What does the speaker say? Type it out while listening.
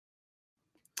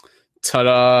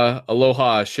Ta-da!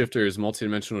 Aloha, shifters,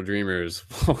 multidimensional dreamers.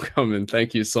 Welcome and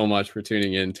thank you so much for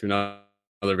tuning in to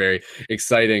another very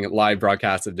exciting live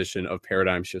broadcast edition of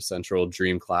Paradigm Shift Central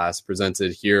Dream Class,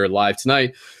 presented here live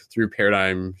tonight through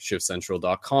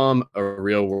ParadigmShiftCentral.com, a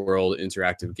real-world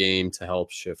interactive game to help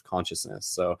shift consciousness.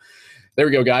 So there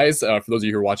we go, guys. For those of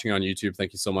you who are watching on YouTube,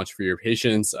 thank you so much for your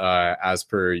patience. As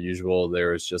per usual,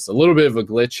 there was just a little bit of a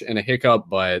glitch and a hiccup,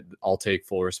 but I'll take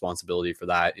full responsibility for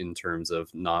that in terms of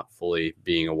not fully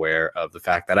being aware of the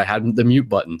fact that I had the mute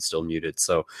button still muted.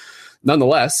 So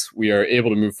nonetheless, we are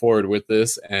able to move forward with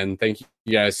this. And thank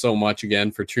you guys so much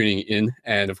again for tuning in.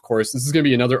 And of course, this is going to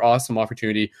be another awesome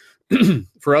opportunity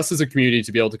for us as a community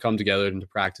to be able to come together and to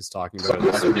practice talking about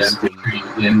this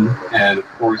again. And of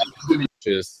course,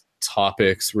 just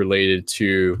topics related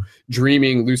to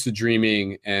dreaming, lucid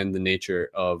dreaming, and the nature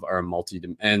of our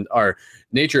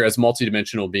nature as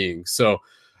multidimensional beings. So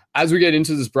as we get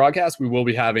into this broadcast, we will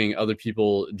be having other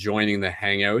people joining the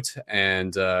Hangout.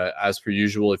 And as per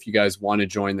usual, if you guys want to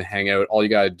join the Hangout, all you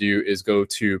got to do is go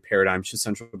to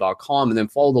ParadigmShiftCentral.com and then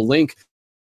follow the link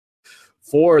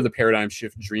for the Paradigm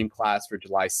Shift Dream Class for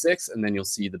July 6th. And then you'll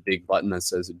see the big button that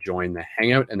says Join the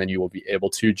Hangout. And then you will be able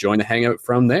to join the Hangout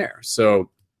from there. So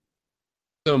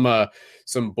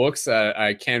some books that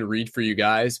I can read for you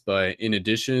guys, but in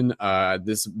addition,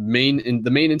 the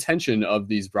main intention of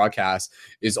these broadcasts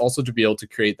is also to be able to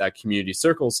create that community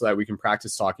circle so that we can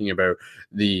practice talking about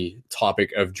the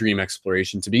topic of dream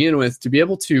exploration to begin with, to be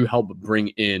able to help bring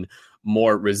in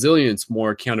more resilience,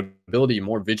 more accountability,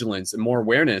 more vigilance, and more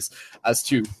awareness as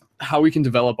to how we can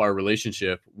develop our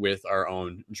relationship with our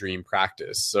own dream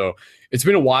practice. So it's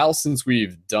been a while since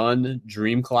we've done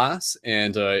Dream Class,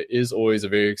 and it is always a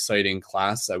very exciting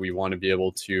class that we want to be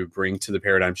able to bring to the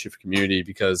Paradigm Shift community,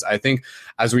 because I think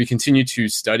as we continue to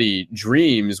study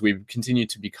dreams, we continue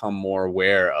to become more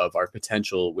aware of our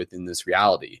potential within this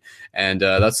reality. And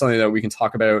that's something that we can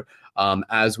talk about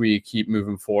as we keep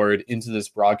moving forward into this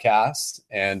broadcast.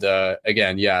 And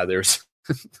again, yeah, there's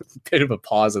a bit of a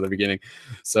pause at the beginning.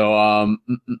 So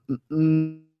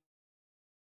and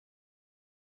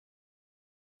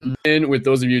with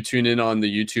those of you tuning in on the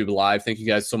YouTube live, thank you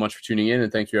guys so much for tuning in,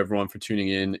 and thank you everyone for tuning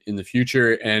in the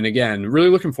future. And again, really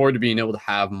looking forward to being able to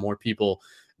have more people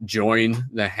join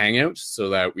the Hangout so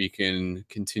that we can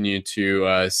continue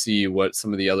to see what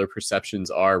some of the other perceptions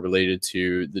are related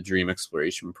to the dream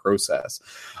exploration process.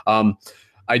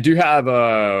 I do have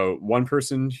one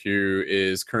person who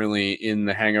is currently in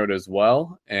the Hangout as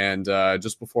well. And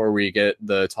just before we get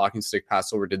the talking stick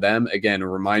passed over to them, again, a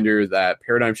reminder that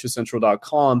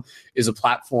ParadigmShiftCentral.com is a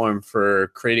platform for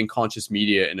creating conscious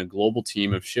media in a global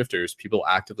team of shifters, people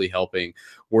actively helping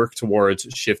work towards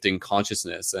shifting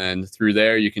consciousness. And through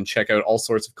there, you can check out all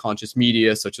sorts of conscious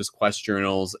media, such as quest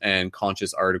journals and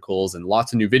conscious articles, and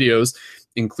lots of new videos,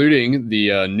 including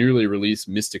the newly released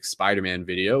Mystic Spider-Man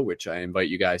video, which I invite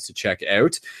you guys to check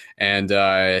out. And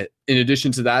in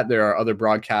addition to that, there are other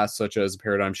broadcasts such as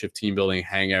Paradigm Shift Team Building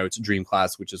Hangouts, Dream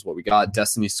Class, which is what we got,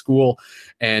 Destiny School,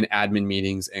 and admin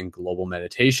meetings and global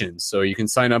meditations. So you can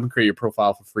sign up and create your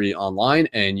profile for free online,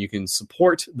 and you can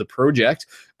support the project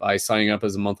by signing up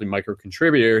as a monthly micro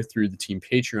contributor through the team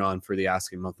Patreon for the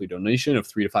asking monthly donation of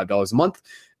 $3 to $5 a month,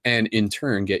 and in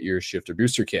turn get your Shifter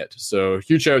Booster Kit. So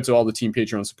huge shout out to all the Team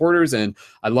Patreon supporters, and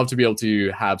I'd love to be able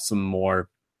to have some more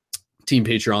Team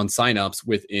Patreon signups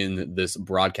within this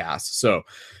broadcast. So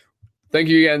thank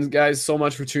you again, guys, so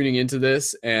much for tuning into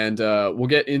this, and we'll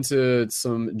get into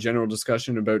some general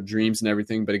discussion about dreams and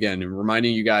everything. But again,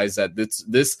 reminding you guys that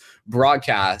this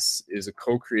broadcast is a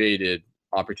co-created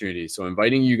opportunity. So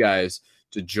inviting you guys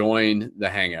to join the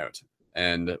Hangout.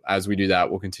 And as we do that,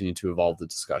 we'll continue to evolve the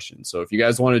discussion. So if you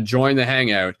guys want to join the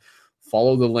Hangout,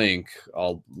 follow the link.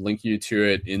 I'll link you to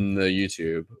it in the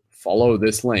YouTube. Follow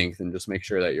this link and just make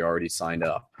sure that you're already signed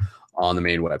up on the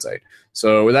main website.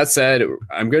 So with that said,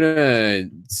 I'm going to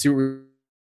see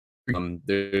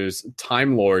there's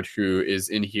Time Lord who is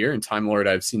in here, and Time Lord,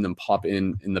 I've seen them pop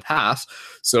in the past.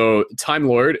 So Time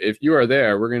Lord, if you are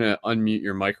there, we're going to unmute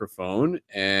your microphone,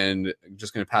 and I'm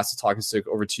just going to pass the talking stick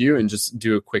over to you and just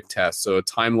do a quick test. So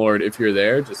Time Lord, if you're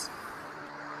there, just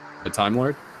the Time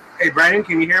Lord. Hey, Brandon,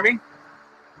 can you hear me?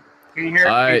 Can you hear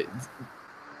me?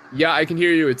 Yeah, I can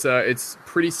hear you. It's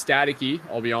pretty staticky,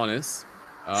 I'll be honest.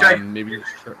 Maybe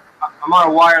I'm on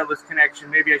a wireless connection.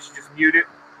 Maybe I should just mute it.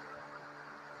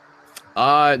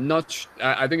 I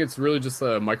think it's really just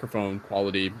the microphone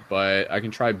quality, but I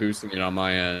can try boosting it on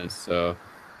my end. So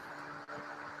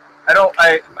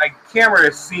my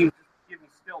camera seems to give me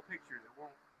still pictures. It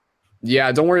won't.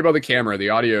 Yeah, don't worry about the camera. The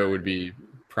audio would be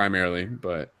primarily,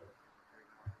 but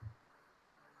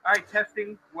all right,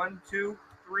 testing 1, 2,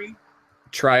 3.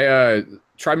 Try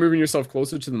moving yourself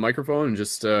closer to the microphone and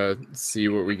just see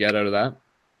what we get out of that.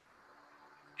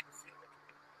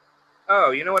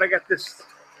 Oh, you know what? I got this.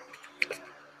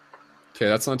 Okay,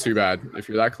 that's not too bad. If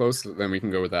you're that close, then we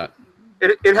can go with that.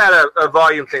 It had a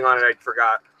volume thing on it. I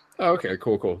forgot. Oh, okay,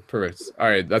 cool, perfect. All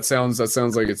right, that sounds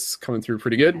like it's coming through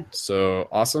pretty good. So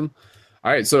awesome.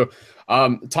 All right, so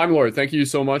Time Lord, thank you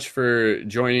so much for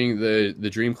joining the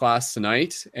Dream class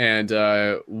tonight, and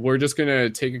we're just gonna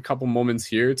take a couple moments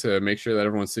here to make sure that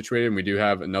everyone's situated. And we do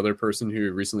have another person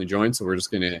who recently joined, so we're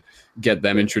just gonna get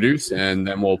them introduced, and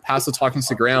then we'll pass the talking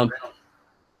stick around.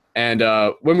 And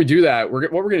when we do that,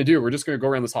 what we're going to do, we're just going to go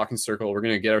around the talking circle. We're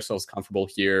going to get ourselves comfortable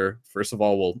here. First of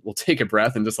all, we'll take a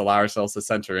breath and just allow ourselves to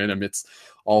center in amidst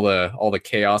all the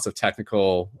chaos of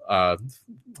technical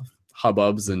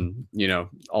hubbubs and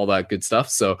all that good stuff.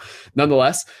 So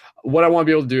nonetheless, what I want to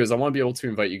be able to do is I want to be able to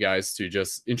invite you guys to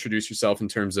just introduce yourself in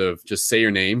terms of just say your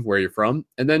name, where you're from,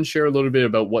 and then share a little bit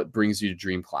about what brings you to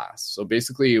Dream class. So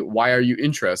basically, why are you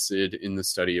interested in the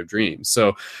study of dreams?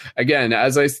 So again,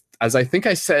 as I think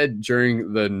I said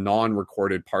during the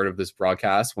non-recorded part of this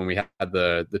broadcast when we had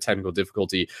the technical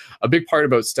difficulty, a big part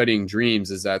about studying dreams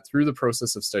is that through the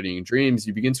process of studying dreams,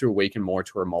 you begin to awaken more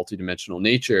to our multidimensional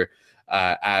nature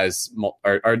as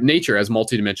our nature as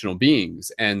multidimensional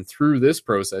beings. And through this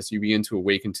process, you begin to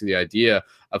awaken to the idea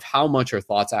of how much our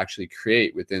thoughts actually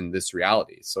create within this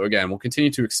reality. So again, we'll continue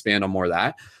to expand on more of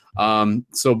that.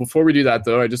 So before we do that,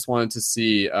 though, I just wanted to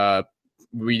see,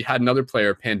 we had another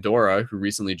player, Pandora, who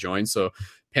recently joined. So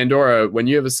Pandora, when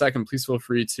you have a second, please feel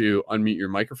free to unmute your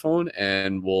microphone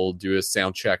and we'll do a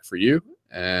sound check for you.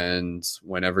 And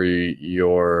whenever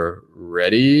you're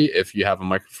ready, if you have a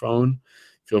microphone,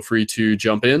 feel free to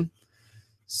jump in.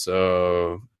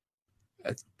 So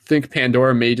I think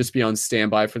Pandora may just be on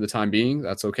standby for the time being.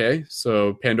 That's okay.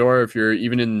 So Pandora, if you're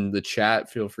even in the chat,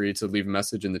 feel free to leave a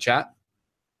message in the chat,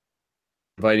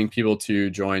 inviting people to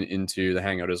join into the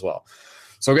Hangout as well.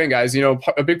 So again, guys,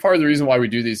 a big part of the reason why we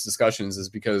do these discussions is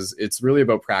because it's really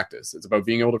about practice. It's about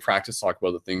being able to practice, talk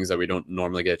about the things that we don't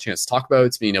normally get a chance to talk about.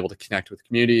 It's being able to connect with the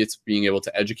community. It's being able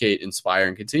to educate, inspire,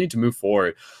 and continue to move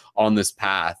forward on this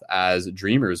path as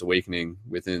dreamers awakening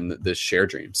within this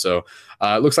shared dream. So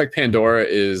it looks like Pandora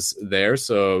is there.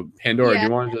 So Pandora, do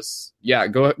you want to just,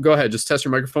 go ahead. Just test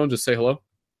your microphone. Just say hello.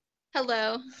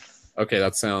 Hello. Okay,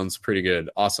 that sounds pretty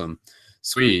good. Awesome.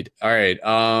 Sweet. All right.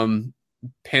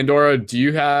 Pandora, do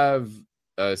you have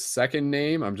a second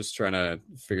name? I'm just trying to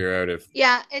figure out if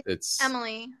it's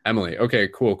Emily. Emily. Okay,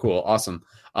 cool. Awesome.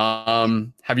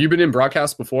 Have you been in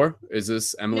broadcast before? Is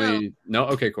this Emily? No?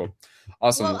 Okay, cool.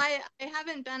 Awesome. Well, I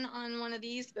haven't been on one of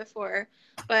these before,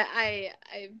 but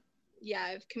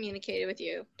I've communicated with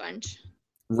you a bunch.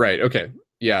 Right. Okay.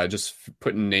 Yeah, just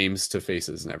putting names to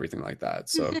faces and everything like that.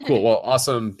 So cool. Well,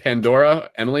 awesome. Pandora,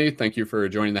 Emily, thank you for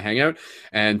joining the Hangout.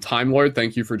 And Time Lord,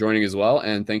 thank you for joining as well.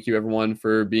 And thank you everyone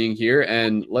for being here.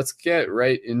 And let's get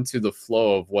right into the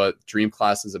flow of what Dream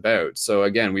Class is about. So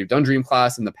again, we've done Dream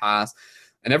Class in the past.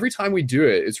 And every time we do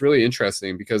it, it's really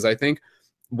interesting because I think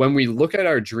when we look at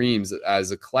our dreams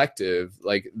as a collective,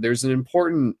 like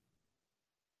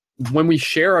when we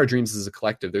share our dreams as a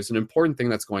collective, there's an important thing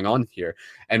that's going on here.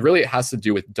 And really it has to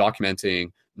do with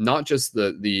documenting not just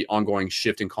the ongoing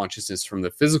shift in consciousness from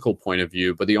the physical point of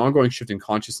view, but the ongoing shift in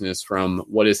consciousness from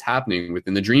what is happening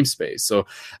within the dream space. So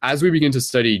as we begin to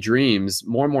study dreams,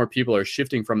 more and more people are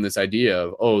shifting from this idea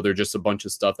of, oh, they're just a bunch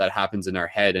of stuff that happens in our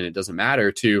head and it doesn't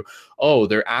matter, to, oh,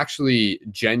 they're actually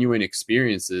genuine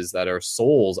experiences that our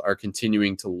souls are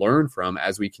continuing to learn from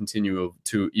as we continue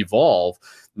to evolve,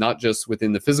 not just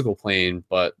within the physical plane,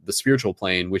 but the spiritual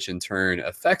plane, which in turn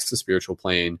affects the spiritual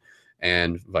plane,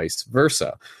 and vice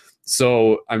versa.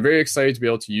 So I'm very excited to be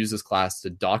able to use this class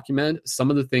to document some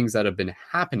of the things that have been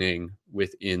happening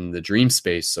within the dream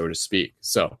space, so to speak.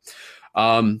 So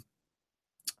Time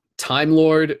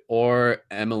Lord or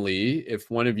Emily,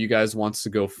 if one of you guys wants to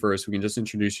go first, we can just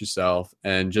introduce yourself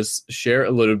and just share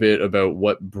a little bit about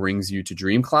what brings you to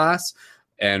Dream Class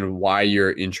and why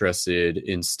you're interested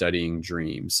in studying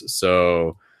dreams.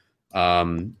 So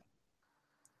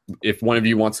if one of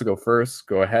you wants to go first,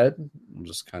 go ahead. We'll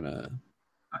just kind of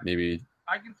maybe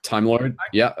Time Lord.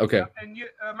 Yeah, okay. And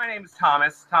my name is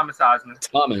Thomas Osmond.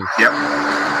 Thomas. Yep.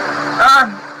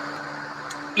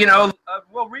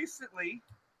 Well, recently,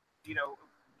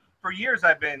 for years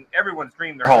everyone's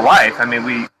dreamed their whole life. I mean,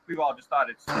 we've all just thought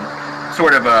it's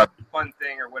sort of a fun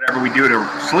thing or whatever we do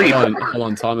to sleep. Hold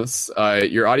on, Thomas.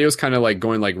 Your audio is kind of like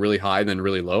going like really high, then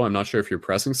really low. I'm not sure if you're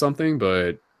pressing something,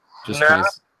 but just trying to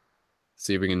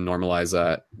see if we can normalize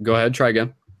that. Go ahead, try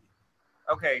again.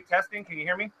 Okay, testing. Can you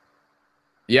hear me?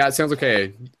 Yeah, it sounds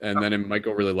okay. And then it might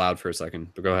go really loud for a second,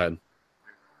 but go ahead.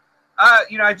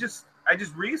 I just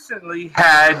recently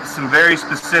had some very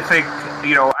specific,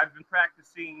 I've been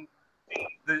practicing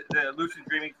the lucid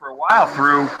dreaming for a while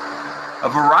through a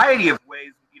variety of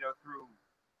ways, through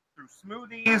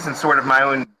smoothies and sort of my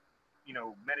own,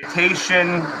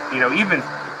 meditation, even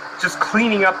just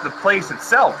cleaning up the place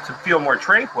itself to feel more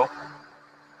tranquil.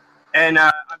 And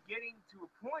I'm getting to a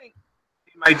point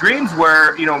in my dreams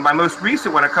where, my most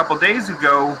recent one a couple days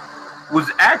ago was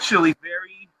actually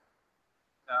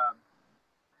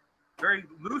very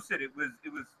lucid. It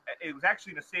was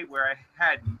actually in a state where I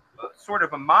had sort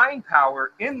of a mind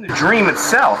power in the dream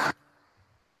itself.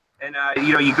 And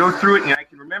you go through it, and I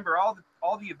can remember all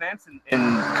the events and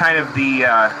kind of the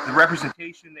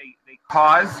representation they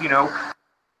cause. You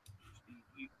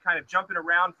kind of jumping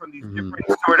around from these different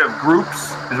sort of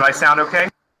groups. Does my sound okay?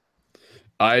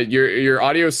 Your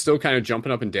audio is still kind of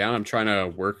jumping up and down. I'm trying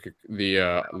to work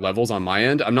the levels on my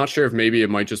end. I'm not sure if maybe it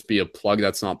might just be a plug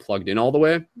that's not plugged in all the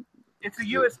way. It's a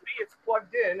USB. It's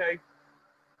plugged in. It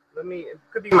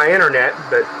could be my internet,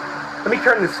 but let me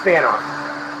turn this fan off.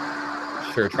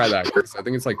 Sure, try that. I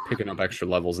think it's like picking up extra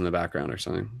levels in the background or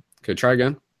something. Okay, try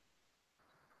again.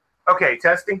 Okay,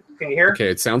 testing. Can you hear? Okay,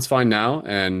 it sounds fine now,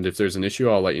 and if there's an issue,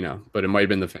 I'll let you know. But it might have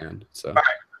been the fan. So. All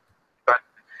right.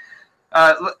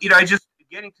 I just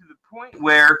getting to the point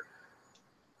where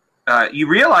you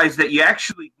realize that you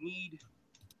actually need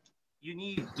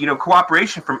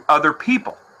cooperation from other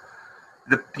people.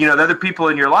 The other people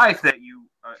in your life that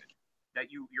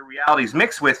your realities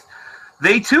mix with,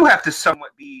 they too have to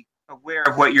somewhat be aware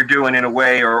of what you're doing in a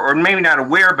way, or maybe not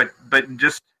aware, but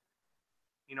just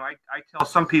I tell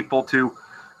some people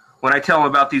when I tell them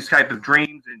about these type of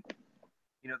dreams and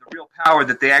the real power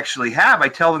that they actually have, I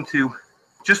tell them to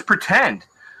just pretend.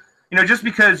 Just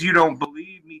because you don't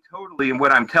believe me totally in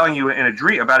what I'm telling you in a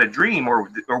dream about a dream or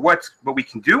what we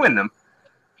can do in them,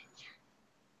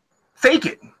 fake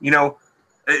it.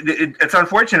 It's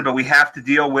unfortunate, but we have to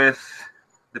deal with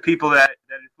the people that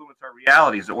influence our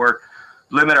realities or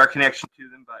limit our connection to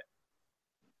them. But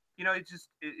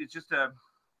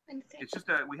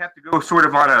we have to go sort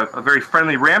of on a very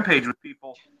friendly rampage with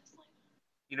people.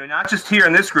 Not just here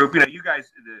in this group. You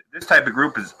guys, this type of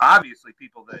group is obviously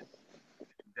people that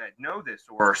know this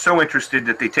or are so interested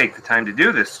that they take the time to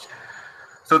do this.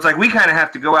 So it's like we kind of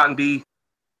have to go out and be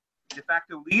de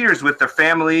facto leaders with their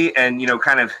family and,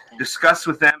 kind of discuss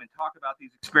with them and talk about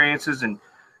these experiences and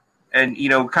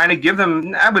kind of give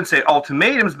them, I wouldn't say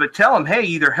ultimatums, but tell them, hey,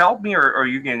 either help me or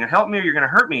you're going to help me or you're going to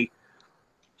hurt me,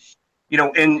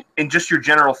 in just your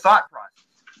general thought process.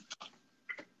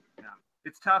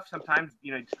 It's tough sometimes,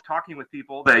 talking with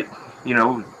people that,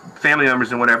 family members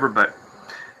and whatever, but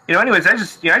anyways, I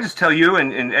just tell you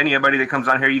and anybody that comes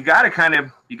on here, you got to kind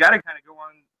of go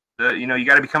on you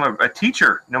got to become a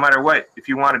teacher no matter what if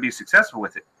you want to be successful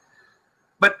with it.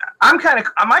 But my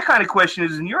kind of question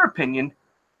is, in your opinion,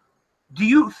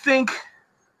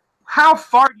 how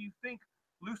far do you think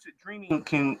lucid dreaming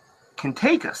can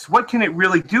take us? What can it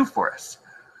really do for us?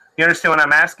 You understand what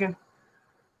I'm asking?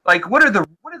 Like, what are the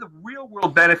real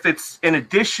world benefits in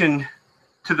addition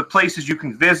to the places you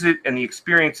can visit and the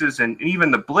experiences and even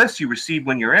the bliss you receive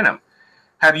when you're in them?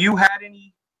 Have you had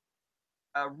any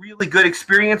really good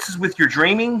experiences with your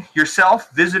dreaming yourself,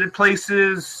 visited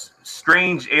places,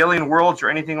 strange alien worlds, or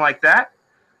anything like that?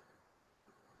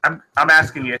 I'm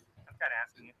asking you. I'm kind of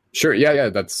asking you. Sure. Yeah.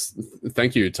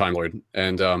 Thank you, Time Lord.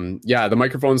 And the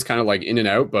microphone's kind of like in and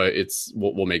out, but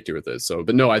we'll make do with it. So,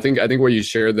 but no, I think what you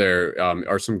shared there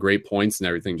are some great points and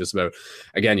everything. Just about,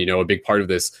 again, a big part of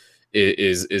this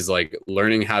is like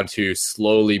learning how to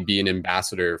slowly be an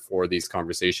ambassador for these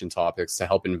conversation topics to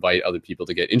help invite other people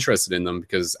to get interested in them.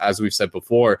 Because as we've said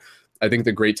before, I think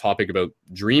the great topic about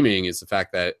dreaming is the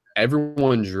fact that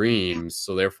everyone dreams.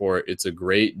 So therefore, it's a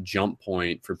great jump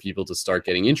point for people to start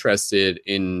getting interested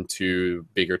into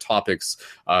bigger topics,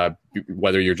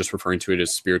 whether you're just referring to it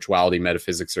as spirituality,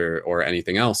 metaphysics, or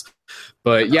anything else.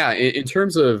 But yeah, in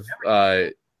terms of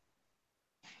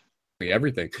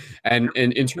everything, and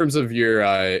in terms of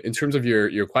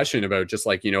your question about just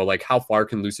like like how far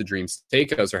can lucid dreams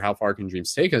take us, or how far can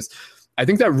dreams take us, I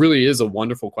think that really is a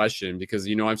wonderful question, because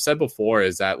I've said before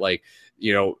is that, like,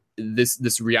 you know,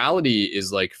 this reality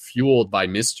is like fueled by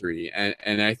mystery,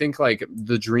 and I think like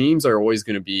the dreams are always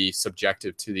going to be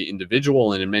subjective to the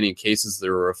individual, and in many cases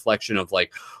they're a reflection of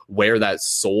like where that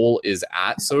soul is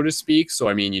at, so to speak. So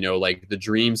I mean, you know, like the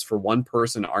dreams for one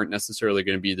person aren't necessarily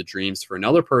going to be the dreams for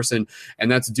another person,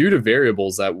 and that's due to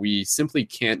variables that we simply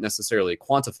can't necessarily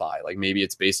quantify. Like maybe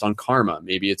it's based on karma,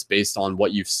 maybe it's based on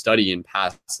what you've studied in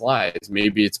past lives,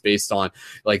 maybe it's based on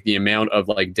like the amount of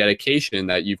like dedication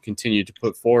that you've continued to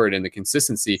put forward and the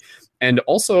consistency. And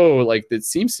also like it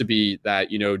seems to be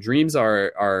that, you know, dreams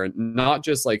are not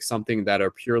just like something that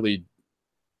are purely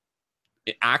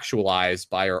actualized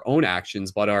by our own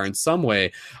actions, but are in some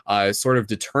way sort of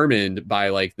determined by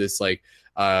like this like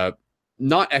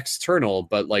not external,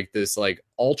 but like this like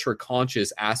ultra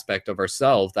conscious aspect of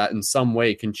ourselves that in some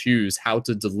way can choose how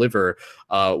to deliver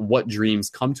what dreams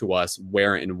come to us,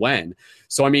 where and when.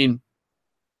 So I mean,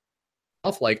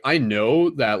 like I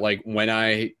know that like when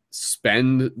I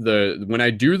do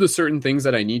the certain things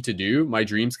that I need to do, my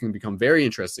dreams can become very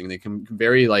interesting. They can become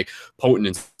very like potent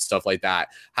and stuff like that.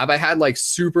 Have I had like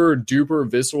super duper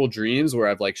visceral dreams where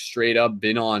I've like straight up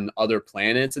been on other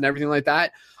planets and everything like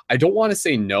that? I don't want to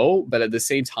say no, but at the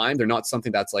same time, they're not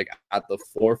something that's like at the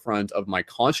forefront of my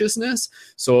consciousness.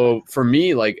 So for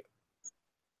me, like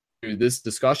this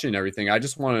discussion and everything, I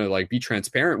just want to like be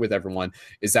transparent with everyone,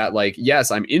 is that like, yes,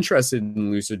 I'm interested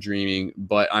in lucid dreaming,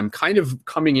 but I'm kind of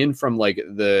coming in from like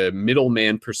the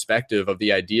middleman perspective of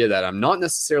the idea that I'm not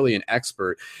necessarily an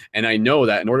expert. And I know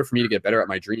that in order for me to get better at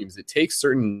my dreams, it takes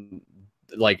certain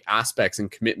like aspects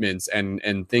and commitments and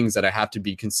things that I have to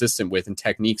be consistent with, and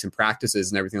techniques and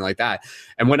practices and everything like that.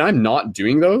 And when I'm not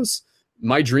doing those,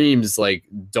 my dreams like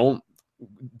don't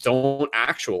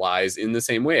actualize in the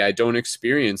same way. I don't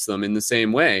experience them in the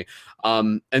same way.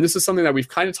 And this is something that we've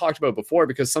kind of talked about before,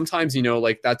 because sometimes, you know,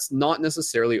 like that's not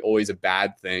necessarily always a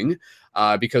bad thing,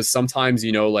 because sometimes,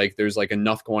 you know, like there's like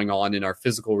enough going on in our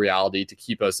physical reality to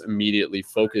keep us immediately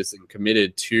focused and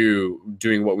committed to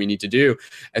doing what we need to do.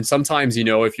 And sometimes, you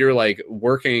know, if you're like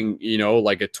working, you know,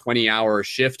 like a 20-hour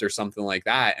shift or something like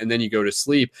that, and then you go to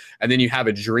sleep and then you have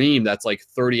a dream that's like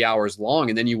 30 hours long,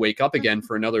 and then you wake up again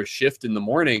for another shift in the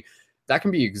morning, that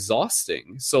can be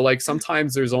exhausting. So like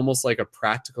sometimes there's almost like a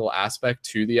practical aspect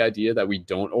to the idea that we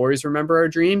don't always remember our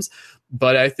dreams.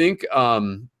 But I think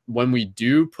when we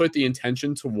do put the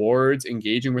intention towards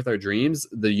engaging with our dreams,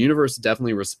 the universe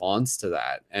definitely responds to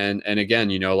that. And again,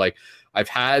 you know, like I've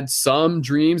had some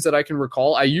dreams that I can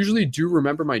recall. I usually do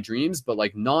remember my dreams, but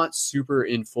like not super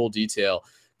in full detail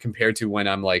compared to when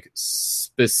I'm like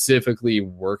specifically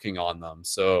working on them.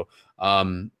 So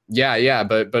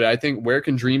but I think where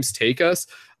can dreams take us?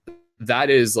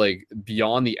 That is like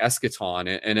beyond the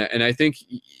eschaton, and I think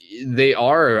they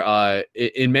are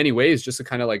in many ways, just to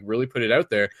kind of like really put it out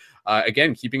there.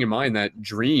 Again, keeping in mind that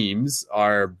dreams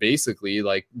are basically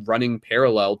like running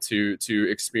parallel to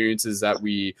experiences that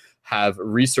we have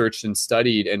researched and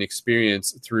studied and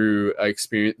experienced through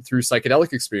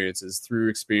psychedelic experiences, through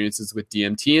experiences with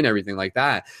DMT and everything like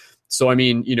that. So, I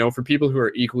mean, you know, for people who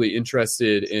are equally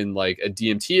interested in like a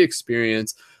DMT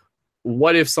experience,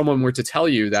 what if someone were to tell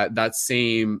you that that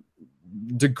same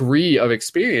degree of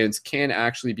experience can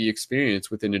actually be experienced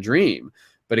within a dream?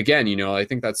 But again, you know, I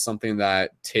think that's something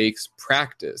that takes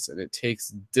practice and it takes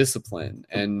discipline,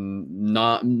 and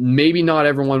maybe not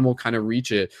everyone will kind of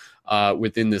reach it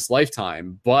within this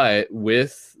lifetime, but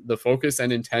with the focus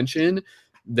and intention,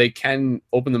 they can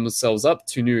open themselves up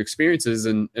to new experiences.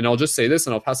 And I'll just say this,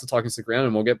 and I'll pass the talking stick around,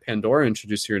 and we'll get Pandora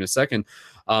introduced here in a second.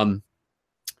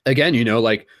 Again, you know,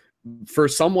 like for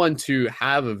someone to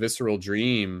have a visceral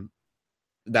dream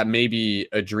that may be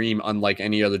a dream unlike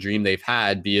any other dream they've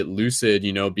had, be it lucid,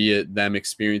 you know, be it them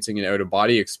experiencing an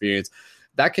out-of-body experience,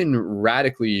 that can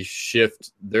radically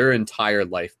shift their entire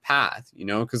life path, you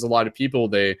know, because a lot of people,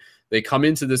 they come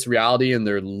into this reality and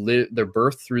they're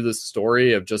birthed through this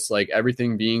story of just like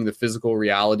everything being the physical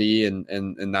reality,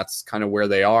 and that's kind of where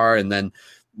they are. And then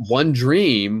one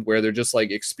dream where they're just like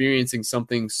experiencing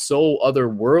something so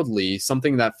otherworldly,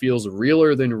 something that feels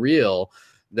realer than real,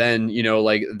 then, you know,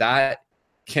 like that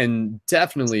can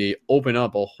definitely open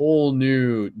up a whole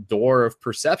new door of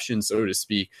perception, so to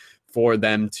speak, for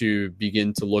them to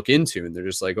begin to look into. And they're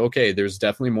just like, okay, there's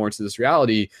definitely more to this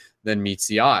reality than meets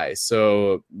the eye.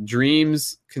 So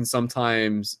dreams can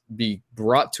sometimes be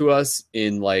brought to us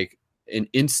in like an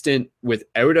instant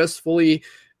without us fully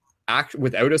act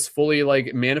without us fully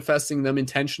like manifesting them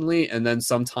intentionally, and then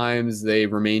sometimes they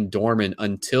remain dormant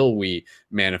until we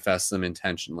manifest them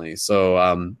intentionally.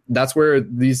 So that's where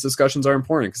these discussions are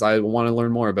important, because I want to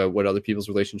learn more about what other people's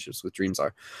relationships with dreams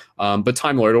are. But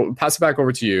Time Lord, I'll pass it back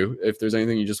over to you if there's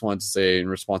anything you just wanted to say in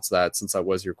response to that, since that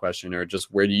was your question, or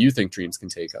just where do you think dreams can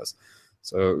take us.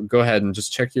 So go ahead and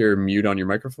just check your mute on your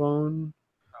microphone.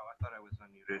 Oh, I thought I was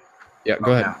unmuted. Yeah,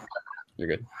 go ahead. You're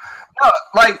good. No,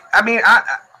 like, I mean,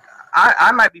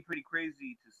 I might be pretty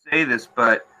crazy to say this,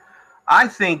 but I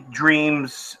think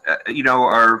dreams,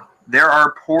 there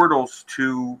are portals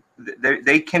to.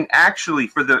 They can actually,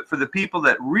 for the people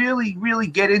that really, really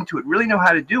get into it, really know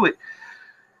how to do it,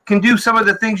 can do some of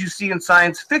the things you see in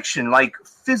science fiction, like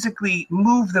physically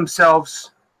move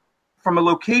themselves from a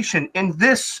location in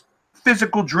this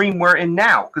physical dream we're in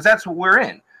now, because that's what we're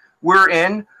in. We're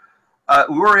in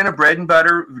a bread and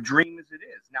butter dream as it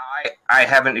is. Now, I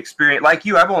haven't experienced, like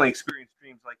you, I've only experienced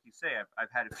dreams like you say.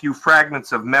 I've had a few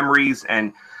fragments of memories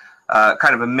and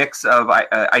kind of a mix of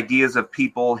ideas of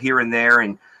people here and there.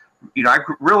 And, I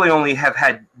really only have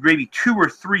had maybe 2 or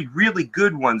 3 really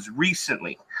good ones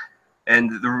recently.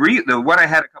 And the one I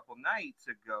had a couple nights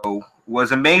ago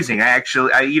was amazing.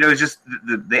 It's just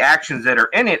the actions that are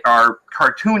in it are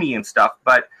cartoony and stuff.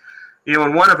 But,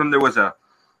 in one of them, there was a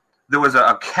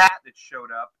cat that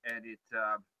showed up, and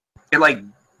it like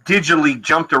digitally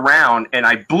jumped around, and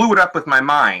I blew it up with my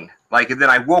mind. Like, and then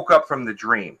I woke up from the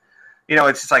dream.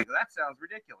 It's just like, that sounds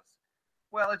ridiculous.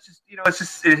 Well, it's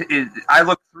just, I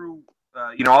look through,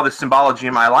 all the symbology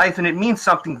in my life, and it means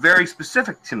something very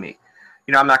specific to me.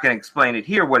 I'm not going to explain it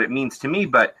here, what it means to me,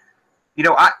 but,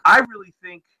 I really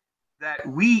think that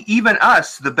we, even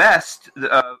us, the best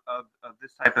of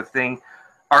this type of thing,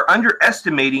 are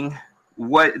underestimating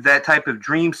what that type of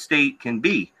dream state can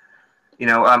be.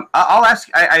 I'll ask.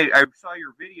 I saw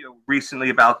your video recently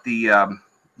about the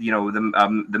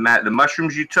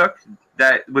mushrooms you took.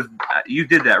 That was you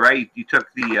did that, right? You took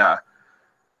the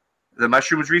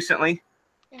mushrooms recently.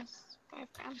 Yes, 5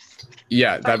 grams.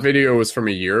 Yeah, that video was from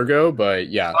a year ago, but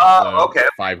yeah, okay.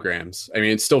 5 grams. I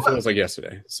mean, it still feels like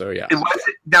yesterday. So yeah.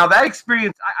 Now that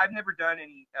experience, I've never done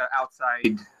any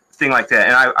outside thing like that,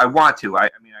 and I want to.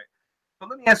 But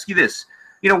let me ask you this: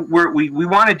 we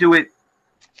want to do it.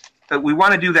 We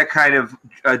want to do that kind of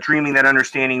dreaming, that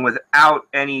understanding, without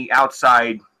any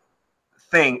outside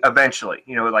thing. Eventually,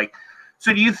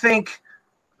 So, do you think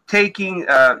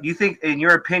in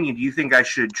your opinion, do you think I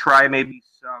should try maybe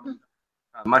some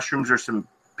mushrooms or some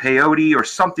peyote or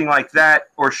something like that,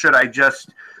 or should I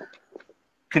just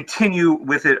continue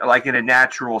with it like in a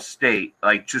natural state,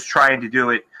 like just trying to do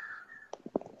it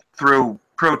through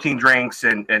protein drinks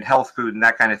and health food and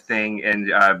that kind of thing? And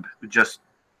just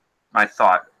my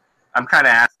thought. I'm kind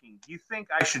of asking, do you think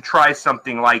I should try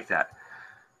something like that,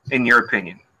 in your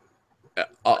opinion?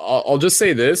 I'll just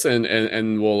say this,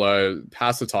 and we'll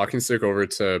pass the talking stick over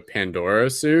to Pandora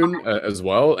soon as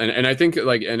well. And I think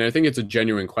it's a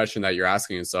genuine question that you're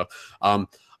asking and stuff.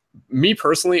 Me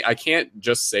personally, I can't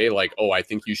just say like, oh, I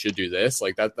think you should do this.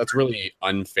 Like that's really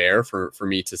unfair for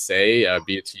me to say,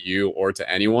 be it to you or to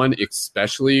anyone,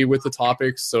 especially with the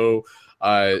topics so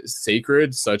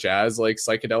sacred, such as like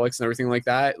psychedelics and everything like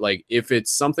that. Like if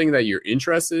it's something that you're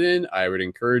interested in, I would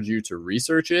encourage you to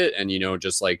research it and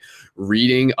just like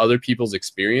reading other people's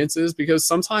experiences, because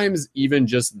sometimes even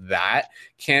just that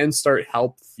can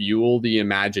help fuel the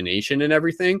imagination and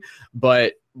everything.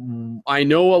 But I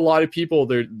know a lot of people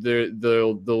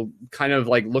they'll kind of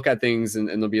like look at things and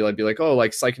they'll be like, oh,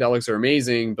 like psychedelics are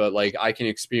amazing, but like I can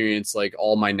experience like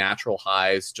all my natural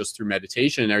highs just through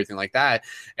meditation and everything like that.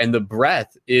 And the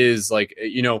breath is like,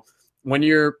 when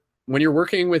you're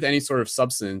working with any sort of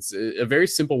substance, a very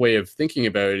simple way of thinking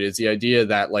about it is the idea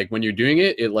that like when you're doing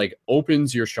it, it like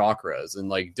opens your chakras, and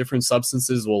like different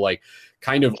substances will like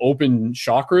kind of open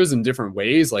chakras in different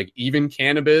ways, like even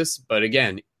cannabis. But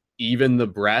again, even the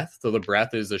breath. So the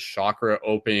breath is a chakra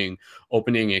opening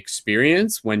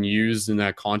experience when used in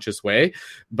that conscious way.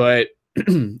 But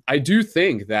I do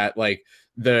think that like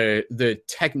the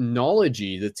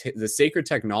technology, the sacred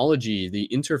technology, the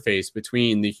interface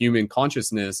between the human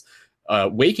consciousness,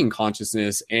 waking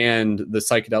consciousness, and the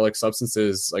psychedelic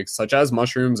substances like such as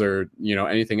mushrooms or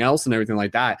anything else and everything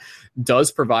like that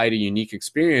does provide a unique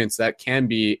experience that can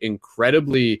be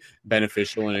incredibly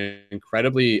beneficial and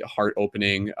incredibly heart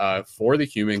opening for the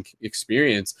human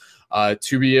experience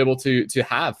to be able to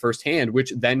have firsthand,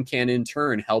 which then can in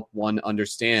turn help one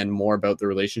understand more about the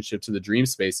relationship to the dream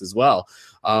space as well.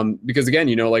 Because again,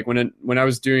 like when I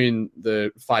was doing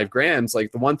the 5 grams,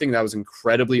 like the one thing that was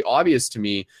incredibly obvious to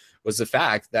me was the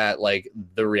fact that like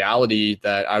the reality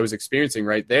that I was experiencing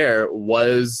right there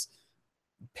was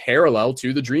parallel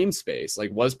to the dream space,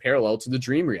 like was parallel to the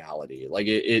dream reality. Like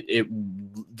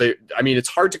I mean, it's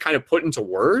hard to kind of put into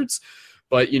words,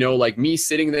 but, you know, like me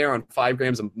sitting there on 5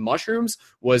 grams of mushrooms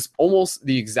was almost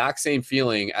the exact same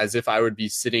feeling as if I would be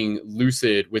sitting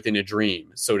lucid within a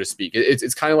dream, so to speak.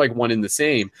 It's kind of like one and the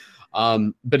same.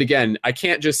 But again, I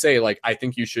can't just say like, I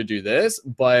think you should do this,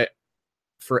 but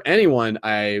for anyone,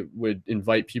 I would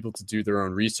invite people to do their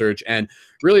own research and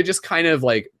really just kind of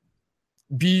like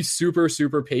be super,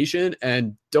 super patient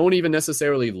and don't even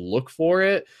necessarily look for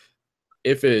it.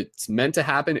 If it's meant to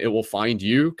happen, it will find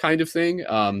you, kind of thing.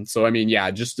 So, I mean, yeah,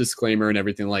 just disclaimer and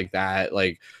everything like that.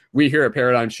 Like, we here at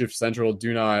Paradigm Shift Central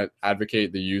do not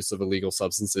advocate the use of illegal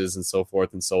substances and so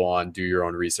forth and so on. Do your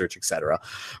own research, etc.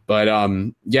 But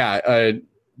yeah,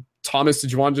 Thomas,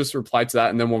 did you want to just reply to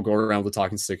that, and then we'll go around the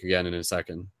talking stick again in a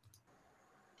second?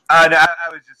 No, I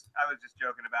was just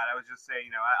joking about it. I was just saying,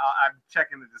 you know, I'm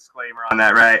checking the disclaimer on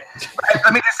that, right?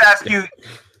 Let me just ask you.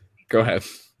 Go ahead.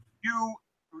 Do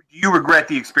you regret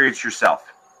the experience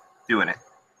yourself doing it?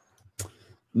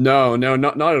 No,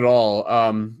 not at all.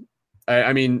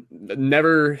 I mean,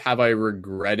 never have I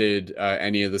regretted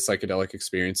any of the psychedelic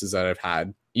experiences that I've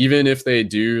had, even if they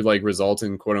do like result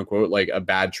in quote unquote like a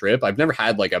bad trip. I've never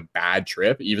had like a bad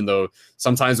trip, even though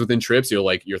sometimes within trips you'll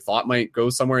like your thought might go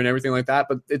somewhere and everything like that,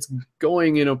 but it's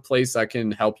going in a place that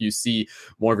can help you see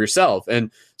more of yourself.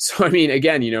 And so, I mean,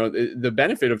 again, you know, the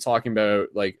benefit of talking about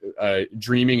like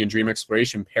dreaming and dream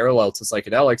exploration parallel to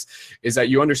psychedelics is that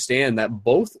you understand that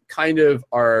both kind of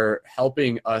are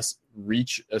helping us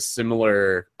reach a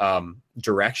similar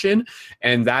direction,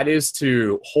 and that is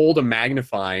to hold a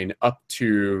magnifying up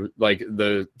to like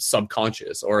the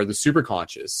subconscious or the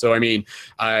superconscious. So I mean,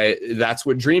 that's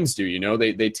what dreams do, you know.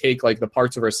 They take like the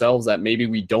parts of ourselves that maybe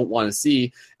we don't want to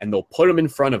see, and they'll put them in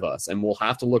front of us and we'll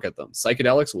have to look at them.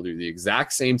 Psychedelics will do the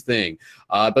exact same thing,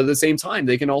 but at the same time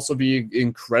they can also be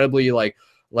incredibly like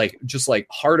just like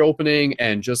heart opening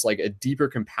and just like a deeper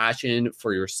compassion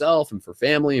for yourself and for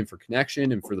family and for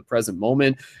connection and for the present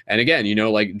moment. And again, you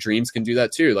know, like dreams can do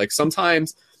that too. Like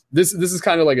sometimes this is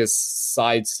kind of like a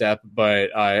sidestep, but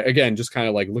again, just kind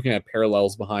of like looking at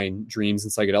parallels behind dreams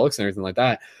and psychedelics and everything like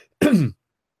that.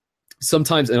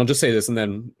 Sometimes, and I'll just say this and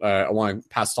then I want to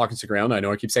pass talking stick around. I know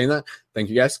I keep saying that. Thank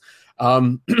you guys.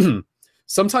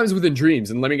 Sometimes within dreams,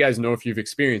 and let me guys know if you've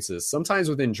experienced this, sometimes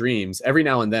within dreams, every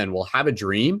now and then we'll have a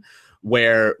dream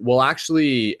where we'll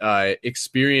actually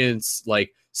experience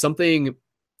like something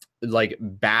like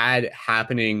bad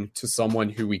happening to someone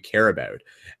who we care about.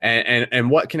 And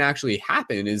what can actually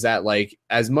happen is that like,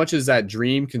 as much as that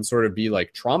dream can sort of be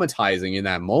like traumatizing in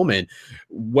that moment,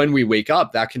 when we wake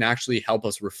up, that can actually help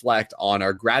us reflect on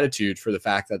our gratitude for the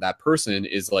fact that that person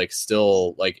is like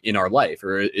still like in our life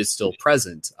or is still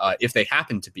present, if they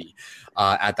happen to be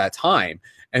at that time.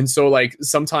 And so like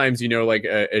sometimes, you know, like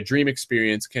a dream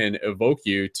experience can evoke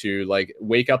you to like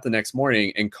wake up the next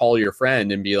morning and call your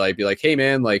friend and be like, hey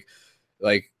man, like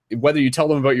whether you tell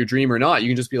them about your dream or not, you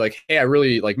can just be like, hey, I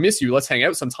really like miss you. Let's hang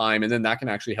out sometime. And then that can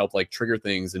actually help like trigger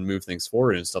things and move things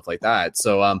forward and stuff like that.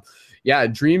 So yeah,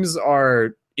 dreams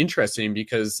are interesting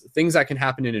because things that can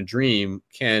happen in a dream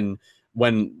can,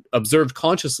 when observed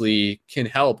consciously, can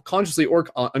help consciously or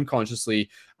unconsciously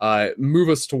move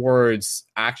us towards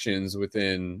actions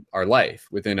within our life,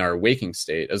 within our waking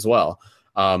state as well.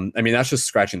 I mean, that's just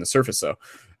scratching the surface though.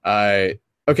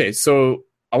 Okay, so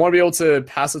I want to be able to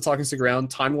pass the talking stick around.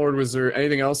 Time Lord, was there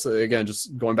anything else? Again,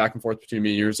 just going back and forth between me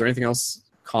and you. Is there anything else,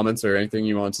 comments or anything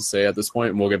you want to say at this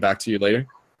point? And we'll get back to you later.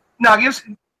 No, give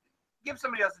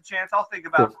somebody else a chance. I'll think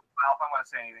about it for a while if I want to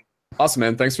say anything. Awesome,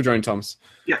 man. Thanks for joining, Thomas.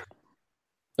 Yeah.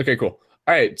 Okay, cool.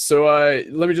 All right, so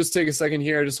let me just take a second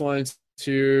here. I just wanted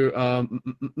to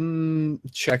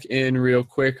check in real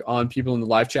quick on people in the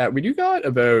live chat. We do got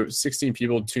about 16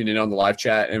 people tuned in on the live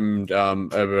chat, and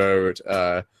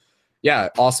yeah,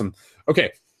 awesome.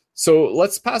 Okay, so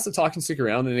let's pass the talking stick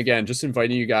around. And again, just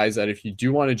inviting you guys that if you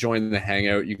do want to join the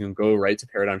Hangout, you can go right to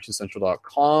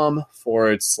paradigmshiftcentral.com / or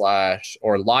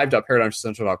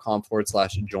live.paradigmshiftcentral.com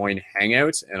 / join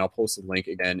Hangout. And I'll post a link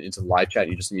again into the live chat.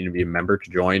 You just need to be a member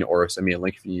to join, or send me a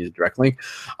link if you need a direct link.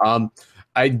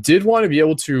 I did want to be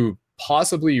able to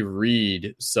possibly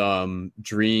read some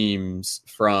dreams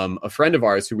from a friend of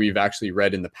ours who we've actually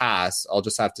read in the past. I'll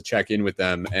just have to check in with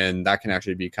them, and that can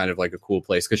actually be kind of like a cool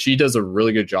place because she does a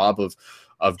really good job of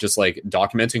of just like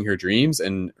documenting her dreams,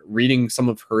 and reading some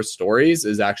of her stories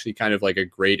is actually kind of like a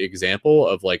great example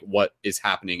of like what is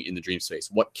happening in the dream space,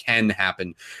 what can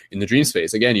happen in the dream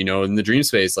space. Again, you know, in the dream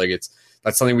space, like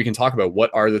that's something we can talk about.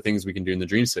 What are the things we can do in the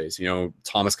dream space? You know,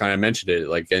 Thomas kind of mentioned it,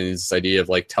 like, and this idea of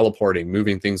like teleporting,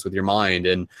 moving things with your mind.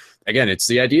 And again, it's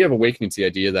the idea of awakening. It's the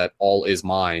idea that all is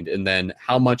mind. And then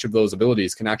how much of those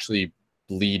abilities can actually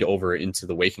bleed over into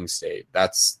the waking state?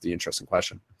 That's the interesting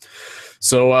question.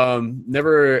 So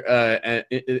never an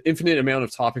infinite amount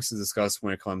of topics to discuss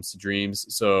when it comes to dreams.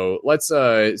 So let's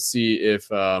see if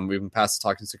we can pass the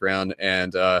talking stick around.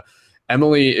 And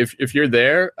Emily, if you're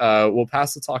there, we'll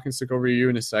pass the talking stick over to you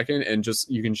in a second, and just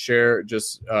you can share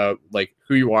just like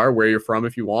who you are, where you're from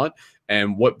if you want,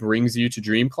 and what brings you to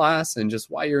dream class, and just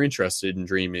why you're interested in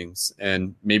dreamings,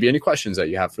 and maybe any questions that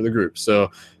you have for the group.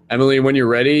 So Emily, when you're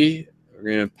ready, we're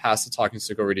going to pass the talking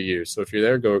stick over to you. So if you're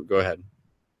there, go ahead.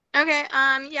 Okay.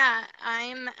 Yeah,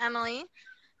 I'm Emily,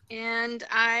 and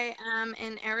I am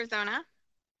in Arizona.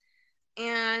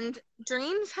 And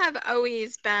dreams have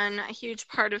always been a huge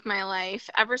part of my life.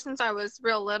 Ever since I was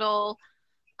real little,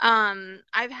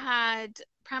 I've had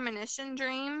premonition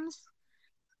dreams,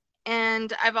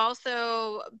 and I've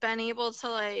also been able to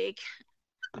like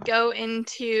go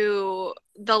into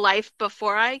the life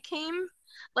before I came.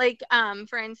 Like,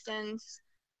 for instance,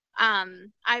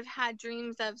 I've had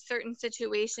dreams of certain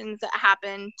situations that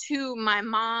happened to my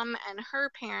mom and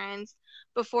her parents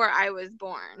before I was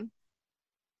born.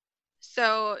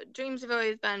 So dreams have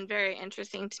always been very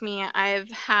interesting to me. I've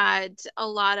had a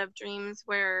lot of dreams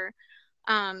where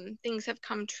things have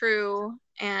come true,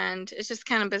 and it's just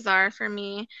kind of bizarre for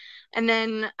me. And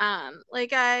then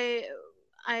like I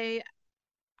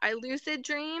lucid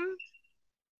dream,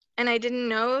 and I didn't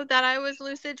know that I was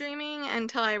lucid dreaming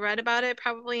until I read about it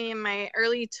probably in my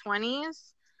early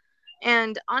 20s.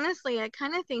 And honestly, I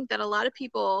kind of think that a lot of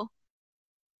people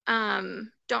don't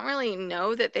really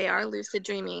know that they are lucid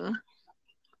dreaming,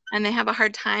 and they have a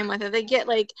hard time with it. They get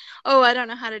like, oh, I don't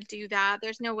know how to do that.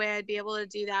 There's no way I'd be able to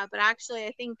do that. But actually,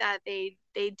 I think that they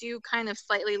do kind of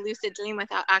slightly lucid dream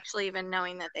without actually even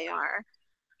knowing that they are.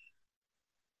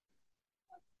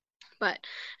 But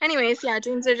anyways, yeah,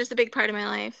 dreams are just a big part of my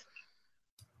life.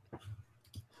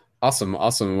 Awesome.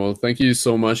 Well, thank you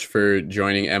so much for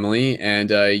joining, Emily.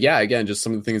 And yeah, again, just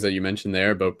some of the things that you mentioned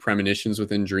there about premonitions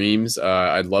within dreams.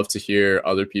 I'd love to hear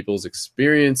other people's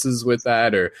experiences with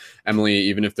that, or Emily,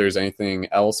 even if there's anything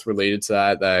else related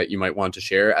to that you might want to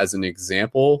share as an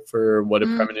example for what a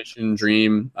premonition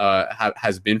dream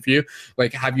has been for you.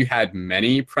 Like, have you had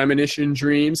many premonition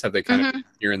dreams? Have they kind of been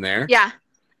here and there?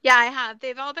 Yeah, I have.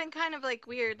 They've all been kind of like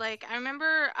weird. Like, I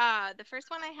remember the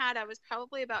first one I had, I was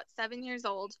probably about 7 years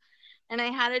old, and I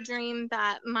had a dream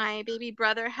that my baby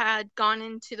brother had gone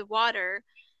into the water,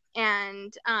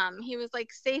 and he was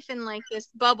like safe in like this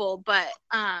bubble, but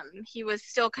he was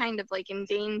still kind of like in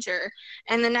danger.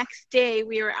 And the next day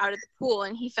we were out at the pool,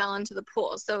 and he fell into the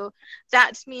pool. So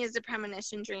that to me is a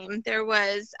premonition dream.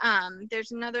 There's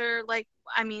another, like,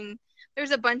 I mean,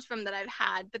 there's a bunch of them that I've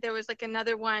had, but there was like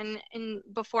another one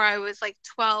before I was like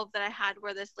 12 that I had,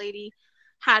 where this lady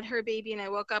had her baby, and I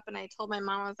woke up and I told my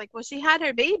mom, I was like, well, she had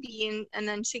her baby, and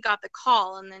then she got the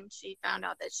call, and then she found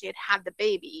out that she had the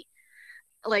baby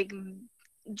like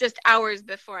just hours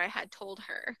before I had told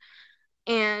her.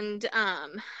 And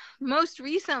most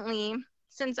recently,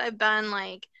 since I've been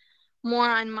like more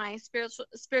on my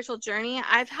spiritual journey,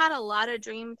 I've had a lot of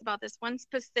dreams about this one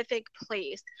specific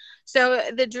place. So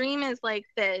the dream is like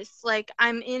this, like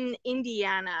I'm in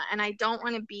Indiana and I don't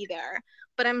want to be there,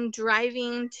 but I'm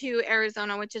driving to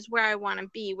Arizona, which is where I want to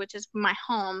be, which is my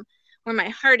home, where my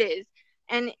heart is.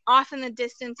 And off in the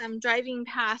distance, I'm driving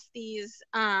past these,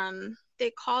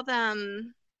 they call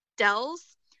them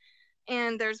dells,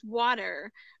 and there's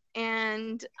water.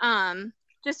 And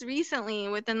just recently,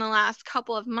 within the last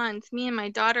couple of months, me and my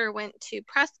daughter went to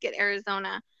Prescott,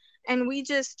 Arizona, and we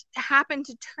just happened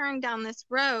to turn down this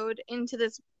road into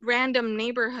this random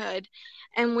neighborhood,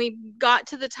 and we got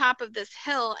to the top of this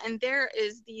hill, and there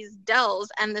is these dells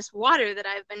and this water that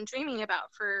I've been dreaming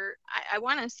about for, I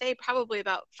want to say, probably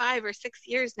about 5 or 6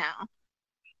 years now.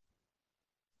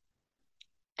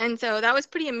 And so that was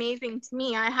pretty amazing to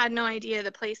me. I had no idea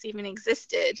the place even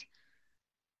existed.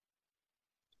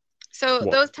 So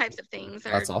those types of things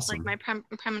are awesome. Like my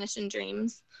premonition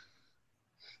dreams.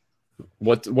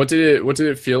 What did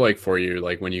it feel like for you,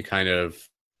 like when you kind of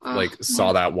like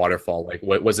saw that waterfall? Like,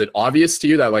 what was it obvious to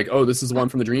you that like, oh, this is the one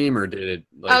from the dream, or did it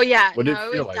like, oh yeah, what no, did it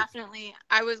was feel like? Definitely,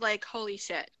 I was like, holy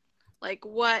shit, Like,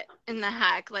 what in the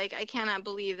heck? Like, I cannot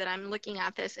believe that I'm looking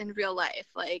at this in real life.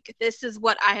 Like, this is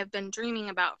what I have been dreaming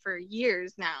about for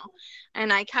years now.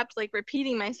 And I kept like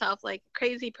repeating myself like a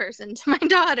crazy person to my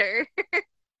daughter.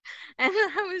 And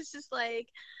I was just like,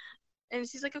 and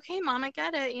she's like, okay, Mom, I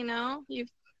get it. You know, you've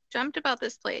dreamt about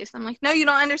this place. I'm like, no, you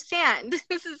don't understand.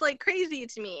 This is like crazy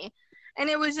to me. And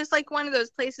it was just like one of those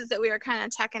places that we were kind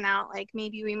of checking out. Like,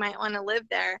 maybe we might want to live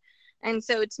there. And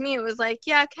so to me, it was like,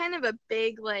 yeah, kind of a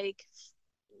big, like,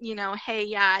 you know, hey,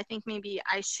 yeah, I think maybe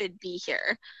I should be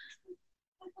here.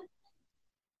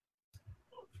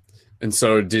 And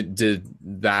so did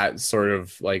that sort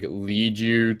of like lead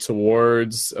you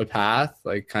towards a path?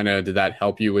 Like, kind of, did that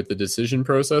help you with the decision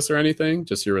process or anything?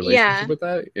 Just your relationship with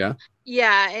that? Yeah.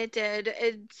 Yeah, it did.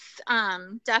 It's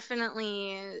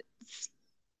definitely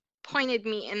pointed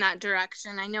me in that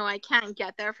direction. I know I can't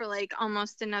get there for like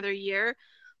almost another year,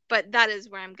 but that is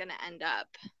where I'm going to end up.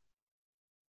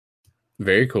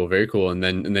 Very cool, very cool. And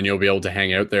then you'll be able to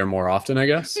hang out there more often, I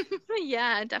guess.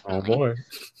 Yeah, definitely. Oh boy.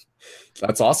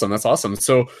 That's awesome. That's awesome.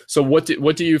 So what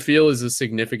do you feel is the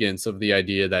significance of the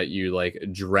idea that you like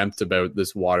dreamt about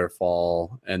this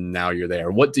waterfall and now you're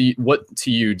there? What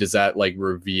to you does that like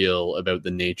reveal about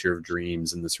the nature of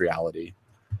dreams in this reality?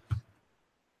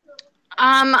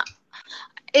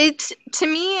 It, to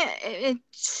me, it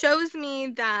shows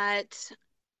me that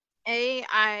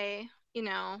I, you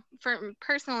know,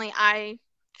 personally, I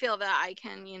feel that I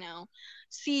can, you know,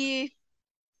 see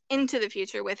into the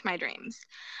future with my dreams.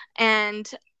 And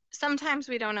sometimes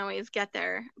we don't always get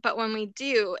there, but when we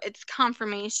do, it's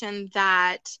confirmation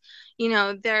that, you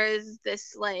know, there's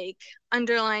this like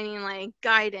underlining like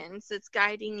guidance that's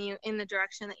guiding you in the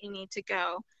direction that you need to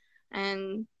go.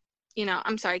 And, you know,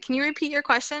 I'm sorry, can you repeat your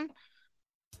question?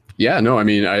 Yeah, no, I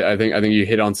mean, I think you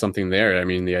hit on something there. I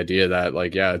mean, the idea that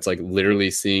like, yeah, it's like literally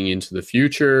seeing into the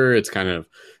future. It's kind of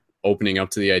opening up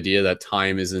to the idea that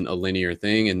time isn't a linear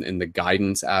thing, and the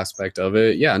guidance aspect of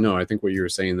it. Yeah, no, I think what you were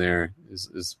saying there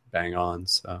is bang on.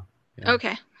 So yeah.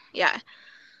 Okay. Yeah.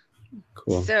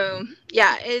 Cool. So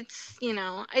yeah, it's, you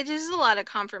know, it is a lot of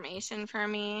confirmation for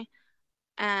me.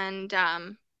 And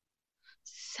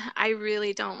I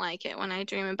really don't like it when I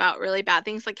dream about really bad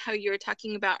things, like how you were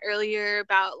talking about earlier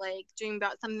about like dreaming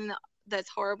about something that's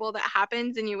horrible that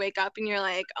happens, and you wake up and you're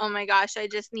like, oh my gosh, I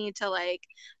just need to like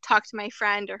talk to my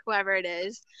friend or whoever it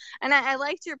is. And I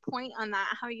liked your point on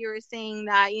that, how you were saying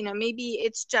that, you know, maybe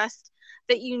it's just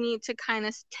that you need to kind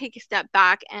of take a step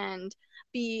back and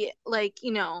be like,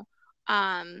 you know,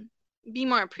 be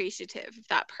more appreciative of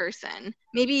that person.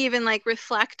 Maybe even like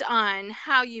reflect on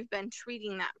how you've been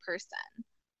treating that person.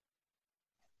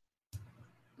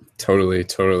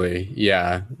 Totally.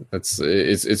 Yeah.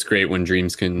 It's great when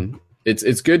dreams can,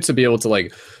 it's good to be able to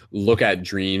like look at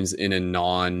dreams in a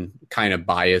non kind of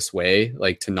biased way,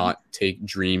 like to not take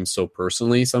dreams so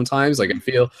personally sometimes. Like I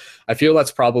feel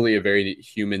that's probably a very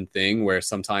human thing where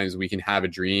sometimes we can have a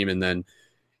dream and then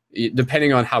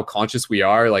depending on how conscious we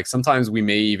are, like sometimes we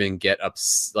may even get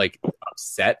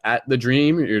upset at the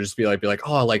dream. You're just be like,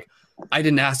 oh, like I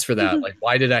didn't ask for that. Like,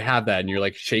 why did I have that? And you're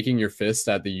like shaking your fist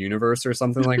at the universe or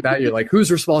something like that. You're like, who's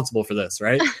responsible for this?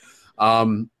 Right.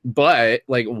 But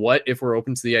like, what if we're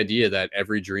open to the idea that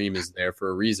every dream is there for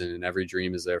a reason and every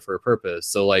dream is there for a purpose?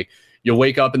 So like you'll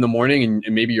wake up in the morning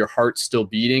and maybe your heart's still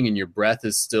beating and your breath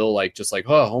is still like, just like,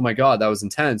 oh my God, that was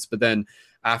intense. But then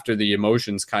after the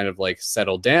emotions kind of like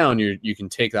settle down, you can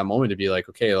take that moment to be like,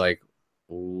 okay, like,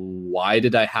 why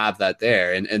did I have that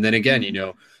there? And then again, you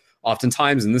know,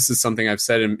 oftentimes, and this is something I've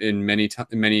said in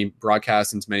many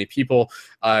broadcasts and to many people,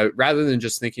 rather than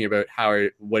just thinking about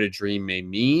what a dream may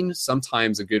mean,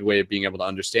 sometimes a good way of being able to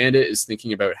understand it is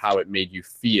thinking about how it made you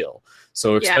feel.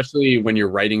 So especially when you're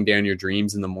writing down your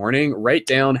dreams in the morning, write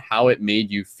down how it made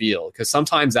you feel, because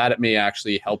sometimes that it may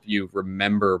actually help you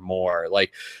remember more.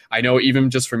 Like I know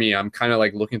even just for me, I'm kind of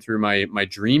like looking through my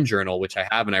dream journal, which I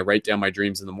have, and I write down my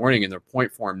dreams in the morning and they're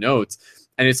point form notes,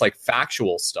 and it's like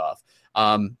factual stuff.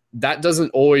 That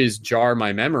doesn't always jar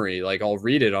my memory. Like I'll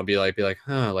read it, I'll be like,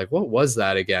 huh, like what was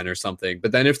that again or something.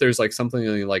 But then if there's like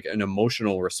something like an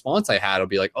emotional response I had, I'll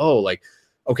be like, oh, like,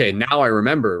 okay, now I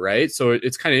remember. Right. So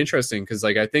it's kind of interesting because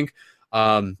like, I think,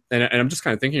 and I'm just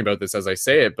kind of thinking about this as I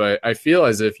say it, but I feel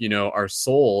as if, you know, our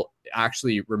soul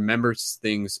actually remembers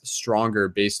things stronger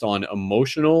based on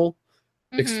emotional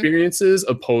experiences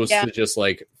opposed to just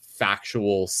like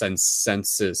factual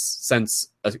sense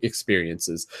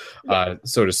experiences,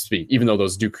 so to speak, even though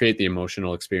those do create the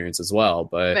emotional experience as well.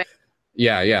 But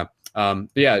Emily,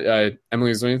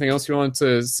 is there anything else you want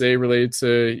to say related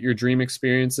to your dream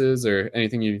experiences or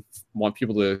anything you want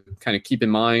people to kind of keep in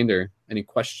mind or any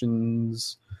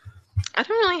questions? I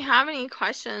don't really have any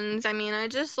questions. I mean, I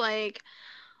just like,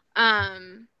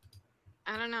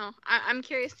 I don't know. I'm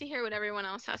curious to hear what everyone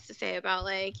else has to say about,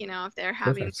 like, you know, if they're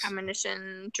having Perfect.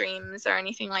 premonition dreams or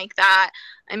anything like that.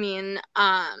 I mean,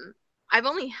 I've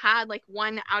only had like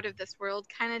one out of this world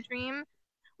kind of dream,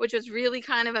 which was really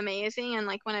kind of amazing. And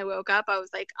like when I woke up, I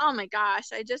was like, oh my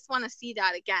gosh, I just want to see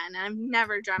that again. And I've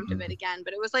never dreamt of it again.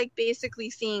 But it was like basically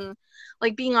seeing,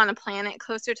 like being on a planet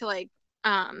closer to like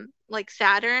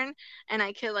Saturn, and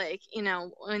I could, like, you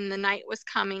know, when the night was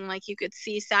coming, like you could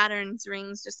see Saturn's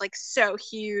rings just like so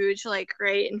huge, like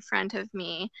right in front of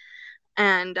me.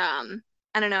 And I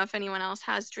don't know if anyone else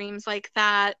has dreams like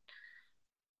that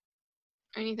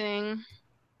or anything.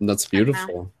 That's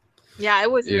beautiful. Yeah, it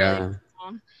was really Yeah. beautiful.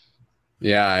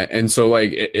 Yeah, and so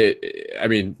like I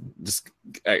mean, just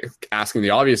asking the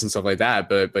obvious and stuff like that,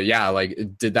 but yeah, like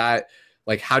did that,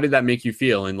 like how did that make you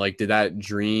feel? And like did that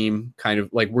dream kind of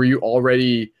like, were you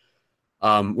already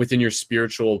within your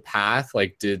spiritual path?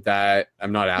 Like did that,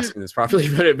 I'm not asking this properly,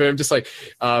 but I'm just like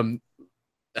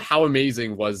how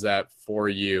amazing was that for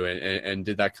you? And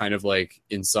did that kind of like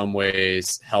in some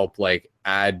ways help like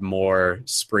add more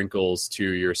sprinkles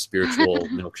to your spiritual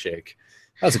milkshake?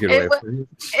 That's a good way of putting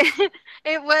it.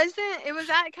 It wasn't, it was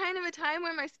at kind of a time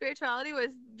where my spirituality was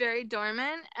very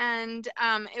dormant, and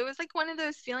it was like one of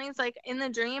those feelings, like in the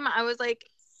dream I was like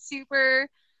super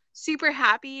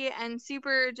happy and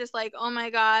super just like, oh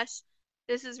my gosh,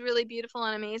 this is really beautiful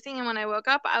and amazing. And when I woke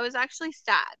up, I was actually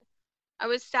sad. I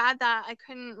was sad that I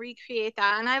couldn't recreate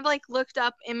that. And I've like looked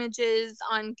up images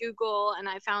on Google and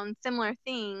I found similar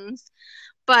things,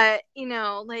 but you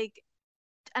know, like,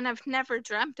 and I've never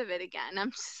dreamt of it again.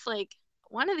 I'm just like,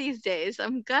 one of these days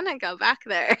I'm gonna go back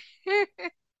there.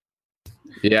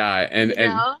 Yeah, and You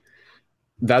know?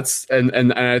 that's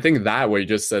and I think that what you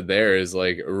just said there is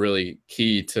like really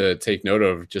key to take note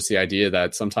of, just the idea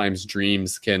that sometimes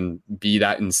dreams can be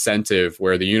that incentive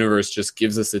where the universe just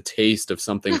gives us a taste of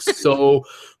something so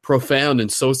profound and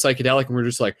so psychedelic, and we're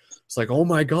just like, it's like, oh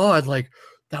my God, like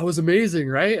that was amazing,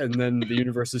 right? And then the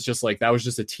universe is just like, that was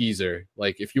just a teaser.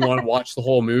 Like if you want to watch the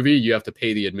whole movie, you have to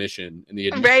pay the admission, and the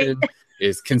admission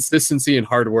is consistency and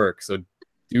hard work. So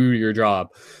do your job,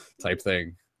 type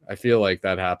thing. I feel like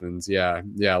that happens. Yeah.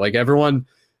 Like everyone,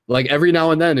 like every now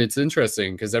and then it's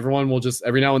interesting because everyone will just,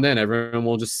 every now and then, everyone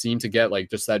will just seem to get like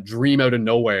just that dream out of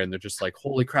nowhere. And they're just like,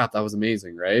 holy crap, that was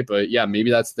amazing. Right. But yeah, maybe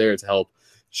that's there to help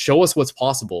show us what's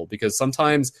possible, because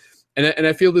sometimes, and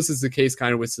I feel this is the case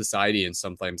kind of with society and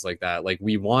sometimes like that, like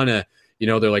we want to, you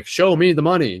know, they're like, show me the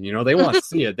money, and, you know, they want to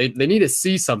see it. They need to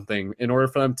see something in order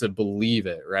for them to believe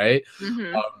it. Right.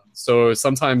 Mm-hmm. So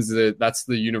sometimes that's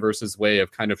the universe's way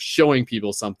of kind of showing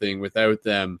people something without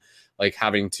them like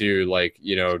having to, like,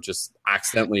 you know, just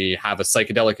accidentally have a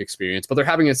psychedelic experience, but they're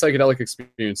having a psychedelic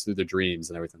experience through the dreams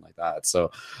and everything like that.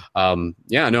 So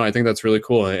yeah, no, I think that's really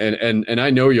cool. And I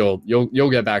know you'll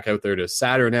get back out there to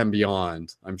Saturn and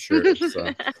beyond, I'm sure. So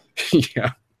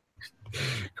yeah.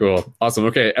 Cool. Awesome.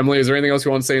 Okay, Emily, is there anything else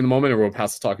you want to say in the moment, or we'll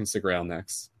pass the talk and stick around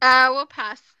next? We'll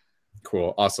pass.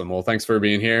 Cool. Awesome. Well, thanks for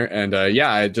being here. And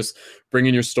yeah, just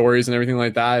bringing your stories and everything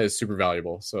like that is super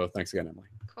valuable. So thanks again, Emily.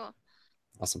 Cool.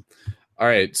 Awesome. All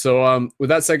right. So with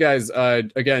that said, guys,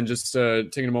 again, just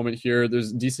taking a moment here,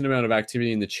 there's a decent amount of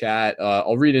activity in the chat.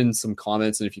 I'll read in some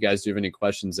comments, and if you guys do have any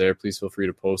questions there, please feel free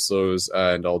to post those,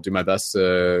 and I'll do my best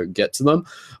to get to them.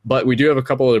 But we do have a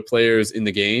couple other players in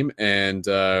the game, and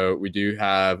we do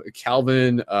have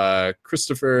Calvin,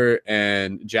 Christopher,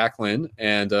 and Jacqueline.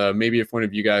 And maybe if one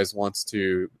of you guys wants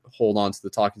to hold on to the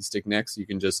talking stick next, you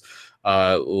can just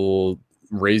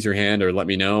raise your hand or let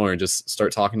me know, or just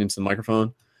start talking into the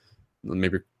microphone.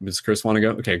 Maybe does Chris want to go?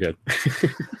 Okay, good.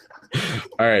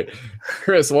 All right,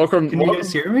 Chris, welcome. Can you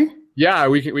guys hear me? Yeah,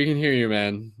 we can hear you,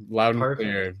 man. Loud and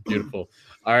clear. Beautiful.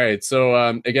 All right,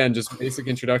 so again, just basic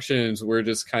introductions. We're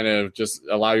just kind of just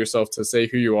allow yourself to say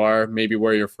who you are, maybe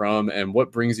where you're from, and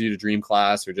what brings you to Dream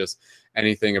Class, or just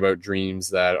anything about dreams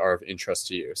that are of interest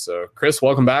to you. So, Chris,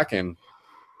 welcome back, and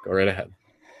go right ahead.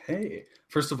 Hey,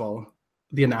 first of all,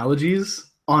 the analogies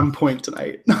on point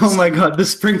tonight. Oh my God, the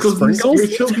sprinkles?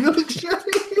 Spiritual milkshake.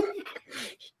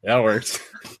 That works.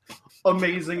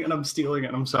 Amazing, and I'm stealing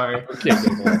it. I'm sorry. Okay,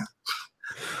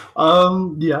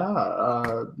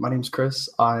 my name's Chris.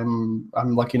 I'm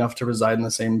lucky enough to reside in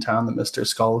the same town that Mr.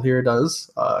 Skull here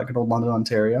does. Good old London,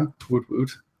 Ontario. Woot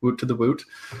woot, woot to the woot.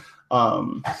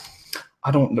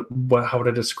 I don't know how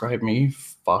to describe me.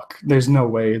 Fuck, there's no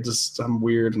way. Just I'm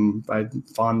weird and I'm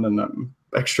fun and I'm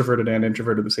extroverted and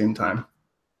introverted at the same time.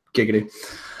 Giggity.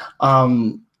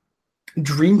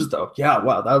 Dreams though, yeah.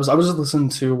 Wow, I was just listening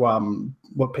to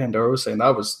what Pandora was saying.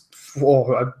 That was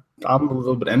I'm a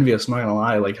little bit envious, I'm not gonna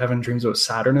lie, like having dreams about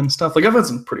Saturn and stuff. Like I've had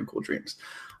some pretty cool dreams.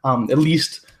 At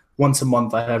least once a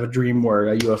month I have a dream where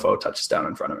a UFO touches down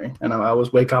in front of me, and I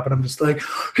always wake up and I'm just like,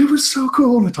 it was so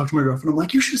cool. And I talk to my girlfriend, I'm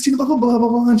like, you should have seen blah blah blah blah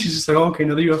blah, and she's just like, oh, okay,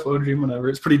 another UFO dream, whatever.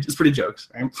 It's pretty jokes,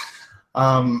 right?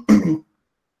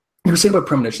 You were saying about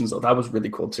premonitions though, that was really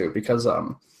cool too, because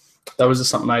that was just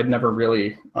something I'd never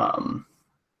really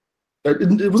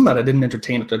it wasn't that I didn't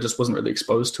entertain it, I just wasn't really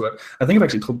exposed to it. I think I've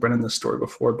actually told Brennan this story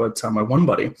before, but my one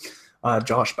buddy,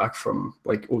 Josh, back from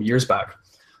like years back,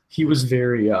 he was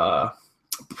very how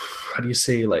do you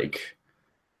say, like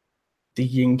the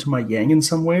yin to my yang in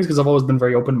some ways, because I've always been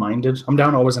very open-minded. I'm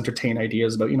down to always entertain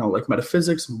ideas about, like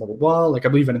metaphysics and blah blah blah. Like I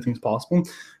believe anything's possible.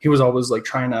 He was always like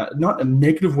trying to, not in a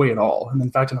negative way at all, and in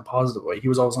fact in a positive way. He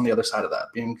was always on the other side of that,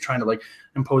 trying to like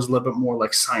impose a little bit more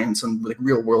like science and like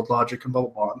real world logic and blah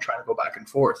blah blah, and trying to go back and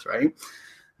forth, right?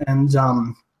 And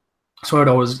so I'd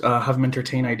always have him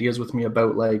entertain ideas with me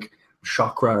about like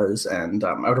chakras and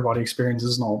outer body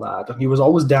experiences and all that. And he was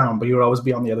always down, but he would always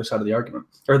be on the other side of the argument,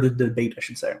 or the debate, I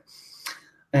should say.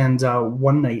 And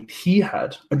one night he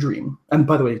had a dream. And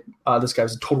by the way, this guy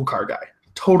was a total car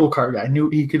guy. Knew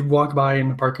he could walk by in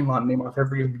the parking lot and name off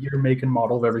every year, make, and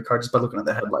model of every car just by looking at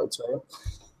the headlights, right?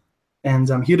 And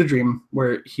he had a dream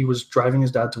where he was driving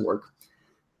his dad to work.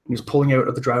 He was pulling out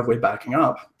of the driveway, backing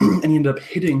up, and he ended up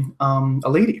hitting a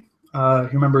lady.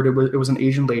 He remembered it was an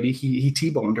Asian lady. He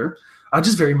T-boned her.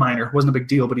 Just very minor. Wasn't a big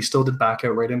deal, but he still did back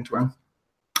out right into her.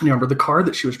 And you remember the car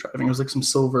that she was driving, it was like some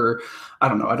silver, I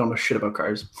don't know shit about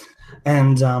cars.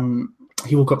 And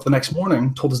he woke up the next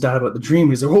morning, told his dad about the dream.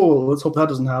 He's like, oh, let's hope that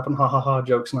doesn't happen. Ha ha ha,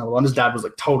 jokes and all. And his dad was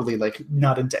like totally like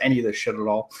not into any of this shit at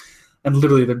all. And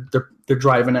literally they're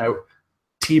driving out,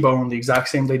 T-bone, the exact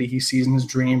same lady he sees in his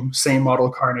dream, same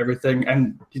model car and everything.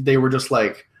 And they were just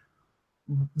like,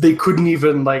 they couldn't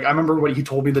even, like, I remember what he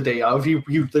told me the day of, he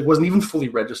like, wasn't even fully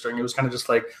registering. It was kind of just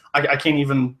like, I can't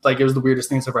even, like, it was the weirdest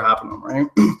thing that's ever happened to him, right?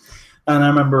 And I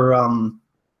remember,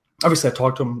 obviously I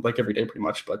talked to him like every day pretty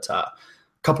much, but a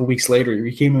couple weeks later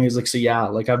he came to me, he's like, so yeah,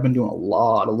 like I've been doing a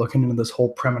lot of looking into this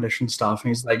whole premonition stuff, and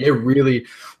he's like, it really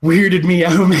weirded me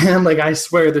out, man. Like I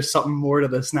swear there's something more to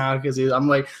this now, because I'm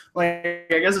like I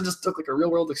guess it just took like a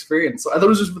real world experience. So I thought it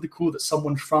was just really cool that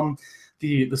someone from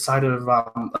the side of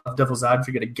devil's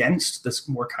advocate against this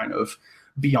more kind of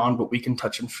beyond what we can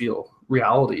touch and feel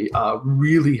reality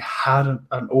really had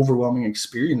an overwhelming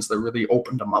experience that really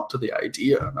opened them up to the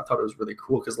idea. And I thought it was really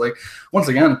cool, because like once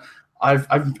again,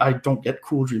 I don't get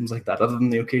cool dreams like that other than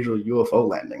the occasional UFO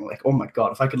landing. Like, oh my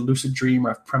god, if I could lucid dream or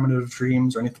have primitive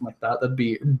dreams or anything like that, that'd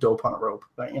be dope on a rope.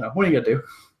 But what are you gonna do?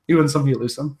 You win some, you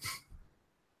lose some.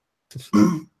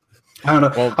 I don't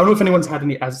know. Well, I don't know if anyone's had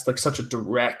any as like such a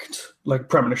direct like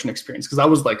premonition experience, because I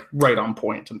was like right on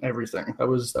point and everything. That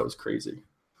was crazy.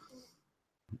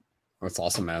 That's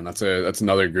awesome, man. That's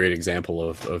another great example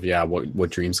of what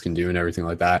dreams can do and everything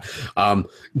like that.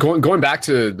 Going back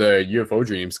to the UFO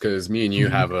dreams, because me and you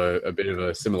have a bit of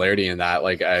a similarity in that.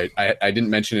 Like I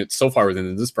didn't mention it so far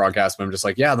within this broadcast, but I'm just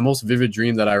like, the most vivid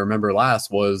dream that I remember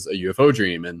last was a UFO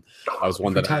dream, and I was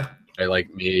one that I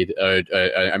like made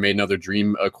I made another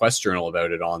dream quest journal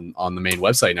about it on the main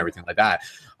website and everything like that.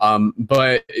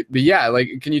 But yeah,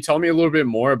 like, can you tell me a little bit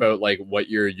more about like what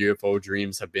your UFO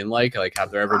dreams have been like? Like, have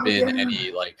there ever been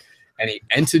any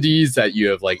entities that you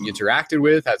have like interacted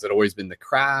with? Has it always been the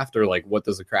craft, or like what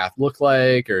does the craft look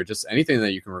like, or just anything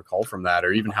that you can recall from that,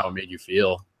 or even how it made you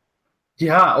feel?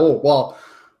 Yeah.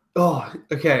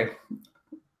 Okay.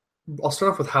 I'll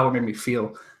start off with how it made me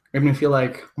feel. It made me feel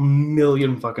like $1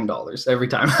 million fucking dollars every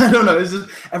time. I don't know. It's just,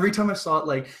 every time I saw it,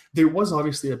 like there was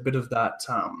obviously a bit of that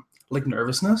like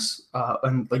nervousness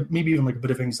and like maybe even like a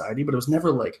bit of anxiety, but it was never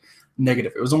like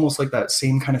negative. It was almost like that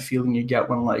same kind of feeling you get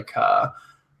when like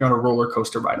you're on a roller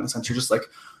coaster ride, in the sense you're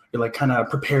like kind of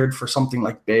prepared for something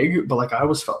like big, but like I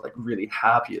always felt like really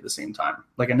happy at the same time.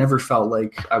 Like I never felt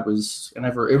like it was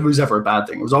ever a bad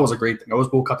thing. It was always a great thing. I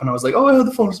always woke up and I was like, oh, I had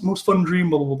the most fun dream,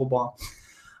 blah blah blah blah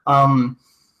blah.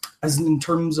 As in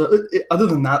terms of, other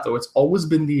than that though, it's always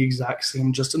been the exact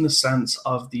same, just in the sense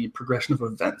of the progression of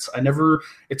events.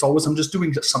 It's always, I'm just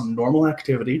doing some normal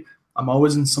activity. I'm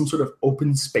always in some sort of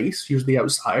open space, usually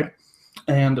outside,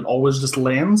 and it always just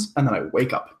lands, and then I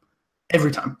wake up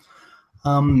every time.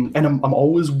 And I'm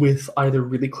always with either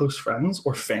really close friends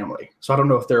or family. So I don't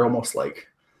know if they're almost like,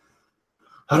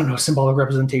 I don't know, symbolic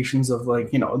representations of like,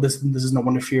 this is no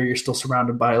one to fear. You're still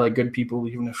surrounded by like good people,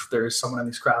 even if there's someone in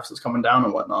these crafts that's coming down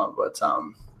and whatnot. But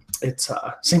it's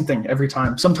same thing every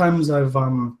time. Sometimes I've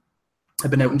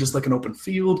been out in just like an open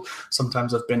field.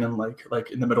 Sometimes I've been in like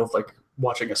in the middle of like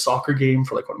watching a soccer game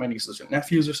for like one of my nieces or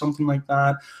nephews or something like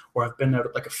that, or I've been out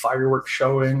at like a fireworks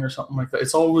showing or something like that.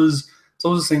 It's always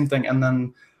the same thing. And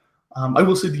then I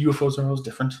will say the UFOs are always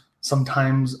different.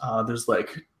 Sometimes there's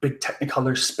like big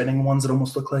Technicolor spinning ones that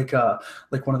almost look like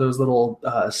one of those little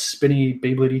spinny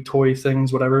Beyblade toy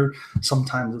things, whatever.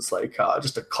 Sometimes it's like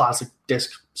just a classic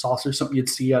disc saucer, something you'd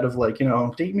see out of like,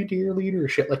 Date Me Dear Leader or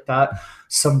shit like that.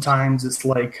 Sometimes it's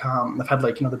like I've had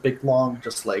like, the big long,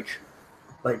 just like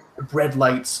red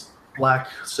lights, black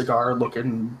cigar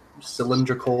looking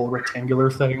cylindrical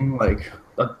rectangular thing. Like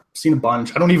I've seen a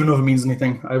bunch. I don't even know if it means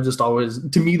anything. I've just always,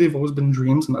 to me, they've always been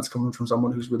dreams, and that's coming from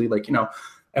someone who's really like,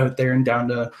 out there and down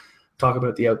to talk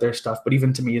about the out there stuff. But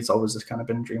even to me, it's always just kind of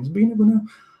been dreams, but you never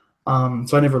know.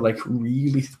 So I never like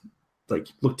really like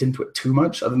looked into it too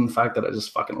much, other than the fact that I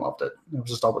just fucking loved it. It was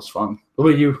just always fun. What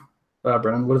about you,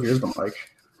 Brennan? What have yours been like?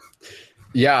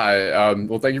 Yeah.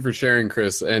 Well, thank you for sharing,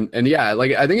 Chris. And yeah,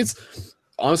 like, I think it's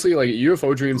honestly like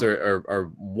UFO dreams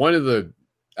are one of the,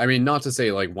 I mean, not to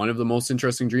say like one of the most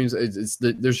interesting dreams.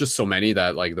 There's just so many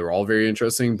that like they're all very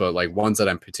interesting, but like ones that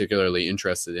I'm particularly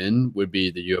interested in would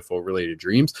be the UFO related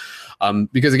dreams,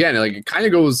 because again, like it kind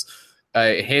of goes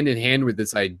hand in hand with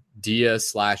this idea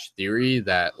 / theory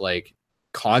that like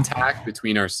contact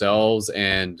between ourselves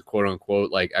and quote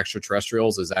unquote like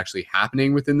extraterrestrials is actually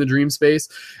happening within the dream space,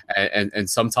 and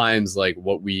sometimes like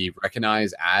what we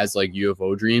recognize as like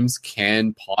UFO dreams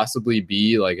can possibly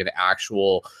be like an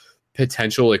actual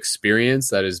potential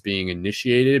experience that is being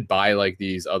initiated by like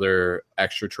these other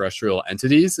extraterrestrial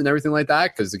entities and everything like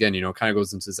that. Because again, it kind of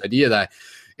goes into this idea that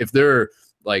if they're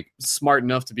like smart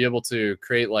enough to be able to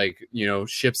create like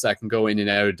ships that can go in and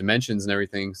out of dimensions and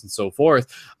everything and so forth,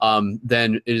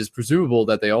 then it is presumable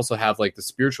that they also have like the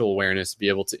spiritual awareness to be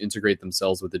able to integrate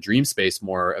themselves with the dream space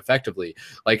more effectively.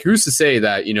 Like, who's to say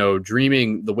that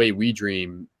dreaming the way we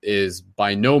dream is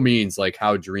by no means like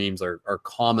how dreams are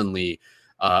commonly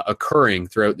occurring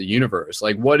throughout the universe?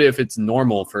 Like, what if it's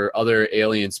normal for other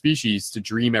alien species to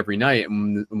dream every night,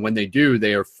 and when they do,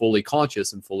 they are fully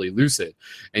conscious and fully lucid,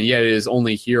 and yet it is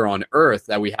only here on Earth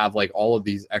that we have like all of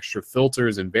these extra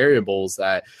filters and variables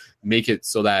that make it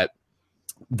so that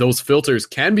those filters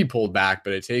can be pulled back,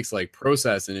 but it takes like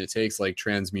process, and it takes like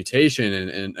transmutation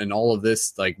and all of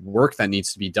this like work that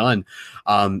needs to be done.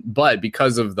 But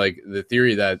because of like the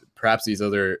theory that perhaps these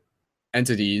other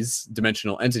entities,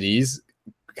 dimensional entities,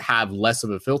 have less of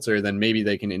a filter, then maybe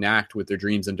they can enact with their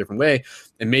dreams in a different way,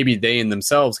 and maybe they in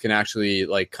themselves can actually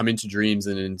like come into dreams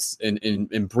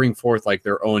and bring forth like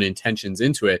their own intentions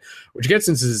into it, which gets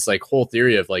into this like whole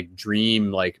theory of like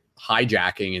dream like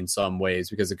hijacking in some ways,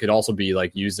 because it could also be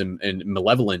like used in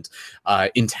malevolent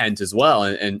intent as well,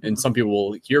 and some people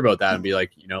will hear about that and be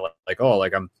like, oh,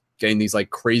 like I'm getting these like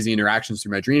crazy interactions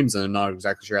through my dreams and I'm not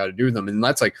exactly sure how to do them, and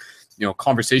that's like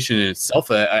conversation in itself,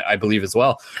 I believe as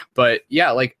well. But yeah,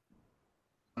 like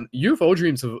UFO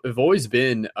dreams have always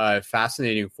been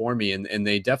fascinating for me, and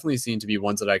they definitely seem to be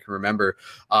ones that I can remember.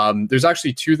 There's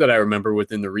actually two that I remember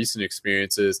within the recent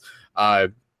experiences.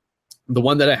 The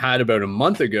one that I had about a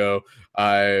month ago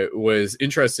was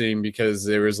interesting because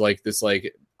there was like this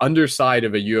like underside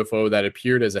of a UFO that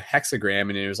appeared as a hexagram,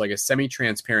 and it was like a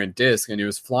semi-transparent disc, and it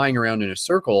was flying around in a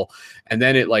circle, and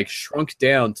then it like shrunk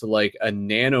down to like a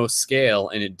nano scale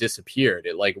and it disappeared.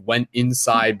 It like went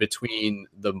inside between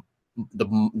the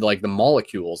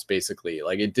molecules, basically.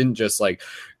 Like, it didn't just like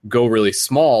go really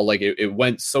small, like it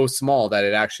went so small that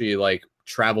it actually like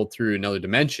traveled through another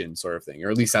dimension, sort of thing, or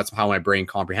at least that's how my brain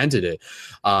comprehended it,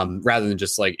 rather than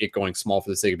just like it going small for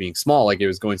the sake of being small. Like, it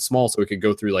was going small so it could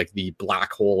go through like the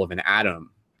black hole of an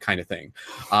atom kind of thing.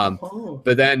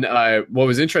 But then what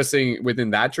was interesting within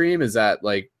that dream is that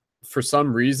like for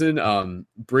some reason,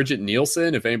 Bridget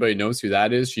Nielsen, if anybody knows who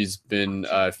that is, she's been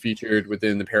featured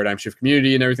within the Paradigm Shift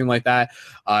community and everything like that.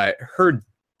 Her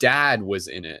dad was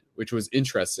in it, which was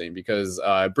interesting because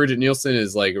Bridget Nielsen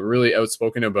is like really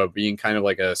outspoken about being kind of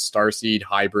like a starseed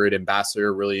hybrid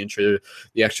ambassador, really into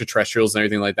the extraterrestrials and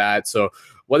everything like that. So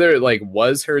whether it like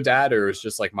was her dad or it was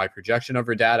just like my projection of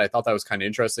her dad, I thought that was kind of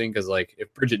interesting because like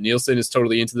if Bridget Nielsen is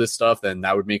totally into this stuff, then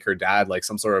that would make her dad like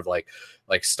some sort of like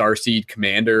starseed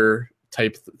commander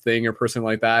type thing or person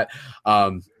like that.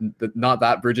 Not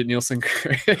that Bridget Nielsen.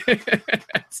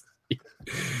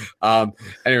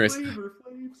 Anyways.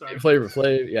 Flavor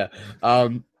Flav, yeah.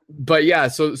 But yeah,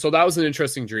 so that was an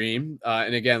interesting dream.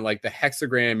 And again, like the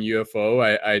hexagram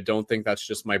UFO, I don't think that's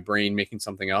just my brain making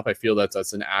something up. I feel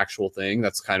that's an actual thing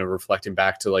that's kind of reflecting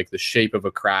back to like the shape of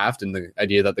a craft and the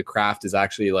idea that the craft is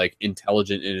actually like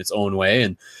intelligent in its own way.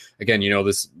 And again,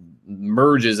 this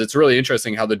merges. It's really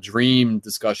interesting how the dream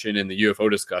discussion and the UFO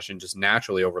discussion just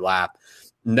naturally overlap.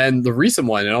 And then the recent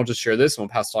one, and I'll just share this and we'll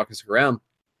pass talking around.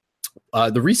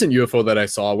 The recent UFO that I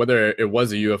saw, whether it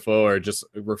was a UFO or just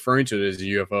referring to it as a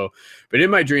UFO, but in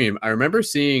my dream, I remember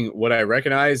seeing what I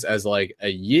recognize as like a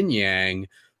yin yang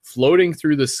floating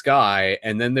through the sky,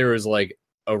 and then there was like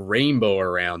a rainbow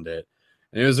around it.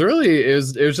 And it was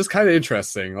just kind of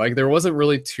interesting. Like there wasn't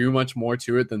really too much more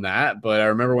to it than that, but I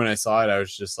remember when I saw it, I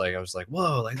was like,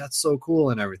 whoa, like that's so cool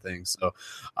and everything. So,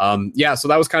 so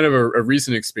that was kind of a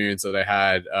recent experience that I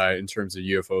had in terms of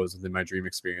UFOs within my dream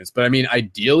experience. But I mean,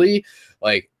 ideally,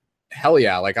 like, hell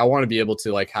yeah, like I want to be able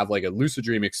to like have like a lucid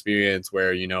dream experience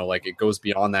where, you know, like it goes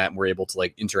beyond that and we're able to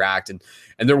like interact. And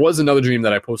there was another dream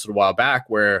that I posted a while back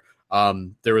where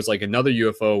there was like another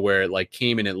UFO where it like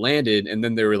came and it landed, and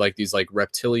then there were like these like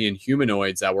reptilian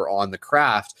humanoids that were on the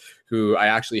craft who I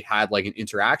actually had like an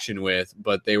interaction with,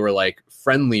 but they were like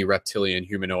friendly reptilian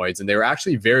humanoids, and they were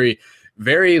actually very,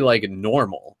 very like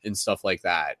normal and stuff like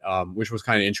that, which was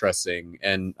kind of interesting.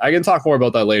 And I can talk more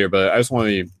about that later, but I just want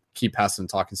to keep passing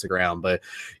talking stick around. But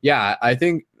yeah, I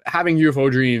think having UFO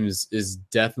dreams is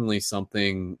definitely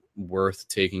something worth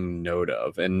taking note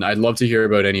of, and I'd love to hear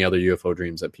about any other UFO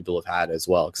dreams that people have had as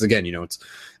well, because again, you know, it's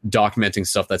documenting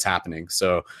stuff that's happening.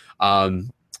 So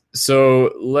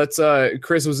so let's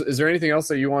Chris, is there anything else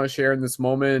that you want to share in this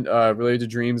moment related to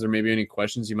dreams, or maybe any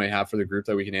questions you might have for the group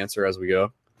that we can answer as we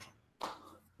go?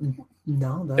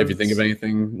 No, if you think of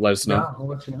anything, let us know. Yeah, I'll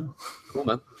let you know. Cool,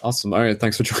 man. Awesome. All right,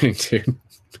 thanks for joining, dude.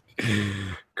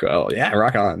 Cool. Yeah,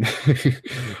 rock on.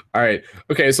 All right.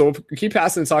 Okay, so we'll keep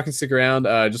passing and talking. Stick around.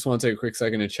 Just want to take a quick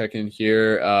second to check in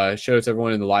here. Shout out to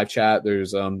everyone in the live chat.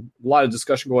 There's a lot of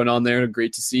discussion going on there.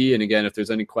 Great to see. And again, if there's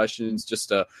any questions, just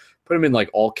put them in like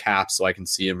all caps so I can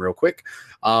see them real quick.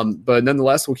 But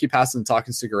nonetheless, we'll keep passing and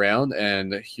talking. Stick around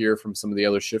and hear from some of the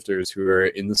other shifters who are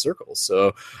in the circle.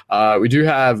 So we do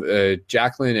have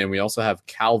Jacqueline, and we also have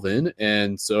Calvin.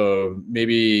 And so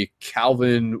maybe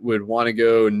Calvin would want to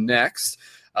go next.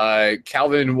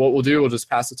 Calvin, what we'll do, we'll just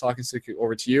pass the talking stick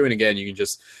over to you. And again, you can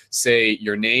just say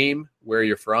your name, where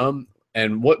you're from,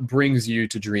 and what brings you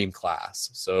to dream class.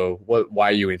 So why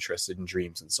are you interested in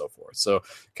dreams and so forth. So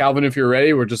Calvin, if you're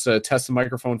ready, we're just test the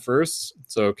microphone first.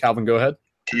 So Calvin, go ahead.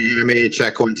 Can you hear me?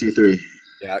 Check 1, 2, 3.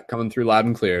 Yeah, coming through loud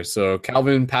and clear. So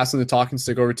Calvin, passing the talking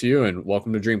stick over to you, and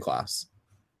welcome to dream class.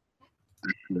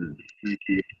 Excellent. Thank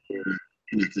you for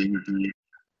connecting with me.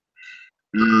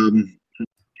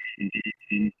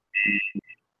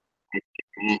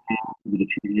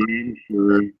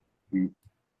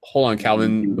 Hold on,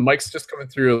 Calvin. The mic's just coming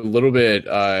through a little bit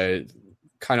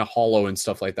kind of hollow and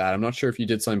stuff like that. I'm not sure if you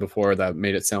did something before that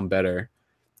made it sound better.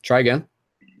 Try again.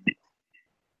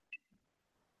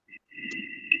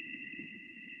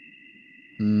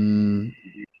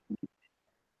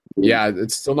 Yeah,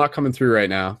 it's still not coming through right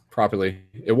now properly.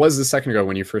 It was a second ago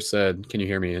when you first said, "Can you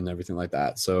hear me?" and everything like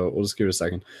that. So we'll just give it a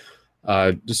second.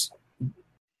 Right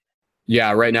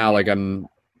now, like I'm.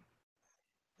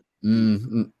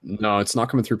 No, it's not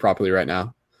coming through properly right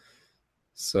now.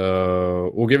 So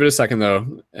we'll give it a second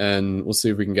though, and we'll see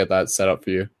if we can get that set up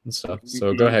for you and stuff.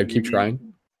 So go ahead, keep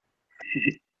trying.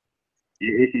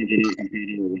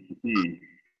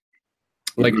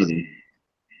 Like,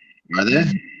 are they?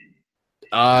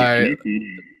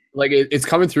 Like it's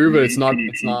coming through, but it's not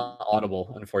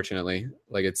audible, unfortunately.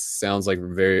 Like it sounds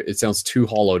too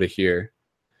hollow to hear.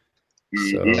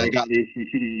 So yeah, I got this.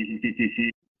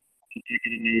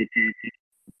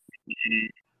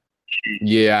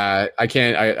 Yeah,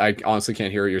 I honestly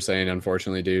can't hear what you're saying,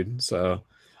 unfortunately, dude. So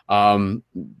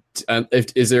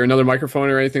is there another microphone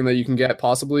or anything that you can get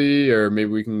possibly, or maybe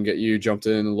we can get you jumped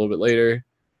in a little bit later?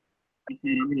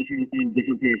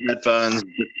 Headphones.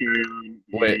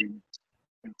 Wait.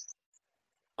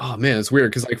 Oh man, it's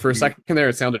weird because like for a second there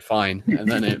it sounded fine and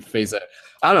then it phased out.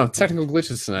 I don't know, technical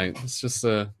glitches tonight. It's just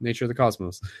the nature of the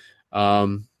cosmos.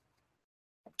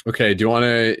 Okay, do you want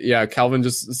to, Calvin,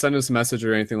 just send us a message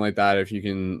or anything like that if you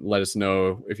can let us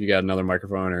know if you got another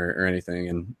microphone or anything,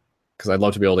 and because I'd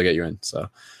love to be able to get you in. So,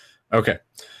 okay.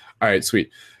 All right,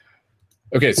 sweet.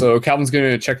 Okay, so Calvin's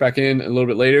going to check back in a little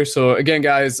bit later. So again,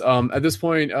 guys, at this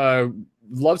point,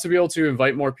 love to be able to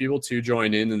invite more people to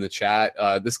join in the chat.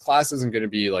 This class isn't going to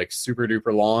be like super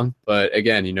duper long, but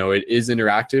again, you know, it is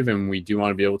interactive and we do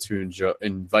want to be able to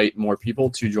invite more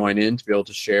people to join in to be able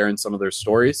to share in some of their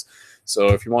stories. So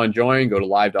if you want to join, go to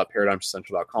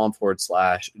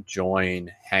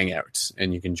live.paradigmcentral.com/join hangout,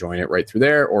 and you can join it right through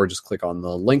there, or just click on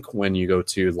the link when you go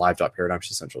to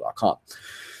live.paradigmcentral.com.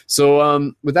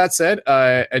 So with that said,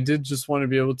 I did just want to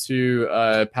be able to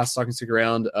pass the talking stick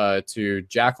around to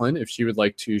Jacqueline if she would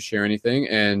like to share anything.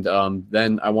 And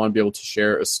then I want to be able to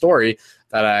share a story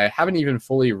that I haven't even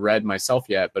fully read myself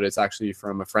yet, but it's actually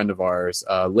from a friend of ours,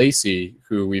 Lacey,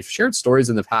 who we've shared stories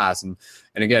in the past. And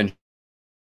again,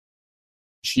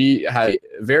 she had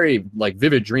very like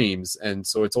vivid dreams, and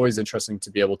so it's always interesting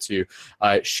to be able to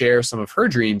share some of her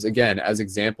dreams again as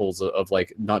examples of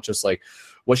like not just like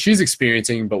what she's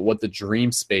experiencing, but what the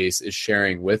dream space is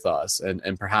sharing with us,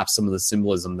 and perhaps some of the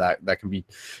symbolism that can be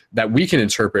that we can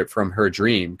interpret from her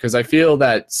dream. Because I feel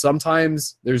that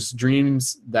sometimes there's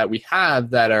dreams that we have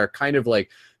that are kind of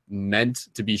like meant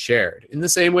to be shared, in the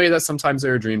same way that sometimes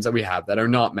there are dreams that we have that are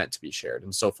not meant to be shared,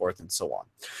 and so forth and so on.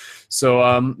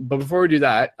 So, but before we do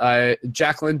that,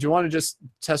 Jacqueline, do you want to just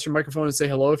test your microphone and say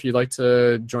hello if you'd like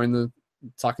to join the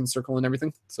talking circle and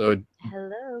everything? So,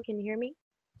 hello, can you hear me?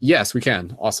 Yes, we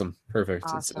can. Awesome, perfect.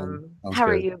 Awesome. How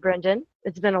are you, Brendan?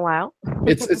 It's been a while.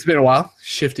 it's been a while.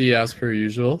 Shifty as per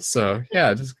usual. So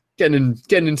yeah, just getting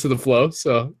into the flow.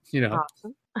 So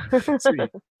Awesome. Sweet.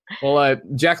 Well,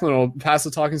 Jacqueline, I'll pass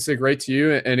the talking stick right to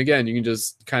you. And again, you can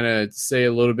just kind of say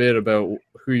a little bit about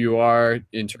who you are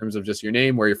in terms of just your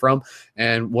name, where you're from,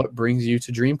 and what brings you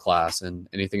to Dream Class, and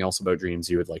anything else about dreams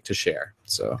you would like to share.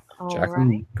 So,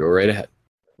 Jacqueline, go right ahead.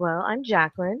 Well, I'm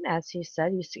Jacqueline. As he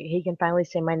said, he can finally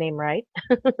say my name right.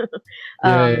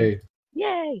 Yay.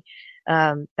 Yay.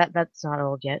 That's not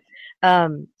old yet.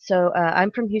 So I'm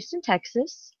from Houston,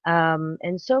 Texas.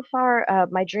 And so far,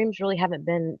 my dreams really haven't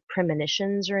been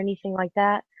premonitions or anything like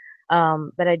that.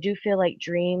 But I do feel like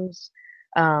dreams,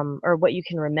 or what you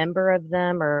can remember of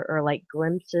them, or like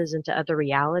glimpses into other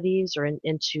realities, or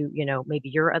into, maybe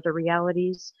your other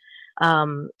realities.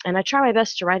 And I try my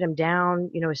best to write them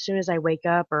down, as soon as I wake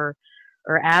up, or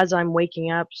as I'm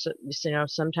waking up. So,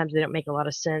 sometimes they don't make a lot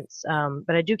of sense.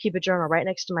 But I do keep a journal right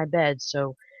next to my bed.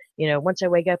 So, once I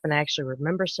wake up and I actually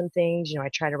remember some things, I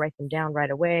try to write them down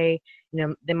right away.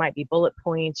 They might be bullet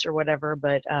points or whatever,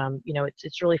 but,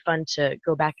 it's really fun to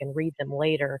go back and read them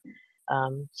later.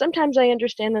 Sometimes I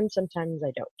understand them, sometimes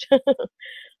I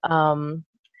don't.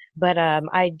 But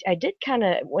I did kind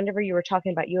of, whenever you were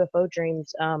talking about UFO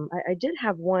dreams, I did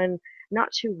have one not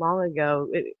too long ago.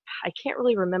 I can't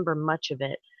really remember much of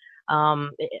it.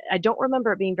 I don't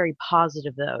remember it being very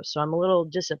positive, though, so I'm a little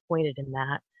disappointed in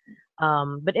that.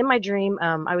 But in my dream,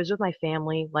 I was with my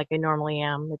family like I normally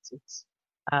am.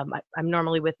 I'm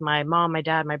normally with my mom, my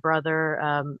dad, my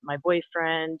brother, my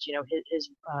boyfriend, his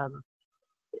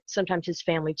sometimes his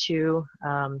family too.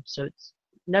 So it's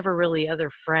never really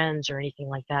other friends or anything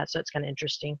like that. So it's kind of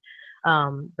interesting.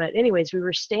 But anyways, we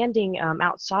were standing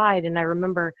outside, and I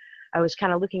remember I was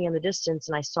kind of looking in the distance,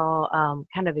 and I saw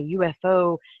kind of a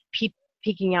UFO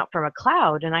peeking out from a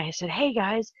cloud. And I said, "Hey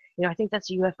guys, I think that's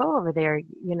a UFO over there.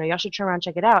 Y'all should turn around and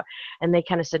check it out." And they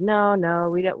kind of said, no,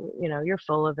 we don't, you're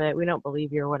full of it. We don't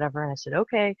believe you or whatever. And I said,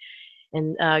 okay.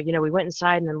 And, we went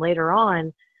inside, and then later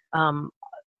on,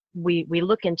 we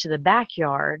look into the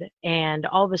backyard, and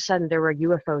all of a sudden there were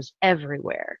UFOs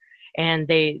everywhere.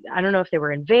 And I don't know if they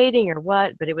were invading or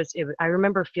what, but I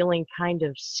remember feeling kind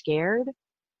of scared.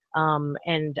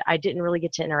 And I didn't really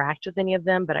get to interact with any of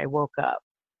them, but I woke up.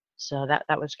 So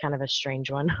that was kind of a strange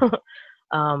one.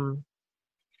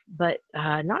 But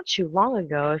not too long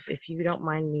ago, if you don't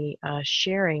mind me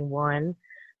sharing one,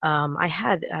 I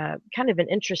had kind of an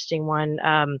interesting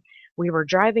one. We were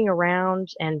driving around,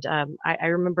 and I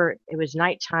remember it was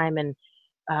nighttime, and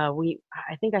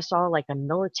I think I saw like a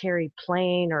military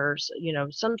plane, or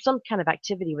some kind of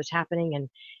activity was happening, and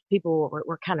people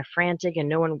were kind of frantic, and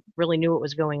no one really knew what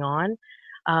was going on.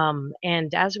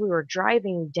 And as we were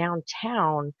driving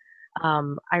downtown,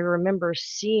 I remember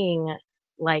seeing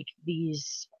like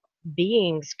these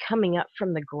beings coming up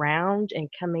from the ground and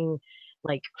coming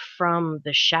like from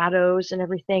the shadows and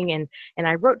everything. And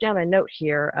I wrote down a note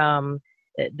here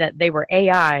that they were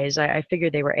AIs. I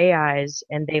figured they were AIs,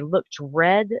 and they looked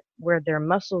red where their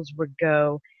muscles would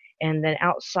go, and then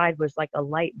outside was like a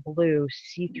light blue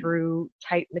see-through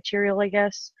type material, I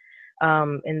guess.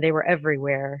 And they were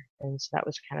everywhere, and so that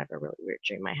was kind of a really weird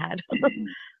dream I had.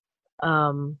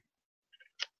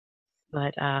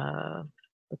 But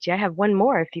let's see, I have one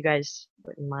more if you guys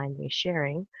wouldn't mind me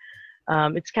sharing.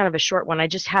 It's kind of a short one. I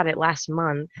just had it last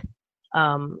month.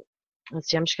 Let's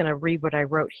see, I'm just going to read what I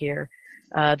wrote here.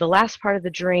 The last part of the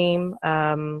dream,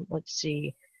 let's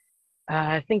see,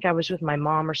 I think I was with my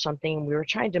mom or something. We were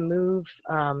trying to move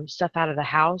stuff out of the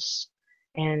house,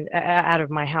 and out of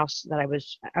my house that I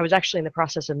was actually in the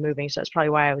process of moving, so that's probably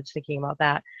why I was thinking about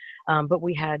that. But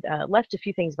we had left a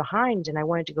few things behind, and I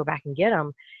wanted to go back and get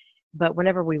them. But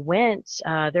whenever we went,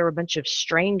 there were a bunch of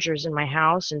strangers in my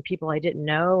house and people I didn't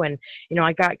know. And,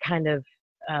 I got kind of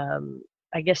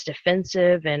I guess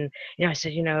defensive, and I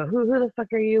said, who the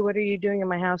fuck are you? What are you doing in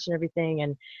my house and everything?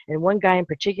 And one guy in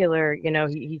particular,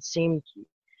 he seemed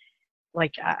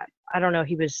like I don't know,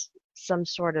 he was some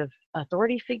sort of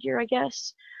authority figure, I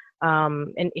guess.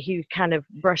 And he kind of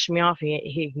brushed me off.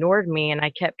 He ignored me, and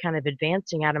I kept kind of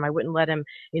advancing at him. I wouldn't let him,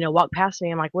 walk past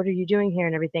me. I'm like, what are you doing here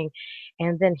and everything?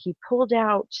 And then he pulled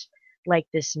out like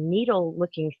this needle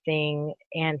looking thing,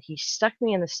 and he stuck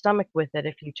me in the stomach with it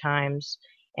a few times,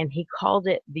 and he called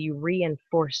it the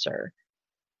reinforcer.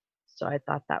 So I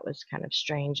thought that was kind of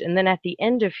strange. And then at the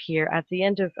end of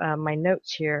my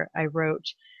notes here, I wrote,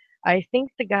 I think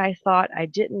the guy thought I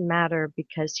didn't matter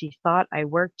because he thought I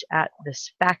worked at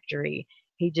this factory.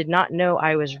 He did not know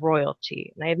I was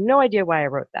royalty. And I have no idea why I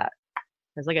wrote that.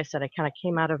 Because like I said, I kind of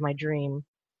came out of my dream.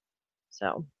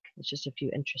 So it's just a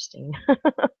few interesting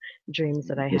dreams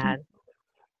that I had.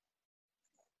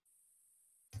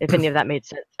 If any of that made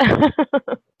sense.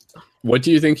 What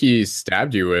do you think he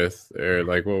stabbed you with? Or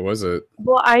like, what was it?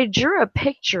 Well, I drew a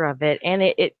picture of it, and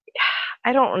it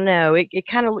I don't know. It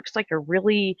kind of looks like a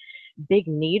really big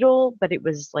needle, but it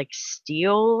was like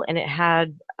steel, and it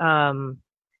had kind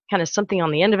of something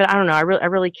on the end of it. I don't know. I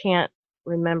really can't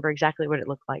remember exactly what it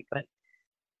looked like, but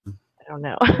I don't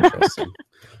know.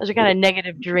 Those are kind of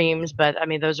negative dreams, but I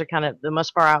mean, those are kind of the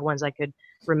most far out ones I could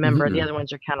remember. The other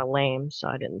ones are kind of lame, so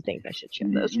I didn't think I should share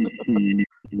those.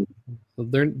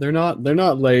 They're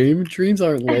not lame. Dreams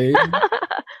aren't lame.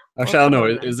 Actually, I don't know.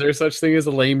 Is there such thing as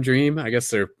a lame dream? I guess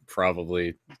there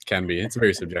probably can be. It's a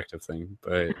very subjective thing.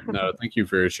 But no, thank you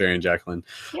for sharing, Jacqueline.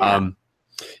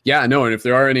 Yeah. No, and if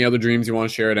there are any other dreams you want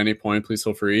to share at any point, please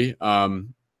feel free.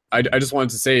 I just wanted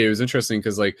to say it was interesting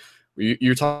because like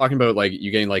you're talking about like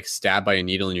you getting like stabbed by a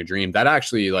needle in your dream. That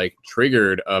actually like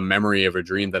triggered a memory of a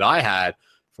dream that I had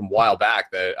from a while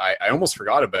back that I almost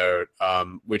forgot about,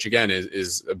 which again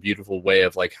is a beautiful way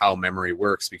of like how memory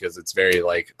works, because it's very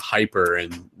like hyper,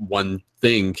 and one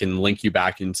thing can link you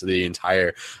back into the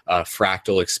entire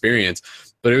fractal experience.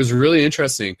 But it was really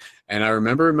interesting, and I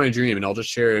remember in my dream, and I'll just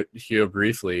share it here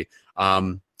briefly.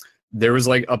 There was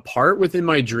like a part within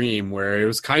my dream where it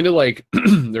was kind of like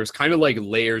there was kind of like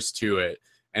layers to it,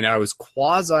 and I was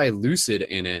quasi lucid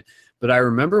in it. But I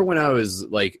remember when I was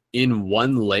like in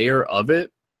one layer of it,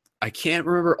 I can't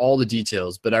remember all the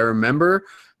details, but I remember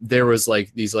there was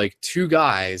like these like two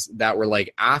guys that were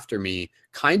like after me,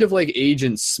 kind of like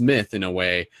Agent Smith in a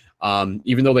way.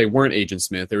 Even though they weren't Agent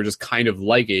Smith, they were just kind of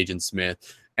like Agent Smith.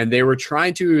 And they were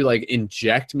trying to like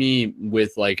inject me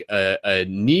with like a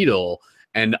needle.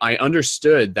 And I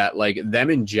understood that like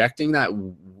them injecting that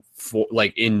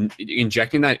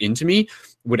injecting that into me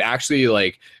would actually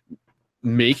like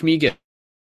make me get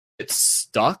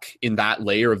stuck in that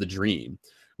layer of the dream,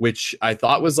 which I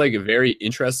thought was like very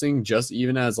interesting, just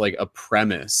even as like a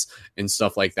premise and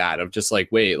stuff like that, of just like,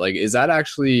 wait, like, can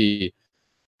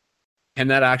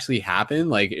that actually happen?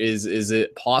 Like, is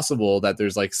it possible that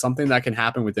there's like something that can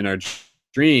happen within our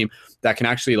dream that can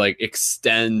actually like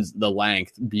extend the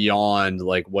length beyond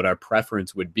like what our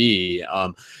preference would be?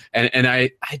 And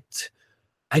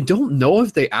I don't know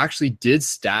if they actually did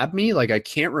stab me. Like, I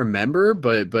can't remember,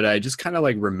 but I just kind of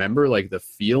like remember like the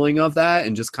feeling of that,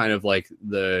 and just kind of like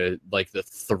the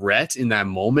threat in that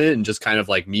moment, and just kind of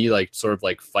like me like sort of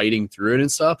like fighting through it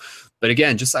and stuff. But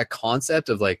again, just that concept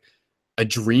of like a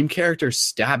dream character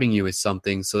stabbing you with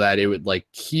something so that it would like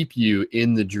keep you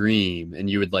in the dream and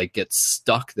you would like get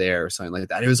stuck there or something like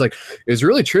that. It was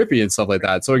really trippy and stuff like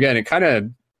that. So again, it kind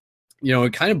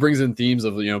of brings in themes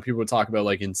of, people would talk about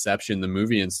like Inception, the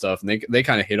movie and stuff, and they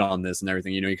kind of hit on this and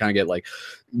everything. You kind of get like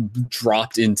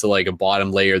dropped into like a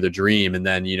bottom layer of the dream, and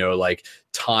then, like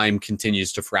time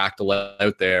continues to fractal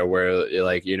out there where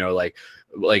like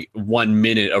 1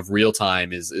 minute of real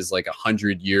time is like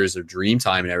 100 years of dream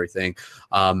time and everything.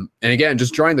 And again,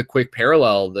 just drawing the quick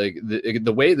parallel,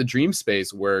 the way the dream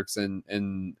space works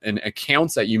and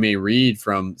accounts that you may read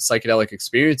from psychedelic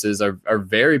experiences are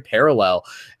very parallel.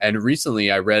 And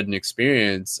recently I read an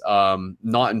experience,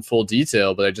 not in full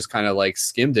detail, but I just kind of like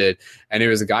skimmed it. And it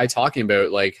was a guy talking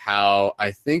about like how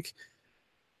I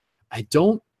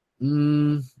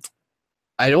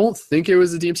don't think it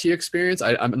was a DMT experience.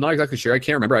 I'm not exactly sure. I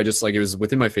can't remember. I just like, it was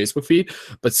within my Facebook feed,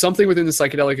 but something within the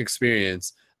psychedelic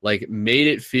experience like made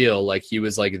it feel like he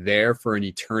was like there for an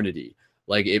eternity.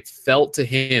 Like it felt to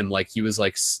him like he was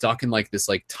like stuck in like this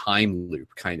like time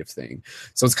loop kind of thing.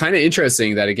 So it's kind of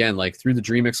interesting that again, like through the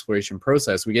dream exploration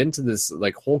process, we get into this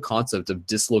like whole concept of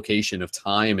dislocation of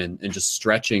time and just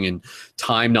stretching, and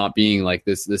time not being like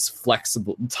this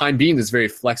flexible, time being this very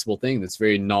flexible thing, this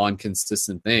very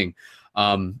non-consistent thing.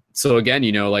 So again,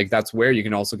 you know, like that's where you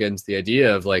can also get into the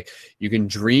idea of like, you can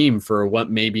dream for what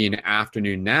may be an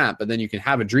afternoon nap, but then you can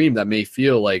have a dream that may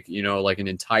feel like, you know, like an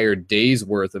entire day's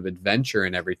worth of adventure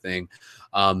and everything.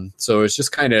 So it's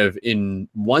just kind of, in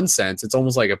one sense, it's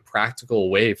almost like a practical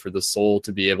way for the soul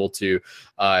to be able to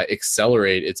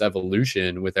accelerate its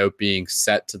evolution without being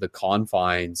set to the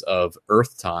confines of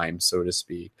Earth time, so to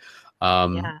speak.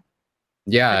 Yeah.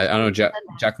 Yeah, I don't know,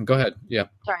 Jacqueline, go ahead. Yeah.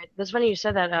 Sorry, that's funny you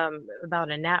said that about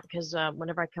a nap, because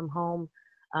whenever I come home,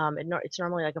 it's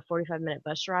normally like a 45-minute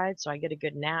bus ride, so I get a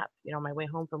good nap, you know, on my way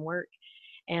home from work.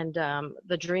 And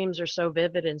the dreams are so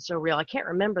vivid and so real. I can't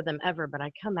remember them ever, but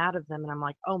I come out of them and I'm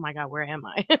like, oh my God, where am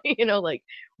I? You know, like,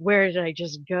 where did I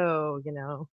just go? You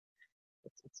know,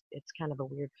 it's kind of a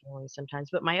weird feeling sometimes.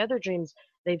 But my other dreams,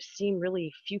 they've seemed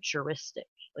really futuristic.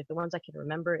 Like the ones I can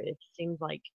remember, it seemed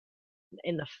like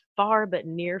in the far but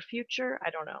near future.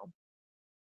 I don't know,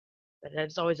 but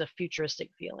it's always a futuristic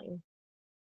feeling.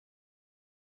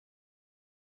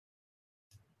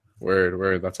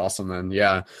 Word. That's awesome, then.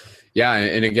 Yeah.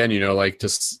 And again, you know, like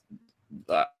just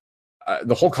the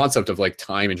whole concept of like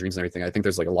time and dreams and everything, I think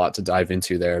there's like a lot to dive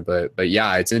into there, but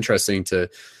yeah, it's interesting to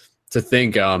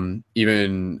think,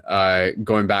 even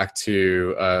going back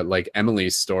to like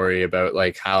Emily's story about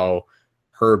like how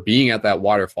her being at that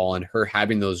waterfall and her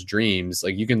having those dreams,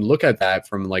 like you can look at that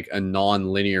from like a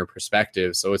non-linear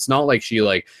perspective. So it's not like she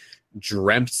like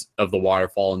dreamt of the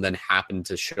waterfall and then happened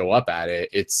to show up at it.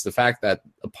 It's the fact that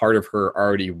a part of her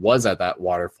already was at that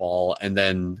waterfall and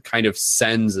then kind of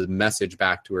sends a message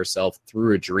back to herself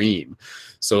through a dream.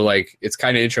 So like, it's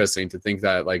kind of interesting to think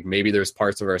that like maybe there's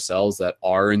parts of ourselves that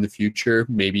are in the future,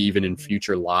 maybe even in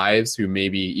future lives, who may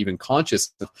be even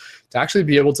conscious to actually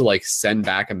be able to like send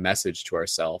back a message to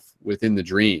ourselves within the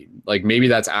dream. Like maybe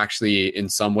that's actually in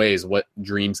some ways what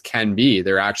dreams can be.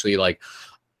 They're actually like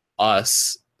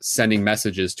us sending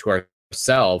messages to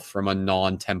ourselves from a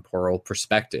non-temporal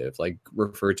perspective, like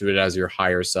refer to it as your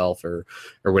higher self or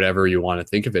whatever you want to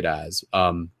think of it as.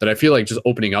 But I feel like just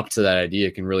opening up to that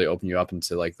idea can really open you up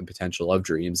into like the potential of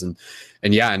dreams. And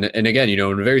again, you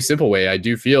know, in a very simple way, I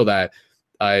do feel that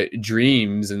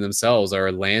dreams in themselves are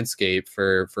a landscape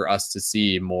for us to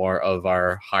see more of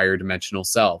our higher dimensional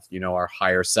self, you know, our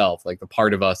higher self, like the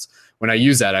part of us. When I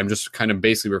use that, I'm just kind of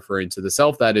basically referring to the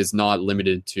self that is not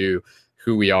limited to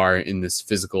who we are in this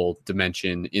physical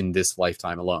dimension in this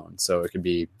lifetime alone. So it can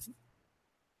be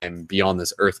and beyond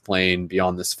this earth plane,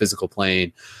 beyond this physical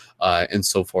plane, and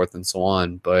so forth and so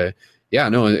on. But yeah,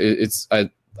 no,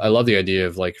 I love the idea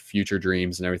of like future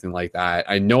dreams and everything like that.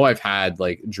 I know I've had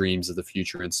like dreams of the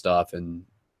future and stuff, and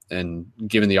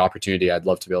given the opportunity, I'd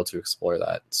love to be able to explore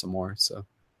that some more. So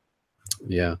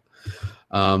yeah.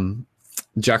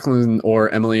 Jacqueline or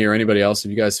Emily or anybody else,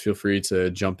 if you guys feel free to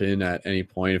jump in at any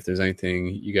point if there's anything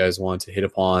you guys want to hit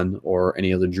upon or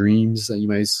any other dreams that you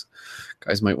guys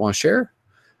might want to share.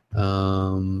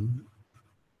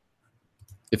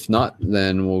 If not,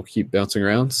 then we'll keep bouncing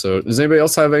around. So does anybody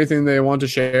else have anything they want to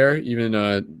share? Even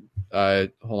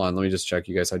hold on, let me just check.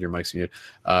 You guys had your mics muted.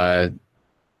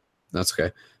 That's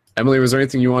okay. Emily, was there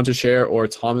anything you want to share? Or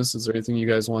Thomas, is there anything you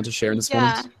guys want to share in this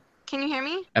moment? Can you hear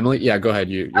me? Emily, yeah, go ahead.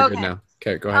 You're okay. Good now.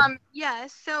 Okay, go ahead. Yeah,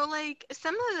 so like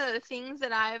some of the things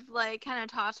that I've like kind of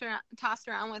tossed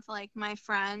around with like my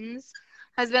friends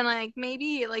has been like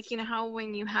maybe like, you know how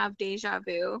when you have deja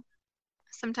vu,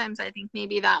 sometimes I think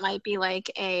maybe that might be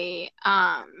like a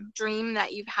dream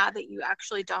that you've had that you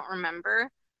actually don't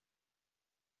remember.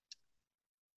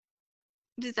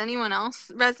 Does anyone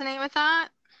else resonate with that?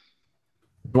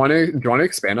 Do you want to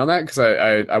expand on that? Because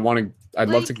I'd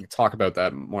love to talk about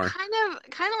that more.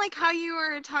 Kind of like how you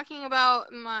were talking about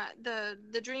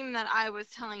the dream that I was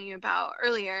telling you about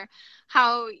earlier,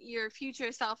 how your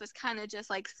future self is kind of just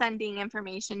like sending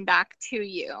information back to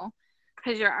you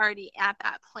because you're already at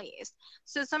that place.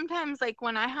 So sometimes like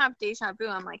when I have deja vu,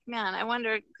 I'm like, man, I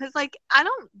wonder, because like I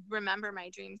don't remember my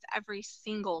dreams every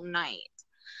single night.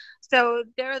 So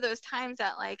there are those times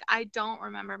that like I don't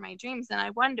remember my dreams, and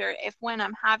I wonder if when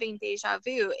I'm having deja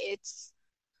vu, it's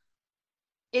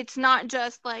not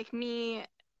just like me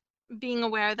being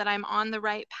aware that I'm on the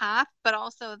right path, but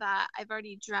also that I've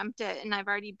already dreamt it and I've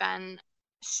already been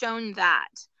shown that.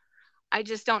 I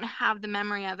just don't have the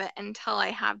memory of it until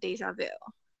I have deja vu.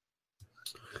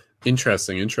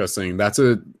 Interesting. That's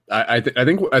I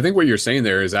think what you're saying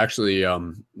there is actually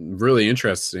really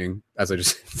interesting, as I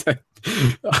just said.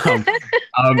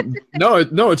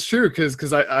 No, it's true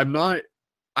because I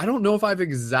don't know if I've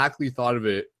exactly thought of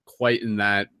it quite in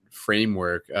that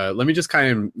framework. Let me just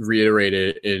kind of reiterate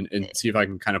it and see if I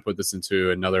can kind of put this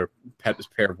into another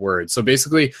pair of words. So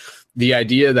basically, the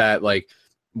idea that like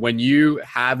when you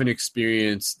have an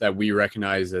experience that we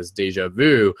recognize as deja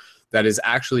vu, that is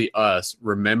actually us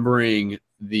remembering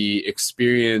the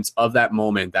experience of that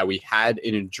moment that we had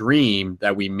in a dream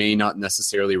that we may not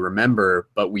necessarily remember,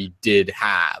 but we did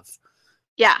have.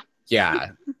 Yeah.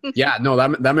 Yeah. Yeah. No,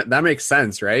 that makes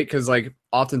sense, right? Because like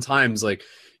oftentimes, like,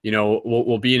 you know,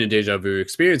 we'll be in a deja vu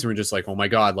experience and we're just like, oh my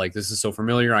God, like this is so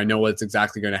familiar. I know what's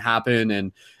exactly going to happen.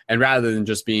 And rather than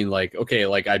just being like, okay,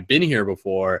 like I've been here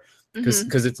before,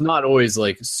 because it's not always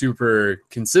like super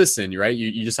consistent, right?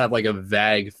 You just have like a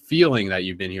vague feeling that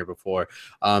you've been here before.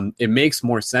 It makes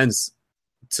more sense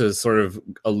to sort of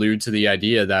allude to the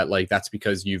idea that like that's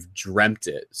because you've dreamt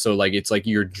it. So like it's like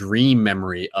your dream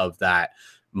memory of that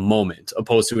moment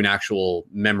opposed to an actual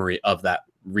memory of that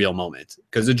real moment.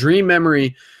 Because the dream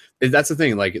memory, that's the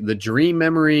thing, like the dream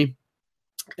memory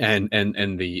and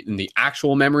the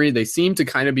actual memory, they seem to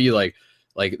kind of be like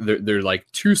they're like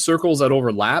two circles that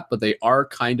overlap, but they are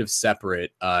kind of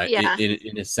separate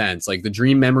in a sense. Like the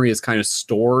dream memory is kind of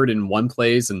stored in one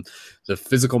place and the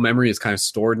physical memory is kind of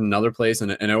stored in another place.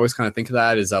 And I always kind of think of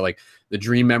that is that like the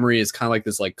dream memory is kind of like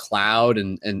this like cloud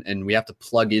and we have to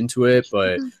plug into it.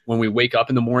 But when we wake up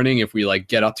in the morning, if we like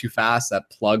get up too fast, that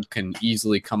plug can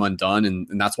easily come undone.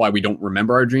 And that's why we don't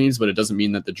remember our dreams, but it doesn't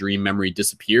mean that the dream memory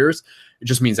disappears. It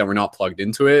just means that we're not plugged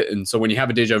into it. And so when you have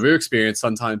a deja vu experience,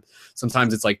 sometimes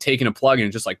it's like taking a plug and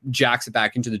it just like jacks it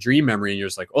back into the dream memory. And you're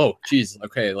just like, oh, geez,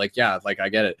 okay, like, yeah, like I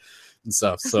get it and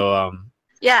stuff. So,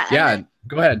 yeah,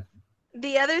 go ahead.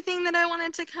 The other thing that I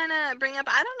wanted to kind of bring up,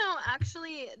 I don't know,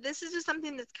 actually, this is just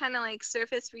something that's kind of like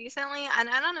surfaced recently. And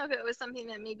I don't know if it was something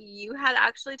that maybe you had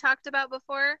actually talked about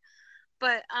before,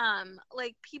 but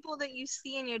like people that you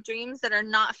see in your dreams that are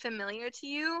not familiar to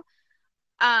you.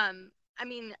 I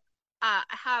mean, I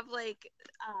have like,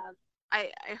 I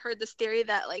heard this theory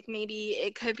that like maybe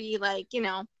it could be like, you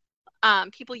know,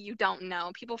 people you don't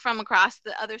know, people from across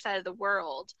the other side of the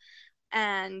world,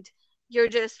 and you're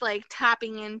just like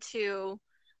tapping into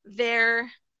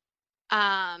their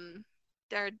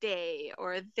day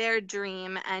or their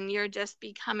dream, and you're just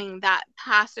becoming that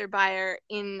passerby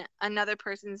in another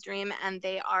person's dream and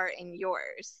they are in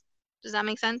yours. Does that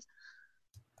make sense?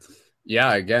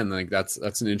 Yeah, again, like that's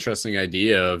an interesting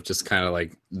idea of just kind of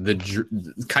like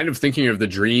kind of thinking of the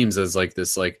dreams as like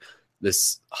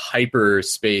this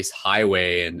hyperspace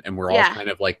highway, and we're all kind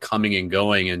of like coming and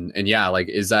going, and yeah, like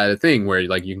is that a thing where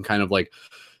like you can kind of like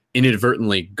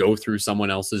inadvertently go through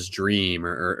someone else's dream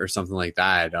or something like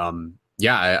that?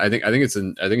 Yeah, I think it's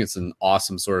an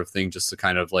awesome sort of thing just to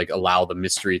kind of like allow the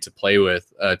mystery to play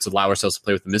with, to allow ourselves to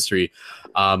play with the mystery,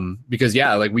 because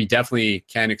yeah, like we definitely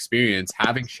can experience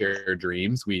having shared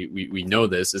dreams. We know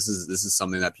this is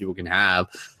something that people can have,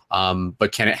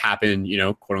 but can it happen, you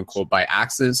know, quote unquote, by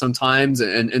accident sometimes?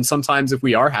 And sometimes if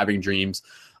we are having dreams,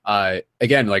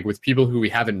 again, like with people who we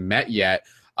haven't met yet,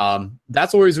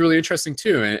 that's always really interesting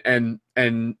too.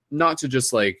 And not to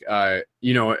just like,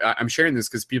 you know, I'm sharing this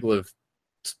because people have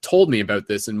told me about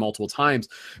this in multiple times,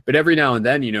 but every now and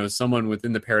then, you know, someone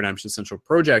within the Paradigm Shift Central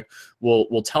project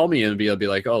will tell me and be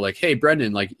like, oh, like, hey,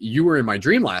 Brendan, like you were in my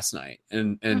dream last night,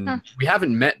 and we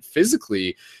haven't met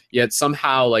physically yet.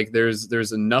 Somehow, like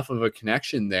there's enough of a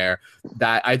connection there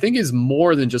that I think is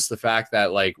more than just the fact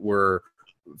that like we're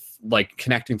like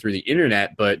connecting through the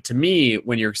internet. But to me,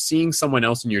 when you're seeing someone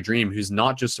else in your dream who's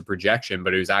not just a projection,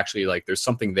 but who's actually like there's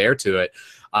something there to it,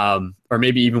 or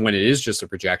maybe even when it is just a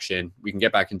projection, we can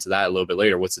get back into that a little bit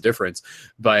later, what's the difference.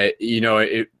 But you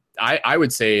know, I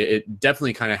would say it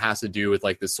definitely kind of has to do with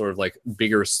like this sort of like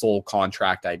bigger soul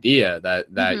contract idea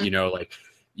that you know, like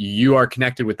you are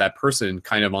connected with that person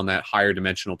kind of on that higher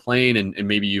dimensional plane, and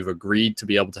maybe you've agreed to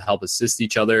be able to help assist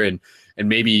each other, and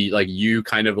maybe like you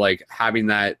kind of like having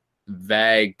that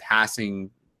vague passing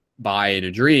by in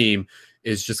a dream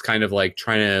is just kind of like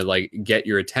trying to like get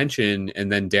your attention,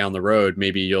 and then down the road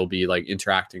maybe you'll be like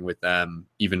interacting with them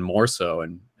even more so,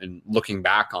 and looking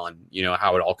back on, you know,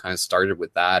 how it all kind of started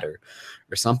with that or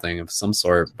something of some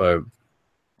sort. But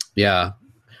yeah,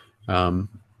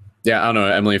 yeah, I don't know,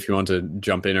 Emily, if you want to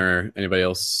jump in, or anybody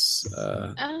else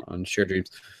on shared dreams.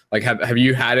 Like, have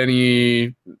you had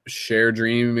any shared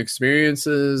dream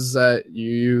experiences that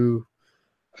you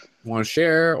want to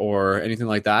share or anything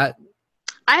like that?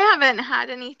 I haven't had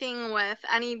anything with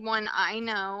anyone I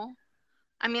know.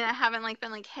 I mean, I haven't like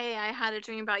been like, hey, I had a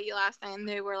dream about you last night, and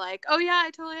they were like, oh yeah,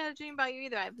 I totally had a dream about you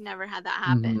either. I've never had that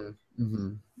happen.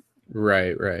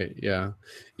 Right,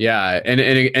 yeah,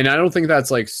 and I don't think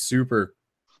that's like super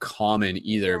common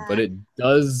either, but it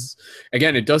does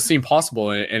seem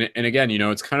possible, and again, you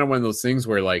know, it's kind of one of those things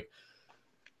where like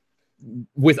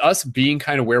with us being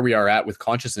kind of where we are at with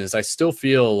consciousness, I still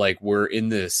feel like we're in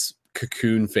this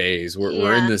cocoon phase.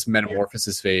 We're in this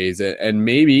metamorphosis phase, and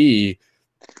maybe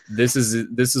this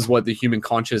is what the human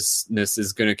consciousness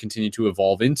is going to continue to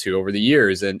evolve into over the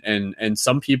years. And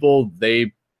some people,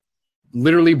 they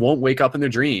literally won't wake up in their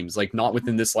dreams, like not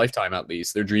within this lifetime at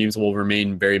least. Their dreams will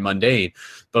remain very mundane.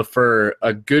 But for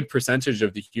a good percentage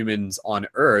of the humans on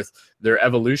Earth, their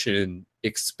evolution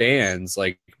expands,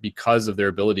 like, because of their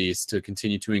abilities to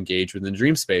continue to engage within the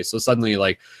dream space. So suddenly,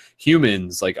 like,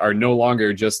 humans, like, are no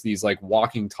longer just these, like,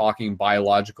 walking, talking,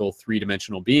 biological,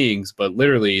 three-dimensional beings, but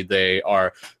literally they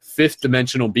are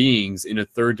fifth-dimensional beings in a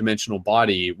third-dimensional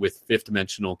body with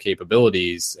fifth-dimensional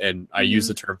capabilities. And I use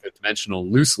the term fifth-dimensional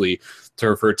loosely to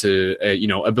refer to,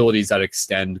 abilities that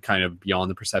extend kind of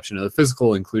beyond the perception of the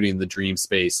physical, including the dream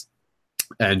space,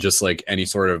 and just like any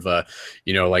sort of,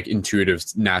 like intuitive,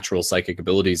 natural psychic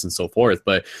abilities and so forth.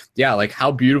 But yeah, like,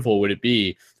 how beautiful would it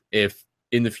be if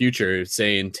in the future,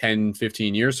 say in 10,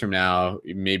 15 years from now,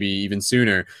 maybe even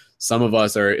sooner, some of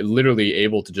us are literally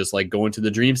able to just like go into the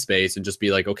dream space and just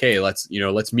be like, okay, let's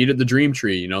meet at the dream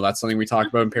tree. That's something we talked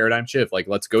about in Paradigm Shift. Like,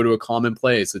 let's go to a common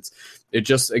place. It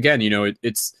just, again,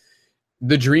 it's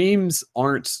the dreams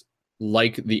aren't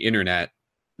like the internet.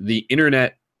 The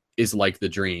internet is like the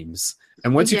dreams.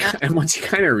 And once you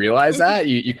kind of realize that,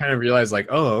 you kind of realize, like,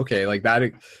 oh, okay, like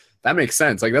that makes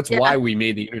sense. Like, that's why we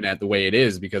made the internet the way it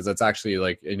is, because that's actually,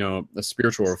 like, a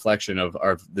spiritual reflection of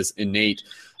this innate.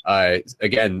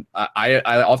 Again, I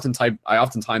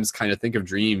oftentimes kind of think of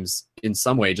dreams in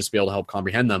some way, just to be able to help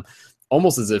comprehend them,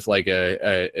 almost as if like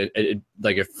a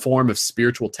form of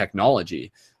spiritual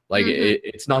technology. Like,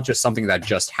 it's not just something that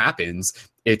just happens.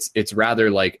 It's rather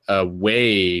like a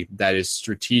way that is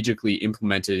strategically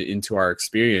implemented into our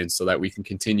experience so that we can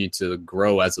continue to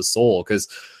grow as a soul. Because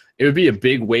it would be a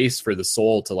big waste for the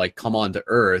soul to, like, come onto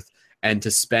Earth and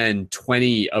to spend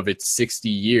 20 of its 60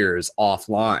 years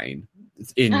offline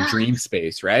in dream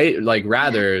space, right? Like,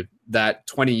 rather that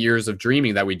 20 years of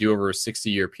dreaming that we do over a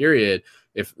 60-year period,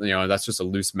 if that's just a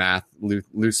loose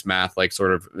math like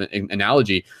sort of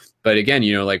analogy. But again,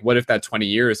 like, what if that 20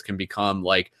 years can become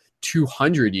like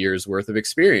 200 years worth of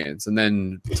experience, and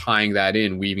then tying that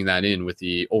in, weaving that in with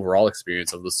the overall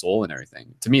experience of the soul and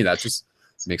everything? To me, that just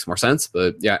makes more sense.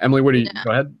 But yeah, Emily, what do you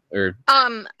go ahead? Or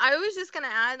I was just gonna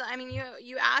add, I mean,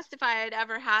 you asked if I had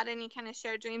ever had any kind of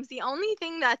shared dreams. The only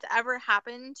thing that's ever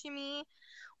happened to me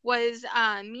was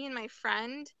me and my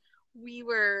friend, we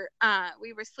were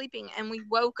sleeping, and we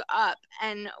woke up,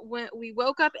 and when we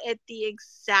woke up at the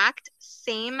exact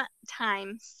same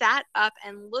time, sat up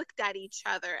and looked at each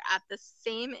other at the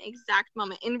same exact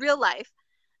moment in real life.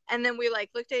 And then we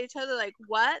like looked at each other like,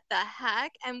 what the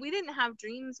heck? And we didn't have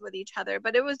dreams with each other,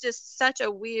 but it was just such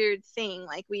a weird thing.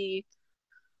 Like, we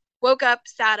woke up,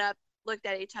 sat up, looked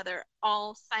at each other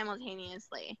all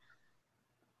simultaneously.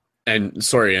 And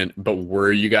sorry, but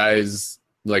were you guys,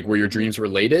 like, were your dreams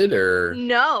related, or?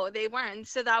 No, they weren't.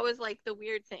 So that was like the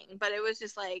weird thing. But it was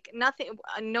just like nothing,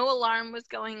 no alarm was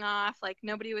going off. Like,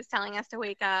 nobody was telling us to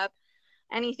wake up,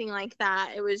 anything like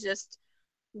that. It was just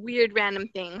weird random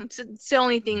thing. It's the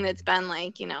only thing that's been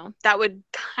like, that would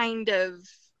kind of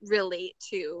relate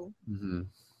to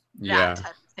that type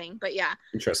of thing. But yeah.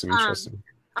 Interesting.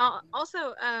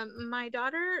 Also, my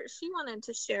daughter, she wanted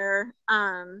to share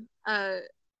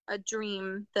a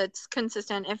dream that's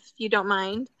consistent, if you don't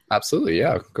mind. Absolutely,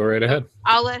 yeah. Go right ahead.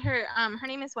 I'll let her. Her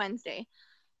name is Wednesday.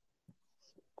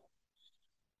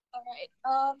 All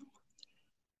right.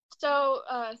 So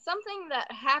something that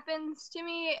happens to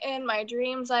me in my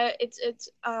dreams, it's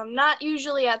not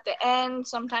usually at the end.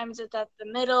 Sometimes it's at the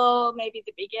middle, maybe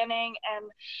the beginning, and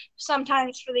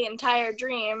sometimes for the entire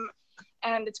dream.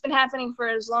 And it's been happening for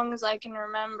as long as I can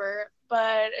remember.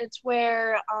 But it's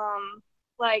where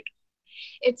like,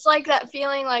 it's like that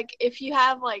feeling, like if you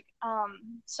have like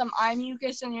some eye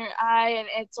mucus in your eye, and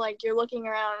it's like you're looking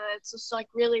around and it's just like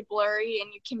really blurry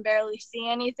and you can barely see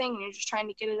anything, and you're just trying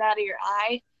to get it out of your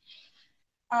eye.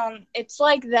 It's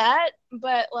like that,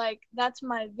 but like that's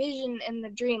my vision in the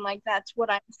dream. Like, that's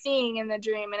what I'm seeing in the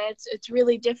dream, and it's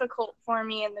really difficult for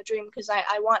me in the dream because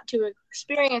I want to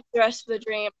experience the rest of the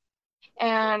dream,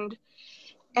 and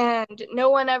no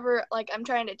one ever, like, I'm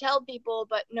trying to tell people,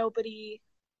 but nobody,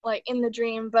 like, in the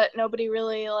dream, but nobody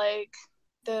really, like,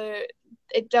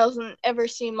 it doesn't ever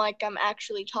seem like I'm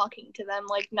actually talking to them.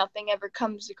 Like, nothing ever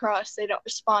comes across. They don't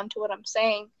respond to what I'm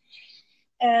saying.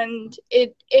 And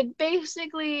it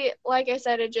basically, like I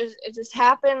said, it just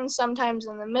happens sometimes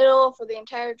in the middle for the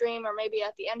entire dream, or maybe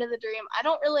at the end of the dream. I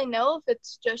don't really know if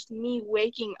it's just me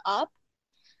waking up,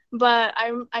 but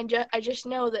I just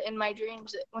know that in my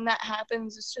dreams, when that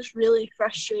happens, it's just really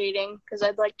frustrating because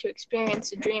I'd like to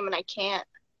experience a dream and I can't.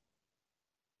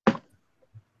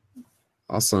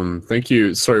 Awesome. Thank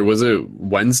you. Sorry, was it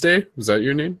Wednesday? Was that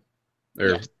your name? Or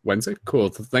Yes. Wednesday? Cool.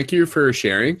 Thank you for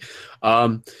sharing.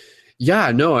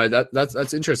 Yeah, no,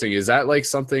 that's interesting. Is that like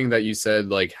something that you said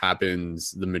like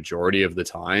happens the majority of the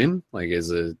time? Like,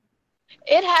 is it?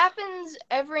 It happens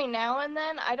every now and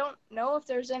then. I don't know if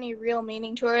there's any real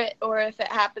meaning to it or if it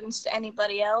happens to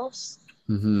anybody else.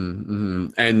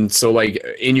 And so, like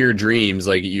in your dreams,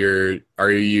 like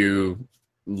are you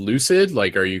lucid?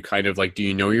 Like, are you kind of like, do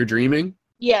you know you're dreaming?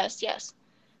 Yes, yes.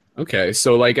 Okay,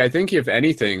 so like I think if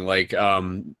anything, like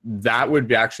that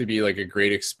would actually be like a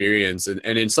great experience, and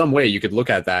in some way you could look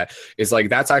at that is like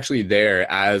that's actually there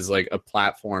as like a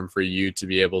platform for you to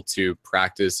be able to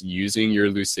practice using your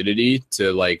lucidity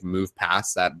to like move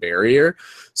past that barrier.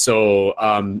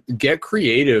 So get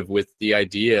creative with the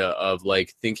idea of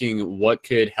like thinking what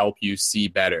could help you see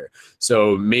better.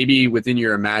 So maybe within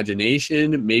your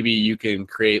imagination, maybe you can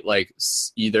create like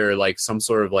either like some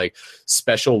sort of like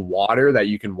special water that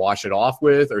you can wash it off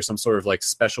with, or some sort of like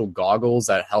special goggles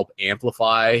that help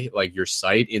amplify like your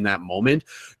sight in that moment.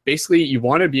 Basically, you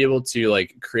want to be able to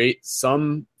like create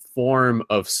some form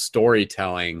of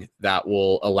storytelling that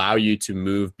will allow you to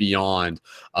move beyond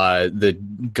the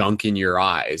gunk in your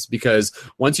eyes, because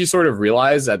once you sort of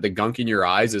realize that the gunk in your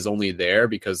eyes is only there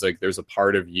because like there's a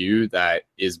part of you that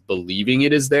is believing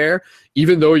it is there,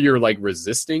 even though you're like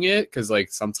resisting it, because like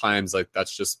sometimes like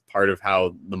that's just part of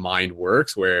how the mind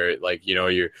works, where like, you know,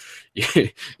 you're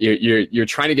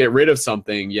trying to get rid of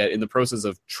something, yet in the process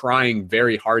of trying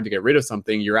very hard to get rid of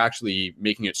something, you're actually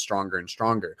making it stronger and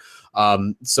stronger.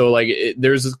 So like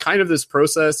there's kind of this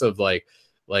process of like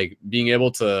being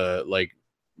able to like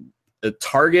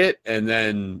target and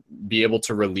then be able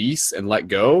to release and let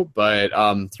go. But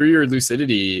through your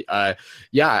lucidity,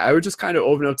 yeah, I would just kind of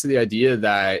open up to the idea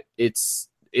that it's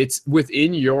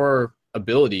within your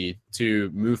ability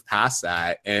to move past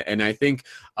that. And I think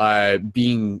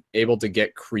being able to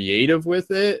get creative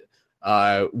with it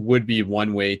would be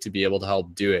one way to be able to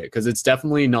help do it, because it's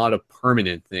definitely not a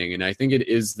permanent thing. And I think it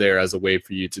is there as a way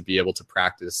for you to be able to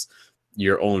practice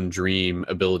your own dream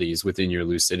abilities within your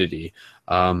lucidity.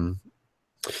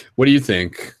 What do you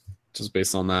think, just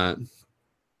based on that?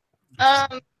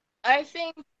 I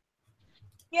think,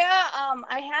 yeah,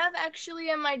 I have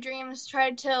actually in my dreams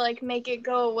tried to like make it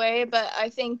go away, but I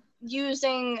think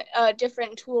using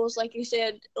different tools, like you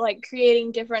said, like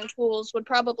creating different tools would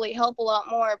probably help a lot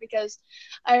more, because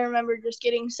I remember just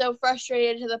getting so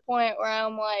frustrated to the point where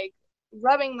I'm like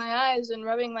rubbing my eyes and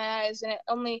it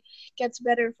only gets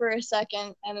better for a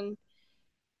second. And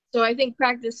so I think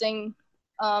practicing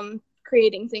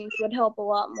creating things would help a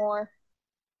lot more.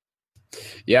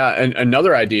 Yeah, and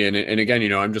another idea, and again, you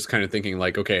know, I'm just kind of thinking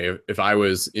like, okay, if I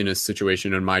was in a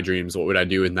situation in my dreams, what would I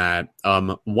do in that?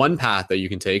 One path that you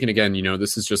can take, and again, you know,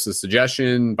 this is just a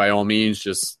suggestion, by all means,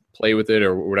 just play with it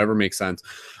or whatever makes sense.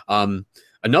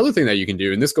 Another thing that you can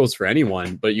do, and this goes for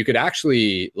anyone, but you could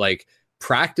actually like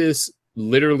practice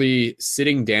literally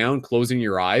sitting down, closing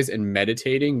your eyes, and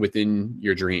meditating within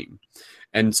your dream.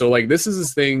 And so like this is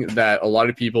this thing that a lot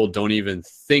of people don't even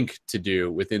think to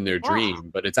do within their dream,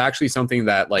 but it's actually something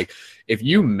that like if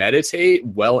you meditate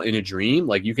well in a dream,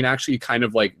 like you can actually kind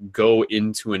of like go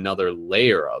into another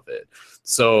layer of it.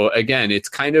 So again, it's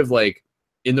kind of like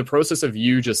in the process of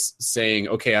you just saying,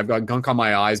 okay, I've got gunk on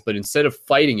my eyes, but instead of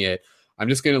fighting it, I'm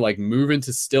just going to like move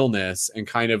into stillness and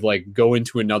kind of like go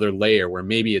into another layer where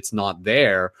maybe it's not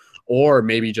there, or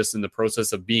maybe just in the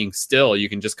process of being still, you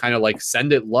can just kind of like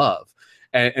send it love.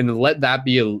 And let that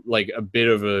be a bit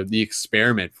of the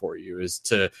experiment for you, is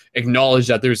to acknowledge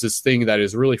that there's this thing that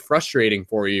is really frustrating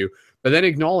for you, but then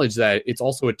acknowledge that it's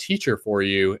also a teacher for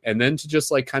you, and then to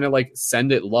just like kind of like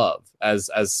send it love, as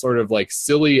sort of like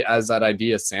silly as that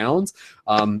idea sounds.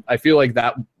 I feel like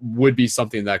that would be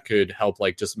something that could help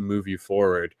like just move you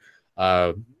forward.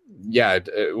 Yeah,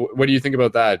 what do you think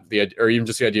about that? Or even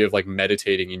just the idea of like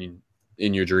meditating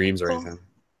in your dreams or anything?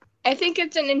 I think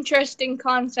it's an interesting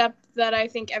concept that I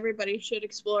think everybody should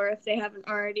explore if they haven't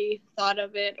already thought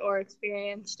of it or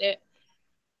experienced it.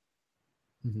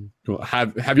 Mm-hmm. Cool.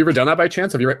 Have you ever done that by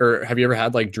chance? Have you ever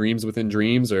had like dreams within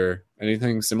dreams or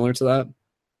anything similar to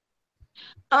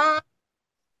that?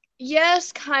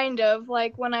 Yes, kind of.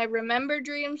 Like when I remember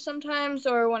dreams sometimes,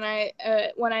 or when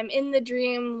I'm in the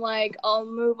dream, like I'll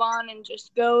move on and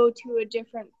just go to a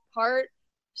different part.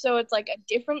 So it's like a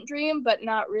different dream, but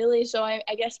not really. So I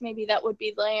guess maybe that would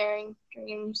be layering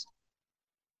dreams.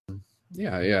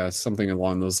 Yeah, something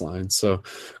along those lines. So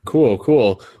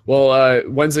cool. Well,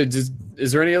 Wednesday,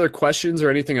 is there any other questions or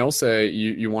anything else that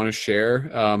you want to share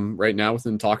right now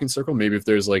within Talking Circle? Maybe if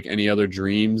there's like any other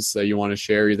dreams that you want to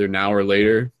share either now or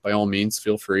later, by all means,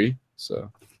 feel free. So.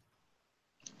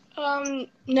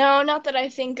 No, not that I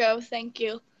think of. Thank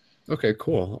you. Okay,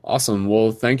 cool. Awesome.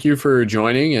 Well, thank you for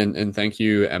joining and thank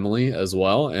you, Emily, as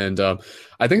well. And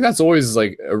I think that's always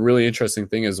like a really interesting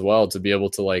thing as well to be able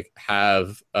to like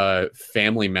have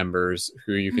family members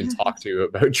who you can talk to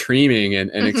about dreaming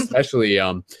and especially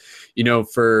you know,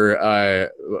 for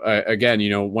again, you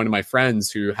know, one of my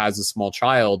friends who has a small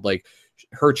child, like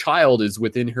her child is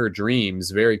within her dreams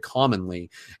very commonly.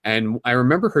 And I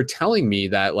remember her telling me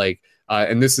that like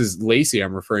and this is Lacey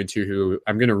I'm referring to, who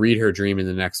I'm going to read her dream in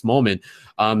the next moment.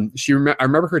 I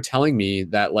remember her telling me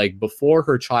that like before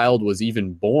her child was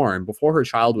even born, before her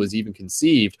child was even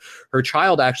conceived, her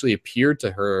child actually appeared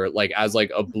to her like as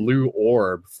like a blue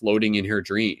orb floating in her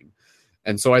dream.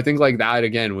 And so I think like that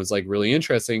again was like really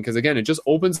interesting because again, it just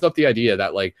opens up the idea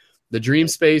that like the dream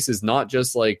space is not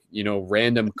just like, you know,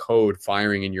 random code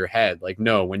firing in your head. Like,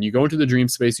 no, when you go into the dream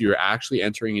space, you're actually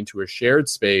entering into a shared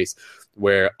space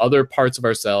where other parts of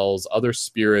ourselves, other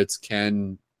spirits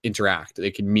can interact.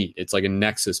 They can meet. It's like a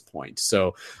nexus point.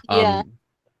 So,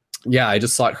 yeah, I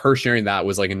just thought her sharing that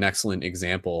was like an excellent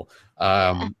example.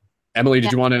 Emily,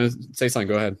 did you want to say something?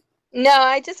 Go ahead. No,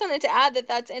 I just wanted to add that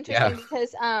that's interesting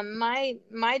because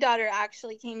my daughter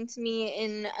actually came to me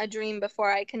in a dream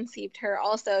before I conceived her.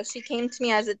 Also, she came to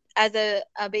me as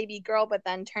a baby girl, but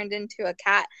then turned into a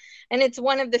cat. And it's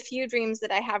one of the few dreams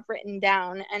that I have written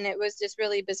down, and it was just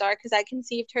really bizarre because I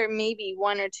conceived her maybe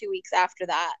 1 or 2 weeks after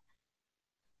that.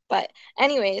 But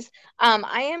anyways,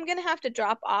 I am gonna have to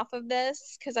drop off of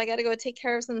this because I gotta go take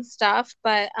care of some stuff.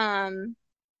 But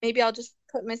maybe I'll just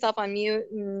put myself on mute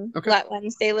and let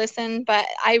Wednesday listen. But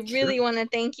I really want to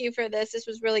thank you for this. This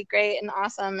was really great and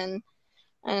awesome, and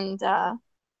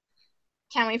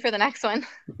can't wait for the next one.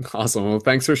 Awesome. Well,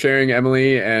 thanks for sharing,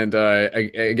 Emily. And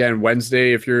again,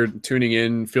 Wednesday, if you're tuning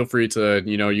in, feel free to,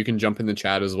 you know, you can jump in the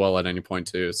chat as well at any point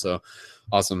too. So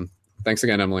awesome. Thanks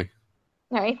again, Emily.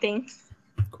 All right. Thanks.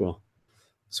 Cool.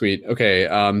 Sweet. Okay.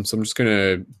 So I'm just going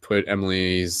to put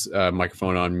Emily's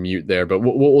microphone on mute there, but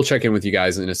we'll check in with you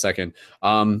guys in a second.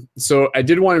 So I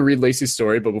did want to read Lacey's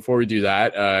story, but before we do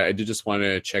that, I did just want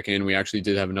to check in. We actually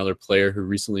did have another player who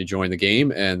recently joined the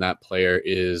game, and that player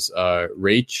is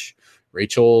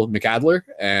Rachel McAdler.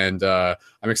 And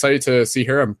I'm excited to see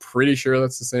her. I'm pretty sure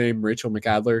that's the same Rachel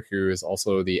McAdler, who is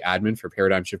also the admin for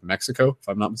Paradigm Shift Mexico, if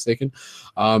I'm not mistaken.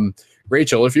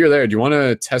 Rachel, if you're there, do you want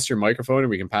to test your microphone and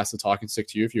we can pass the talking stick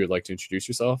to you if you would like to introduce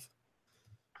yourself?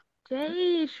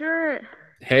 Hey, sure.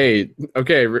 Hey,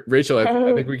 okay, Rachel, I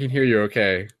think we can hear you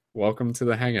okay. Welcome to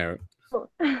the Hangout.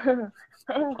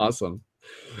 Awesome.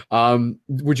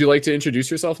 Would you like to introduce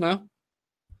yourself now?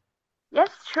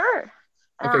 Yes, sure.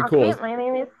 Okay, cool. Okay, my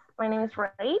name is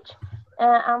Rach.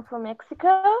 I'm from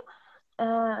Mexico.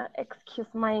 Excuse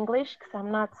my English because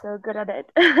I'm not so good at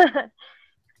it.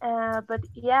 But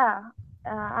yeah,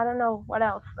 I don't know what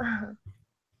else.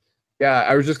 Yeah,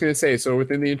 I was just going to say, so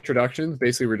within the introductions,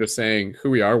 basically we're just saying who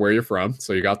we are, where you're from,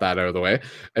 so you got that out of the way,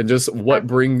 and just what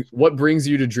brings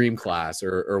you to Dream Class,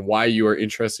 or why you are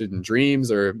interested in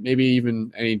dreams, or maybe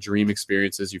even any dream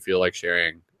experiences you feel like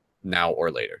sharing now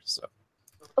or later. So.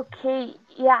 Okay,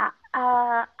 yeah,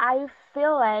 I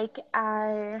feel like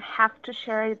I have to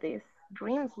share these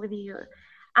dreams with you.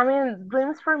 I mean,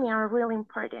 dreams for me are really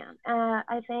important.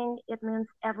 I think it means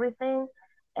everything.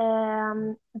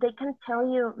 They can tell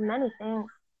you many things,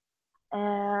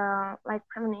 like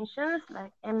premonitions,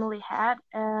 like Emily had.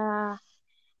 And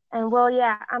well,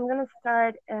 yeah, I'm gonna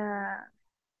start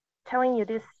telling you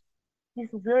this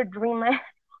weird dream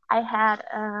I had.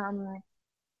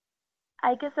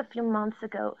 I guess a few months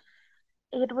ago.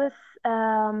 It was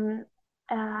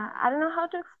I don't know how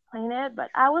to explain it, but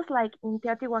I was like in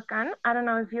Teotihuacan. I don't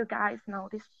know if you guys know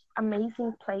this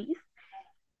amazing place.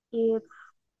 It's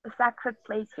a sacred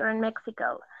place here in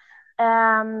Mexico.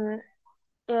 It's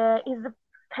the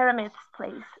pyramids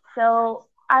place. So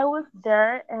I was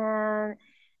there, and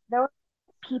there were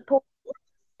people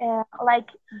like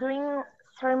doing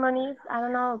ceremonies. I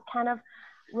don't know, kind of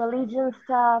religion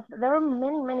stuff. There were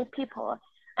many people,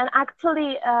 and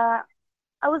actually, I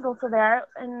was also there,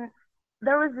 and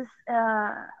there was this.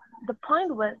 The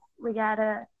point was we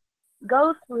gotta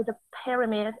go through the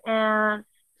pyramid and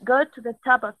go to the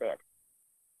top of it.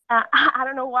 I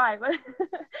don't know why, but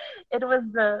it was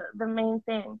the main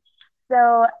thing.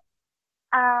 So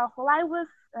while I was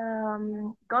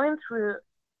going through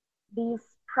this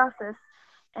process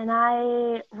and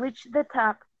I reached the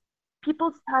top,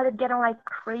 people started getting like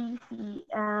crazy.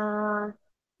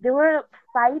 They were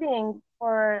fighting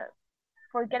for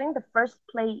getting the first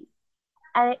place,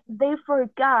 and they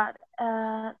forgot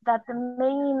that the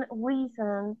main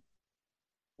reason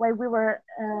why we were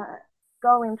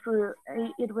going through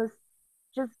it was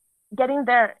just getting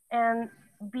there and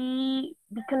be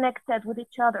connected with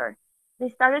each other. They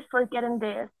started forgetting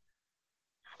this.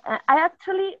 I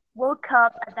actually woke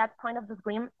up at that point of the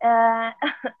dream. I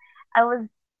was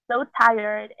so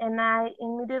tired, and I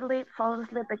immediately fell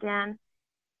asleep again.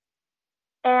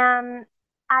 And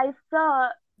I saw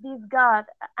this god,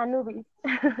 Anubis.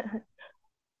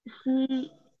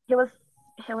 he he was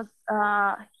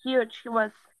huge. He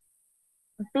was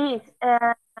big.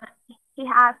 He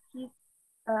has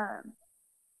uh,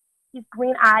 his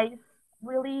green eyes,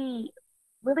 really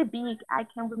really big. I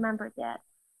can remember that.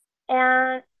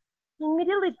 And he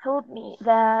immediately told me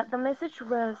that the message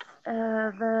was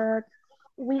that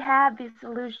we had this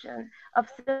illusion of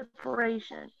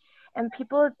separation, and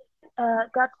people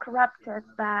got corrupted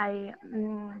by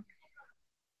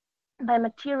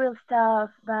material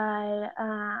stuff, by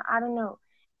I don't know.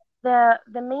 The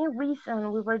main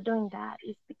reason we were doing that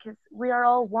is because we are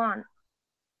all one,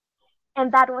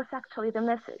 and that was actually the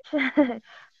message.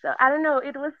 So I don't know.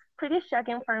 It was pretty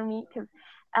shocking for me because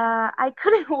I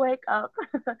couldn't wake up.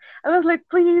 I was like,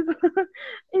 please,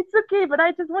 it's okay, but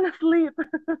I just want to sleep.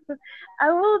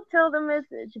 I will tell the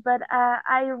message, but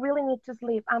I really need to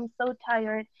sleep. I'm so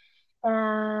tired.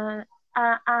 And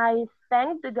I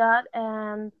thanked the God,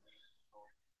 and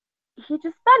he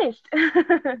just vanished.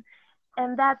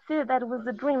 And that's it. That was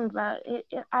the dream, but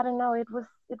I don't know. It was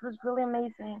really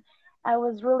amazing. I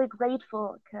was really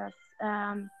grateful because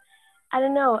I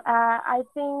don't know. I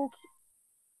think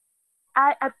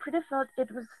I pretty felt it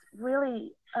was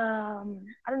really I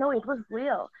don't know. It was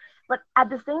real, but at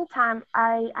the same time,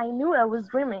 I knew I was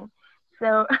dreaming.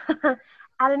 So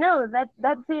I don't know.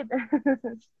 That's it.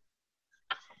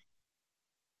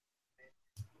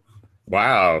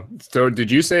 Wow. So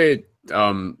did you say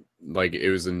like it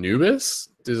was Anubis?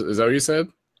 Is that what you said?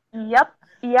 Yep.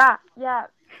 Yeah. Yeah.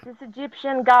 This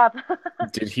Egyptian god.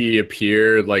 Did he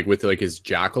appear like with like his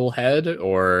jackal head,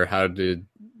 or how did?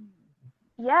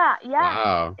 Yeah. Yeah.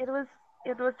 Wow. It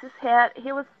was his head.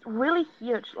 He was really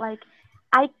huge. Like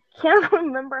I can't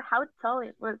remember how tall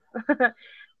it was,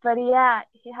 but yeah,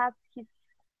 he has his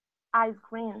eyes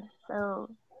green. So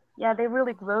yeah, they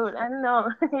really glowed. I don't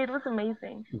know. It was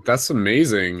amazing. That's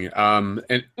amazing.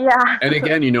 And Yeah. and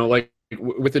again, you know, like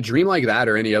with a dream like that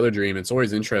or any other dream, it's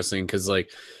always interesting because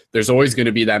like there's always going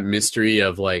to be that mystery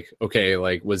of like, okay,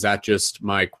 like was that just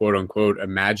my quote unquote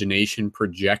imagination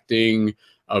projecting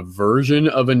a version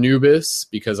of Anubis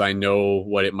because I know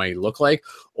what it might look like,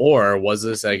 or was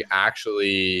this like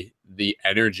actually the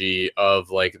energy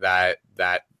of like that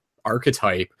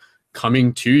archetype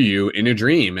coming to you in a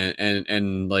dream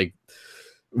and like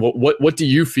what do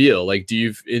you feel like? Do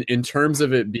you in terms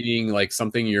of it being like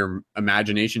something your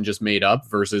imagination just made up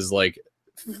versus like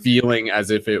feeling as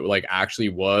if it like actually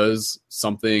was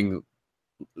something,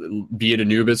 be it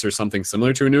Anubis or something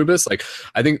similar to Anubis? Like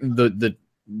I think the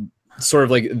sort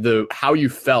of like the how you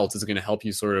felt is going to help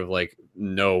you sort of like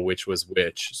know which was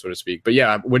which, so to speak. But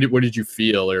yeah, what did you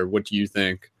feel, or what do you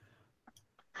think?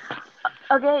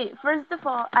 Okay, first of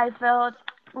all, I felt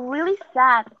really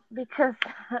sad because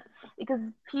because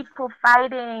people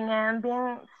fighting and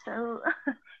being so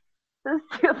so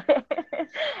stupid.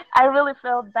 I really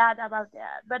felt bad about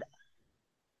that. But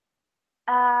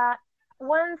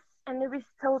once Anubis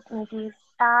told me this,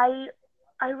 I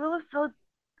really felt,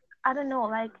 I don't know,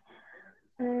 like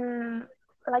in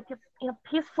a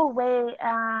peaceful way.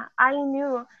 I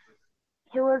knew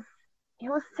he was he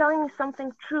was telling me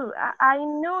something true. I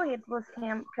knew it was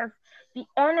him because the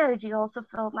energy also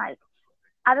felt like,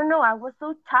 I don't know, I was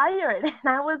so tired and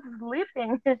I was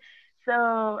sleeping.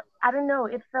 So I don't know,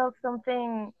 it felt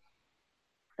something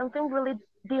really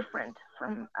different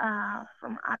from I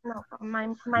don't know, from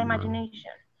my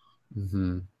imagination.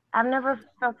 Mm-hmm. I've never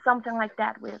felt something like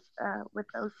that with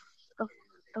those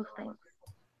those things.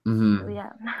 Mm-hmm. So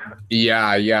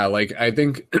yeah. Yeah. Like I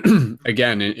think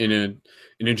again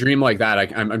in a dream like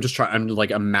that, I'm just trying. I'm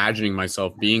like imagining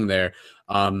myself being there.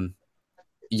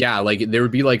 Yeah, like there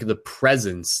would be like the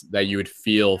presence that you would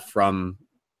feel from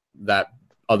that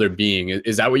other being.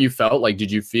 Is that what you felt? Like,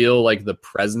 did you feel like the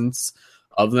presence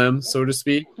of them, so to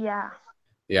speak? Yeah.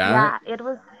 Yeah. Yeah. It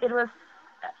was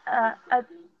a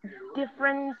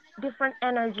different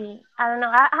energy. I don't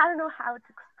know. I don't know how to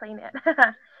explain it.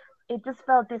 It just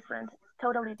felt different,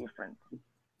 totally different.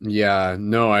 Yeah,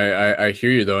 no, I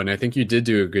hear you though, and I think you did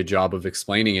do a good job of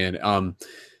explaining it. And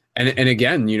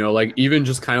again, you know, like even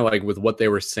just kind of like with what they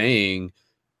were saying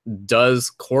does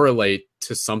correlate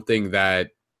to something that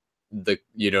the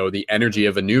energy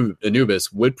of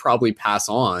Anubis would probably pass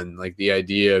on, like the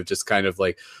idea of just kind of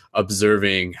like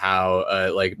observing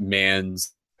how like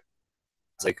man's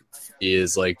like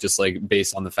is like just like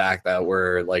based on the fact that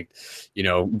we're like, you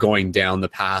know, going down the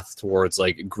path towards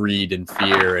like greed and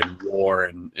fear and war,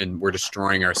 and we're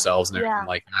destroying ourselves and everything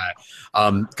like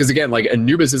that. Because again, like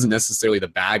Anubis isn't necessarily the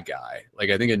bad guy. Like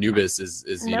I think Anubis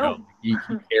is you know, he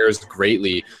cares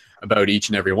greatly about each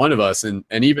and every one of us, and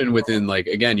even within like,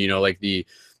 again, you know, like the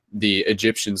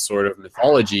Egyptian sort of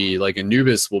mythology, like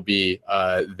Anubis will be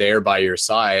there by your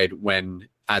side when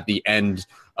at the end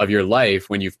of your life,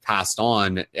 when you've passed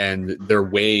on, and they're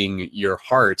weighing your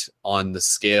heart on the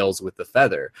scales with the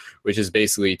feather, which is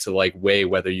basically to like weigh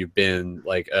whether you've been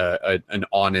like an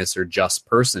honest or just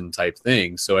person type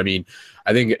thing. So I mean,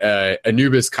 I think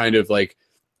Anubis kind of like,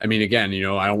 I mean, again, you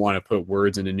know, I don't want to put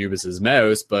words in Anubis's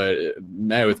mouth, but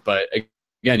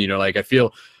again, you know, like I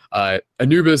feel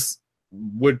Anubis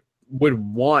would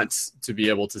want to be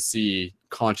able to see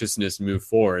consciousness move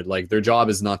forward. Like their job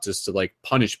is not just to like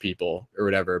punish people or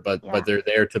whatever, but they're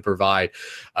there to provide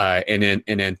an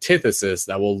antithesis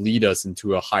that will lead us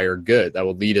into a higher good, that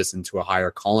will lead us into a higher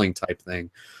calling type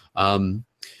thing.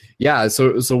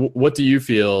 So what do you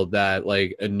feel that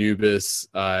like Anubis,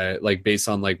 like based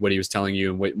on like what he was telling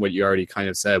you and what you already kind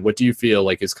of said, what do you feel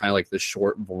like is kind of like the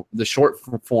short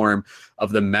form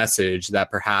of the message that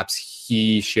perhaps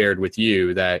he shared with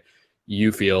you that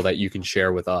you feel that you can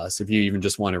share with us, if you even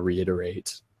just want to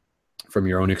reiterate from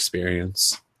your own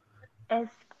experience?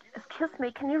 Excuse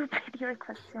me, can you repeat your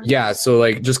question? Yeah, so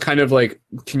like just kind of like,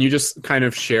 can you just kind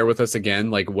of share with us again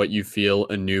like what you feel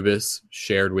Anubis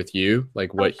shared with you,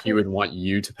 like what he would want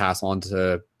you to pass on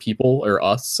to people or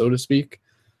us, so to speak?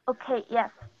 Okay,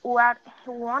 yes. What he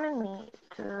wanted me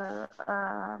to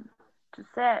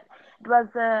say it was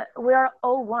we are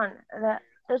all one.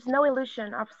 There's no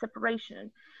illusion of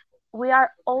separation. We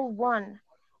are all one.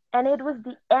 And it was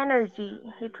the energy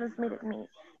he transmitted me.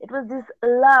 It was this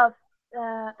love,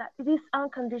 this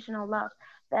unconditional love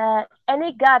that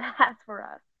any God has for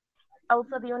us,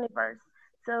 also the universe.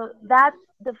 So that's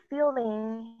the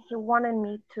feeling he wanted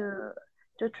me to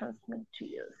transmit to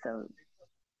you. So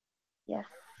yes.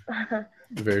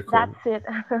 Very cool. That's it.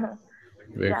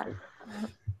 Very cool.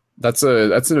 That's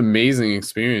an amazing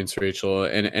experience, Rachel.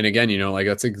 And again, you know, like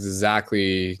that's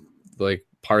exactly like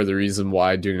part of the reason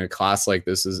why doing a class like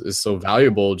this is so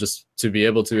valuable, just to be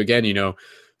able to, again, you know,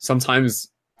 sometimes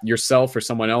yourself or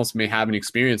someone else may have an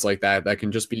experience like that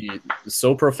can just be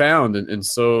so profound and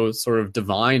so sort of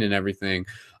divine and everything.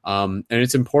 And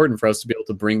it's important for us to be able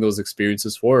to bring those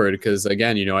experiences forward, because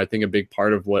again, you know, I think a big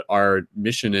part of what our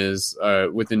mission is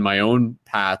within my own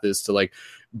path is to like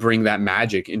bring that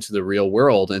magic into the real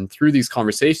world. And through these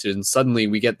conversations, suddenly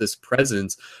we get this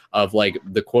presence of like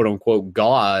the quote unquote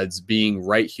gods being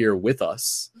right here with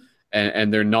us.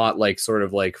 And they're not like sort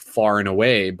of like far and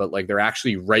away, but like they're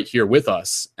actually right here with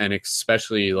us. And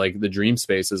especially like the dream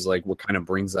space is like what kind of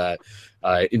brings that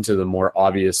into the more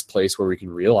obvious place where we can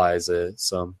realize it.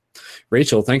 So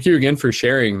Rachel, thank you again for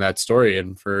sharing that story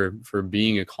and for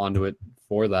being a conduit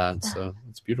for that. So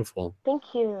it's beautiful. Thank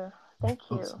you.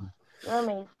 Awesome. You're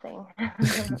amazing.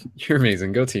 You're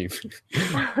amazing. Go team.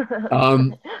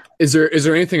 Is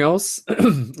there anything else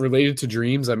related to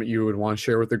dreams that you would want to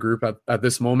share with the group at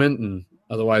this moment? And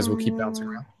otherwise we'll keep bouncing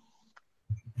around.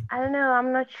 I don't know.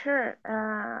 I'm not sure.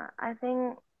 I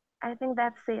think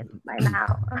that's it by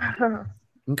now.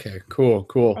 Okay,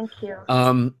 cool. Thank you.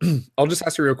 I'll just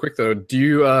ask you real quick though. Do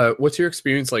you what's your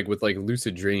experience like with like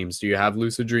lucid dreams? Do you have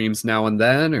lucid dreams now and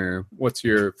then, or what's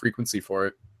your frequency for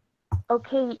it?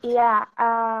 Okay, yeah.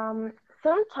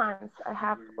 Sometimes I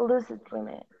have lucid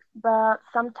dreaming, but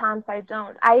sometimes I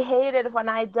don't. I hate it when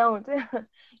I don't,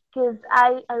 because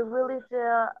I really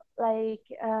feel like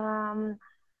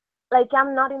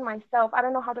I'm not in myself. I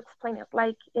don't know how to explain it.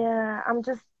 Like I'm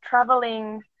just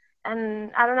traveling,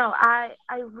 and I don't know. I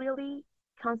really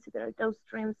consider those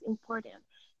dreams important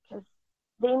because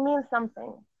they mean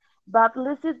something. But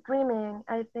lucid dreaming,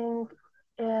 I think.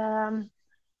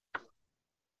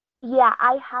 Yeah,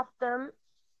 I have them,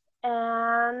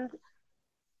 and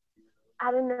I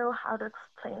don't know how to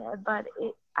explain it, but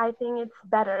I think it's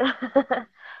better.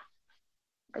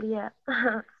 But yeah,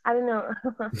 I don't know.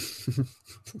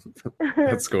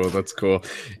 That's cool.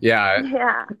 Yeah.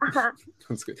 Yeah.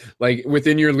 That's good. Like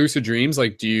within your lucid dreams,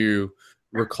 like do you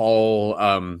recall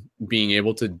being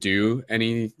able to do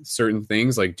any certain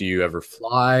things? Like do you ever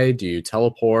fly? Do you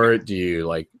teleport? Do you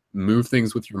like move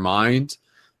things with your mind?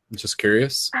 I'm just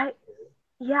curious. The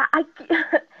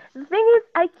thing is,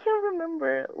 I can't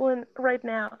remember one right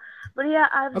now, but yeah,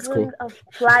 I've dreamed of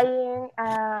flying.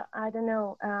 I don't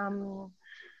know.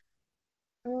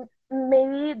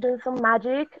 Maybe doing some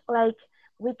magic, like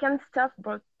weekend stuff,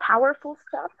 but powerful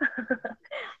stuff.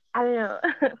 I don't know,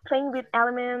 playing with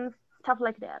elements, stuff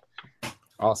like that.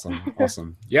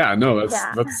 Awesome. Yeah, no,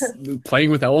 that's playing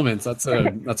with elements. That's a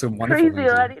wonderful Crazy, thing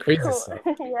to do. Crazy cool. stuff.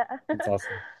 Yeah. That's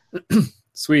awesome.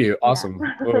 Sweet, awesome.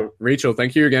 Yeah. Well, Rachel,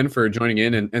 thank you again for joining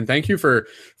in, and thank you for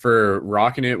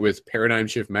rocking it with Paradigm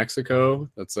Shift Mexico.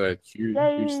 That's a huge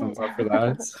thumbs up for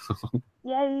that.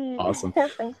 Yay! Awesome.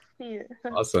 Thanks to you.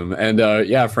 Awesome. And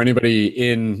yeah, for anybody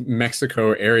in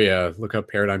Mexico area, look up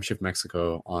Paradigm Shift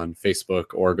Mexico on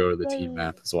Facebook or go to the team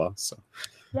map as well. So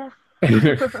yes.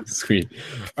 Sweet.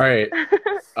 All right.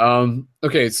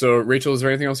 Okay, so Rachel, is there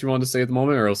anything else you wanted to say at the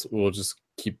moment, or else we'll just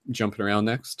keep jumping around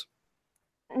next?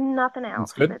 Nothing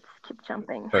else. Good. Let's keep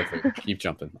jumping. Perfect. Keep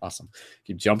jumping. Awesome.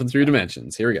 Keep jumping through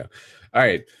dimensions. Here we go. All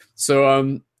right.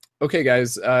 So okay,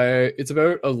 guys, it's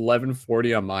about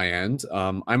 11:40 on my end.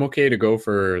 I'm okay to go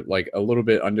for like a little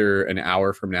bit under an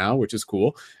hour from now, which is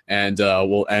cool. And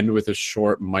we'll end with a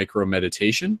short micro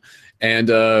meditation. And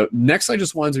next, I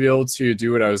just wanted to be able to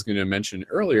do what I was going to mention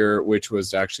earlier, which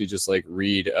was to actually just like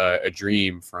read a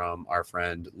dream from our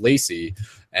friend Lacey.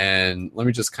 And let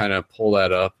me just kind of pull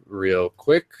that up real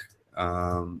quick.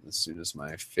 As soon as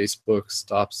my Facebook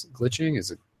stops glitching, is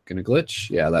it going to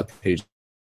glitch? Yeah, that page.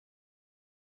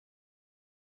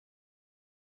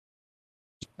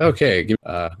 Okay,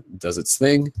 does its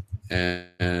thing,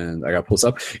 and I got to pull this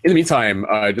up. In the meantime,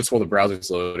 just while the browser's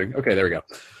loading. Okay, there we go.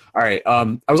 All right.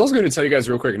 I was also going to tell you guys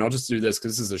real quick, and I'll just do this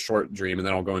because this is a short dream, and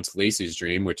then I'll go into Lacey's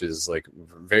dream, which is like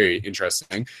very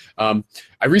interesting. I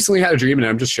recently had a dream, and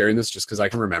I'm just sharing this just because I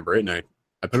can remember it, and I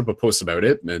put up a post about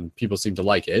it, and people seem to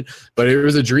like it. But it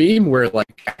was a dream where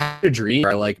like I had a dream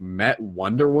where I like met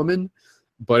Wonder Woman.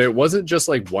 But it wasn't just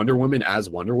like Wonder Woman as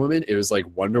Wonder Woman. It was like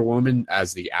Wonder Woman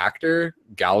as the actor,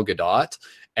 Gal Gadot.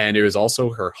 And it was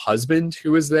also her husband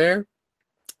who was there.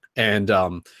 And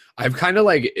I've kind of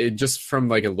like, it just from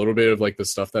like a little bit of like the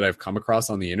stuff that I've come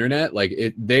across on the internet, like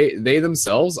they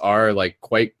themselves are like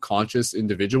quite conscious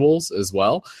individuals as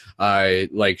well.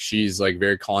 Like she's like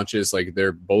very conscious, like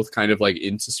they're both kind of like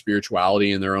into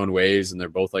spirituality in their own ways. And they're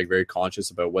both like very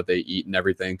conscious about what they eat and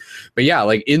everything. But yeah,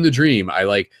 like in the dream, I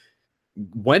like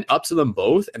went up to them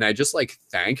both and I just like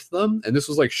thanked them. And this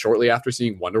was like shortly after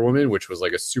seeing Wonder Woman, which was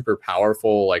like a super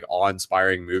powerful, like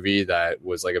awe-inspiring movie that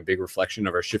was like a big reflection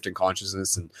of our shifting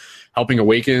consciousness and helping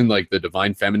awaken like the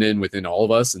divine feminine within all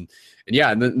of us. And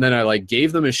yeah, and then I like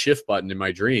gave them a shift button in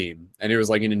my dream, and it was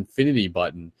like an infinity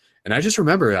button. And I just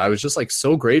remember I was just like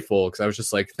so grateful because I was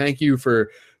just like, thank you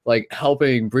for like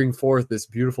helping bring forth this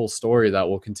beautiful story that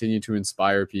will continue to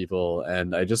inspire people.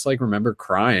 And I just like remember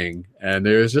crying, and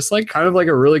it was just like kind of like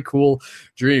a really cool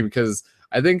dream because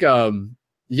I think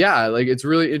yeah, like it's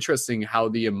really interesting how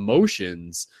the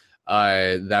emotions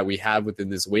that we have within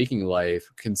this waking life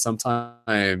can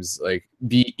sometimes like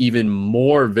be even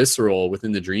more visceral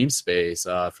within the dream space.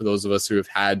 For those of us who have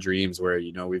had dreams where,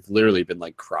 you know, we've literally been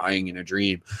like crying in a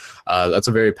dream, that's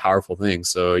a very powerful thing.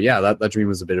 So yeah, that dream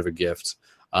was a bit of a gift.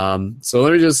 So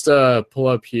let me just pull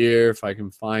up here if I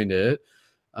can find it.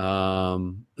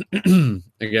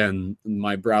 Again,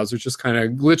 my browser's just kind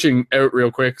of glitching out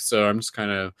real quick, so I'm just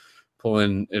kind of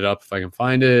pulling it up if I can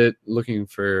find it, looking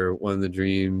for one of the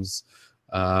dreams.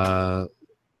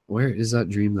 Where is that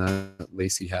dream that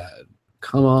Lacey had?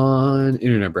 Come on,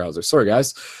 internet browser. Sorry,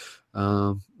 guys.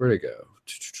 Where'd it go?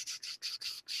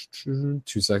 2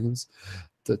 seconds.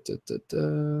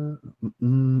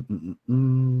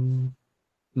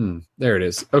 There it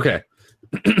is. Okay.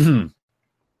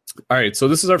 All right. So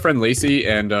this is our friend Lacey,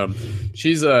 and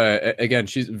she's again,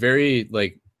 she's very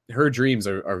like, her dreams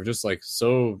are just like,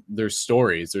 so they're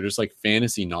stories. They're just like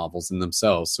fantasy novels in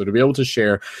themselves. So to be able to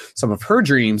share some of her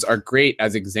dreams are great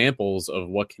as examples of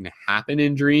what can happen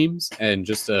in dreams, and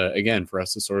just again, for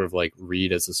us to sort of like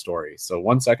read as a story. So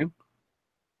 1 second.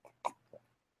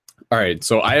 All right.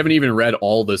 So I haven't even read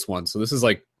all this one. So this is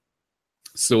like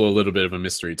still a little bit of a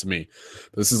mystery to me.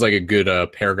 But this is like a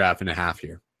good paragraph and a half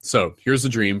here. So here's the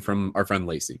dream from our friend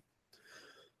Lacey.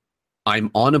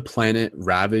 I'm on a planet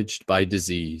ravaged by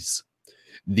disease.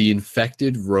 The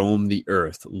infected roam the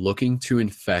earth, looking to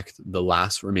infect the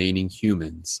last remaining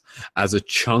humans, as a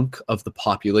chunk of the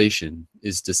population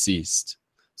is deceased.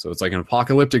 So it's like an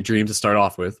apocalyptic dream to start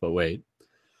off with, but wait.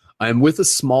 I am with a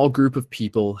small group of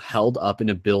people held up in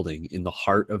a building in the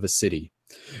heart of a city.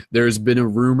 There has been a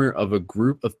rumor of a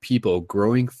group of people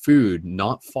growing food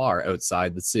not far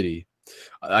outside the city.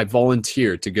 I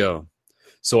volunteered to go.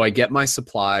 So I get my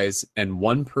supplies and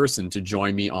one person to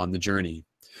join me on the journey.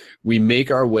 We make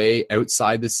our way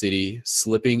outside the city,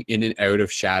 slipping in and out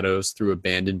of shadows through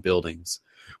abandoned buildings.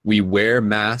 We wear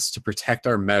masks to protect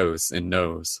our mouths and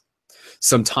nose.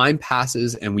 Some time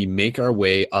passes and we make our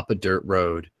way up a dirt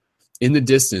road. In the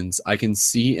distance, I can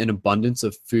see an abundance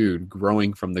of food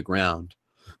growing from the ground.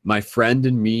 My friend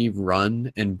and me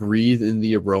run and breathe in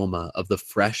the aroma of the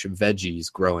fresh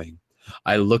veggies growing.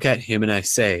 I look at him and I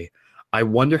say, I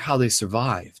wonder how they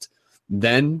survived.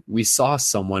 Then we saw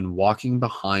someone walking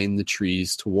behind the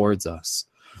trees towards us.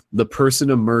 The person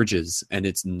emerges and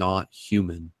it's not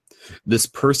human. This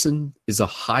person is a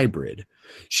hybrid.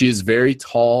 She is very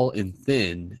tall and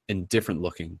thin and different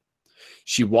looking.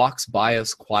 She walks by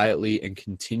us quietly and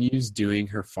continues doing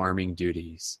her farming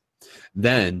duties.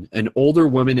 Then an older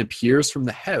woman appears from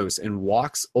the house and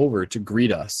walks over to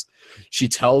greet us. She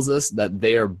tells us that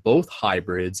they are both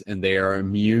hybrids and they are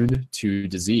immune to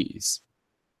disease.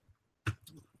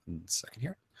 Second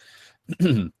here.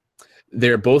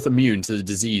 They're both immune to the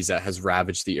disease that has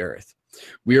ravaged the earth.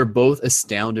 We are both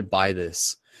astounded by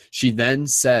this. She then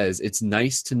says it's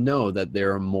nice to know that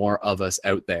there are more of us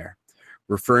out there,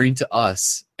 referring to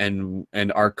us and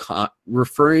our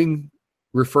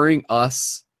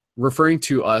referring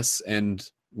to us, and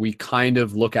we kind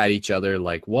of look at each other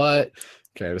like, what?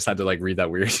 Okay, I just had to like read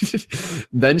that weird.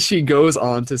 Then she goes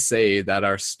on to say that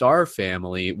our star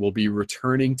family will be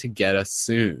returning to get us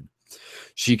soon.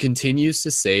 She continues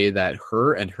to say that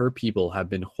her and her people have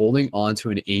been holding on to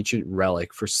an ancient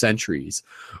relic for centuries,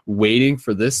 waiting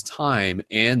for this time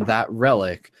and that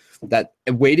relic, that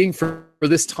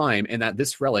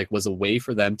this relic was a way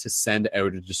for them to send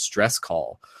out a distress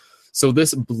call. So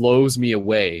this blows me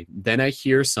away. Then I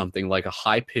hear something like a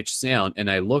high-pitched sound,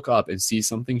 and I look up and see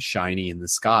something shiny in the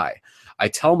sky. I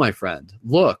tell my friend,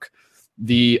 look,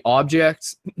 the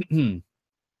object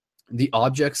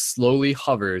slowly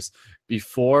hovers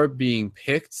before picking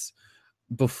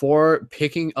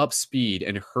up speed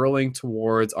and hurling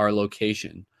towards our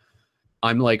location.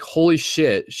 I'm like, holy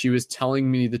shit, she was telling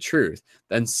me the truth.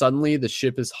 Then suddenly the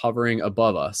ship is hovering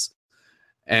above us.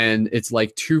 And it's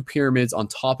like two pyramids on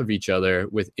top of each other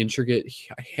with intricate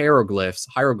hieroglyphs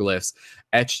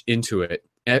etched into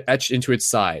its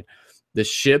side. The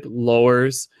ship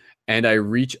lowers, and I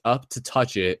reach up to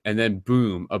touch it, and then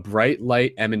boom, a bright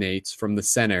light emanates from the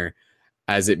center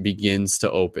as it begins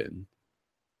to open.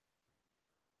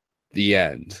 The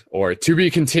end, or to be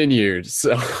continued.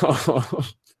 So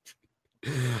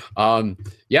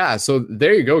yeah, so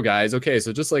there you go, guys. Okay,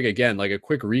 so just like again, like a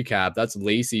quick recap, that's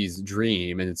Lacey's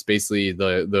dream, and it's basically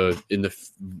the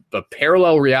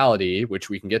parallel reality, which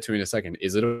we can get to in a second.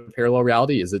 Is it a parallel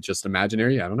reality? Is it just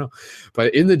imaginary? I don't know.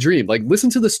 But in the dream, like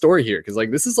listen to the story here, because like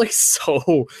this is like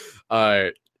so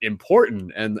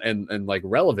important and like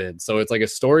relevant. So it's like a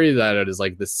story that it is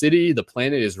like the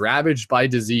planet is ravaged by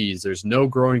disease. There's no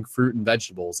growing fruit and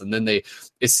vegetables, and then they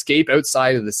escape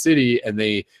outside of the city and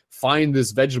they find this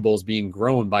vegetables being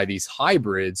grown by these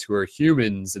hybrids who are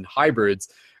humans and hybrids,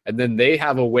 and then they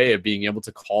have a way of being able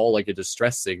to call like a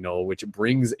distress signal, which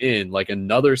brings in like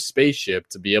another spaceship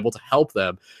to be able to help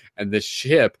them. And this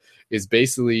ship is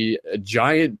basically a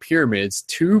giant pyramids,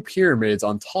 two pyramids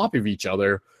on top of each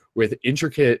other with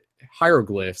intricate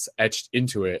hieroglyphs etched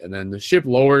into it. And then the ship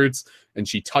lowers and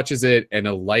she touches it and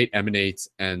a light emanates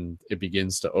and it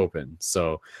begins to open.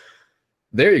 So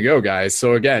there you go, guys.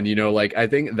 So again, you know, like I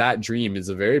think that dream is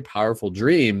a very powerful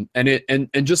dream, and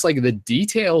just like the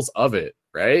details of it,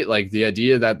 right? Like the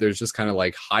idea that there's just kind of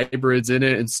like hybrids in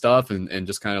it and stuff, and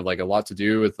just kind of like a lot to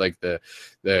do with like the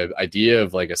idea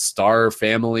of like a star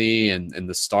family and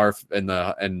the star and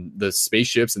the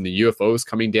spaceships and the UFOs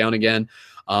coming down again.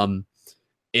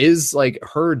 Is like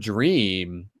her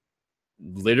dream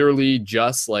literally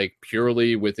just like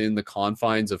purely within the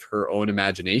confines of her own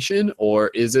imagination, or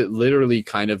is it literally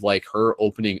kind of like her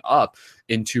opening up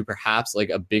into perhaps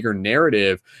like a bigger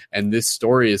narrative, and this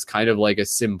story is kind of like a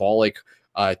symbolic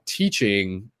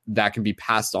teaching that can be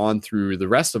passed on through the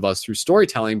rest of us through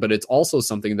storytelling, but it's also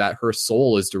something that her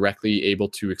soul is directly able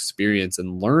to experience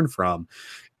and learn from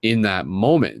in that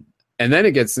moment? And then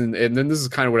it gets in, and then this is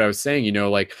kind of what I was saying, you know,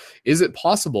 like, is it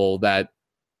possible that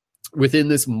within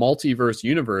this multiverse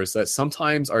universe that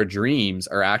sometimes our dreams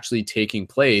are actually taking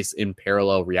place in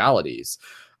parallel realities?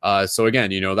 So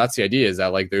again, you know, that's the idea, is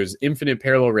that like there's infinite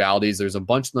parallel realities. There's a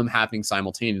bunch of them happening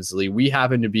simultaneously. We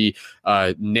happen to be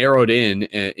narrowed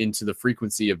into the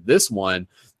frequency of this one.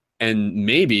 And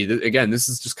maybe, again, this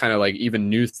is just kind of like even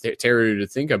new territory to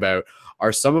think about.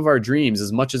 Are some of our dreams,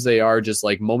 as much as they are just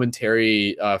like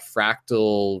momentary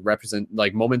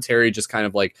momentary, just kind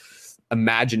of like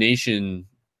imagination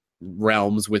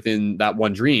realms within that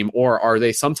one dream, or are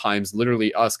they sometimes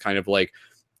literally us kind of like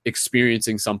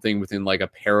experiencing something within like a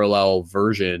parallel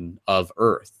version of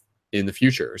Earth in the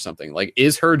future or something? Like,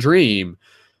 is her dream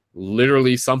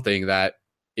literally something that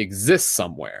exists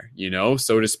somewhere, you know,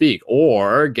 so to speak,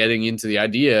 or getting into the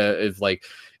idea of like,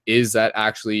 is that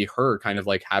actually her kind of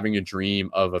like having a dream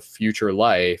of a future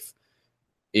life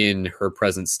in her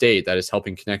present state that is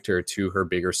helping connect her to her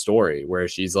bigger story, where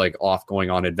she's like off going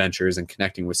on adventures and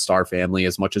connecting with Star Family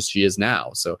as much as she is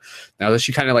now. So now that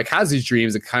she kind of like has these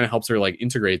dreams, it kind of helps her like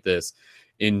integrate this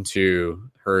into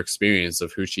her experience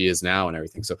of who she is now and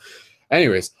everything. So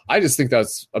anyways, I just think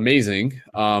that's amazing.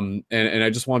 And I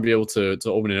just want to be able to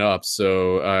open it up.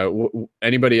 So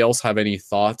anybody else have any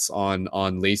thoughts on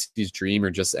Lacey's dream, or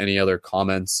just any other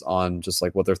comments on just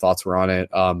like what their thoughts were on it?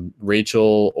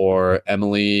 Rachel or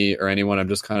Emily or anyone, I'm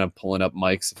just kind of pulling up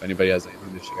mics if anybody has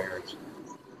anything to share.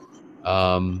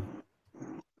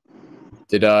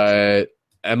 Did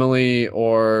Emily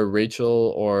or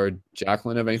Rachel or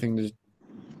Jacqueline have anything you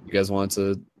guys want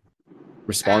to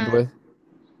respond with?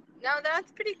 No, that's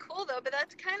pretty cool though. But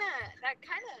that dream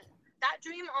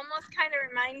almost kind of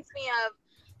reminds me of,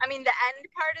 I mean, the end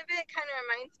part of it kind of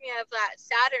reminds me of that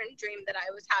Saturn dream that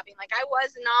I was having. Like, I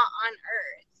was not on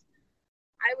Earth.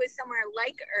 I was somewhere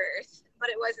like Earth, but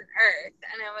it wasn't Earth.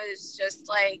 And it was just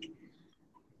like,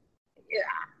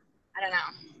 yeah, I don't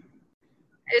know.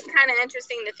 It's kind of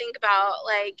interesting to think about,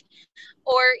 like,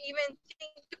 or even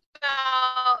think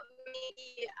about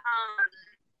maybe,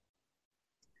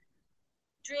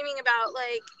 dreaming about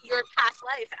like your past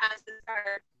life as a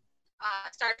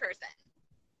star person.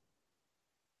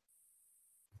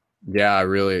 Yeah,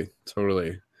 really,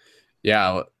 totally.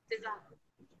 Yeah.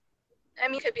 I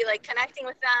mean, it could be like connecting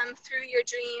with them through your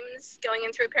dreams, going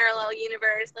into a parallel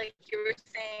universe, like you were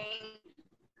saying.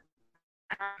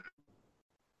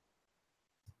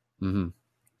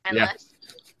 Yeah,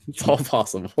 it's all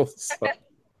possible. So.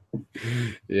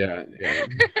 yeah,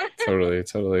 totally.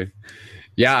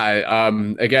 Yeah,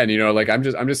 again, you know, like I'm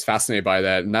just fascinated by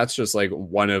that, and that's just like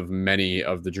one of many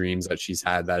of the dreams that she's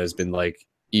had that has been like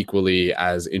equally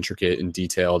as intricate and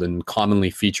detailed, and commonly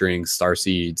featuring star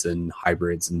seeds and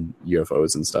hybrids and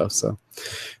UFOs and stuff. So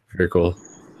very cool.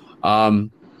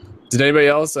 Did anybody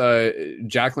else,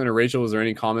 Jacqueline or Rachel, was there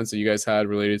any comments that you guys had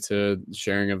related to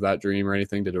sharing of that dream or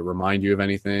anything? Did it remind you of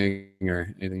anything,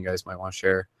 or anything you guys might want to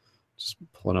share? Just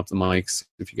pulling up the mics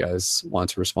if you guys want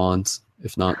to respond.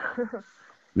 If not,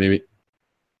 maybe.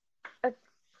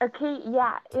 Okay,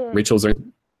 yeah. Rachel's there.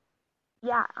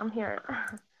 Yeah, I'm here.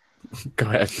 Go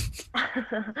ahead.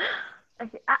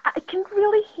 Okay, I can't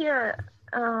really hear.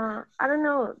 I don't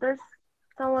know. There's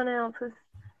someone else who's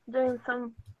doing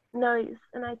some noise,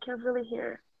 and I can't really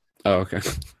hear. Oh, okay.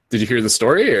 Did you hear the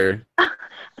story, or?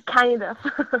 Kind of.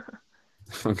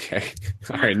 Okay.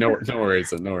 All right. No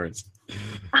worries. No worries.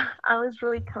 I was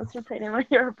really concentrating on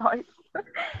your voice.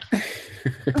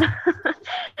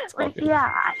 But yeah,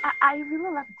 I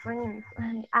really love dreams,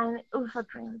 and UFO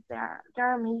dreams.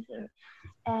 They're amazing,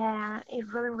 and it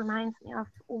really reminds me of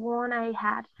one I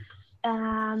had.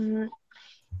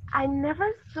 I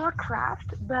never saw a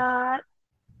craft, but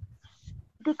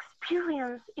the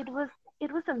experience, it was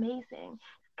amazing.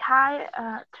 Sky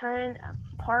turned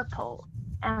purple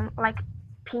and like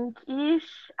pinkish,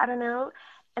 I don't know,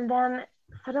 and then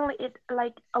suddenly it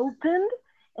like opened,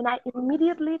 and I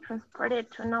immediately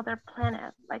transported to another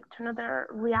planet, like to another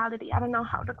reality. I don't know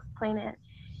how to explain it.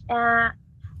 And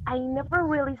I never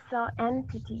really saw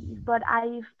entities, but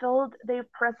I felt their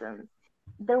presence.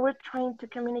 They were trying to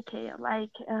communicate,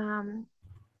 like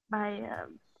by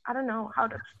I don't know how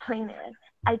to explain it.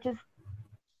 I just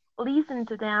listened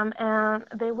to them, and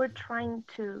they were trying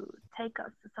to take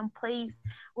us to some place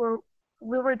where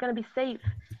we were gonna be safe.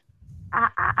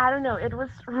 I don't know. It was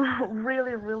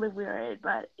really, really weird,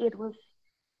 but it was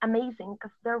amazing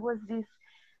because there was this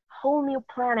whole new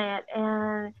planet,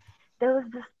 and there was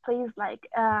this place like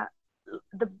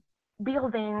the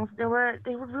buildings. They were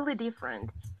really different.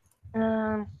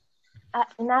 And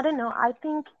I don't know. I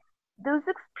think those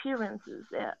experiences,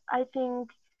 I think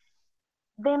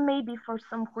they may be for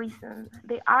some reason.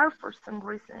 They are for some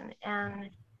reason, and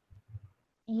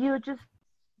you just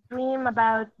dream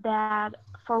about that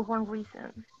for one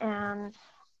reason. And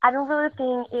I don't really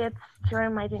think it's your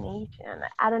imagination.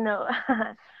 I don't know.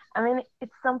 I mean,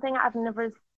 it's something I've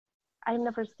never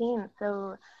seen.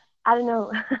 So I don't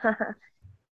know.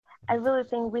 I really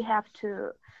think we have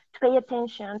to pay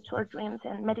attention to our dreams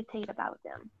and meditate about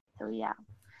them. So yeah.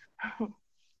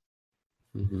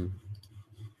 Mm-hmm.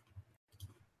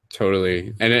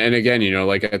 Totally. And again, you know,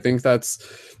 like I think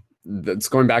that's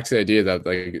going back to the idea that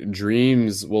like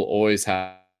dreams will always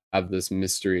have this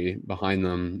mystery behind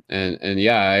them. And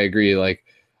yeah, I agree. Like,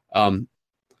 I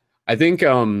think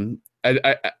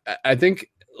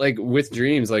like with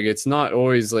dreams, like it's not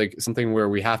always like something where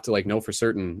we have to like know for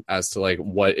certain as to like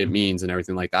what it means and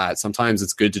everything like that. Sometimes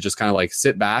it's good to just kind of like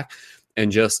sit back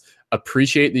and just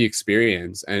appreciate the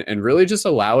experience and really just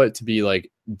allow it to be like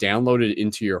downloaded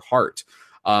into your heart.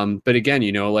 But again,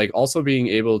 you know, like also being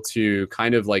able to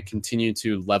kind of like continue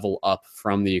to level up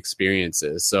from the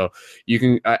experiences. So you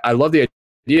can, I love the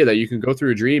idea that you can go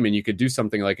through a dream and you could do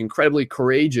something like incredibly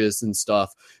courageous and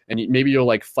stuff, and maybe you'll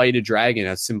like fight a dragon,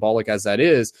 as symbolic as that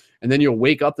is, and then you'll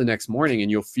wake up the next morning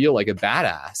and you'll feel like a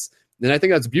badass. And I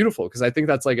think that's beautiful, because I think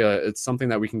that's like it's something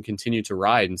that we can continue to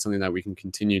ride and something that we can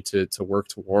continue to work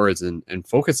towards and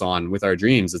focus on with our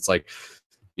dreams. It's like,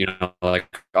 you know,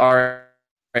 like, all right,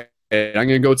 I'm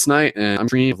gonna go tonight and I'm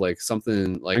dreaming of like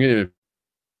something like I'm gonna.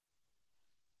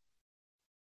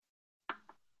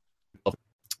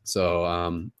 So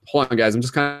hold on, guys. I'm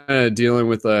just kind of dealing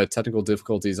with technical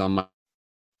difficulties on my.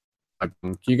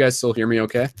 Can you guys still hear me?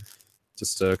 Okay,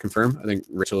 just to confirm. I think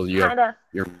Rachel, you have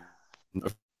your.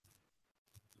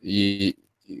 You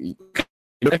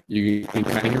kind of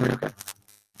hear me? Okay.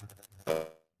 Yeah,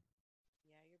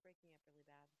 you're breaking up really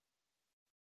bad.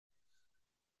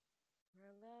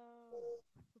 Hello.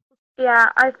 Yeah,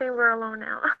 I think we're alone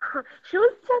now. She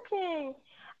was talking.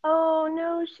 Oh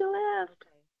no, she left.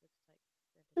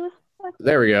 She was talking.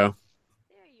 There we go.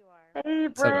 There you are. Hey,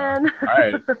 Bren. All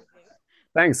right.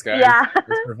 Thanks, guys. Yeah.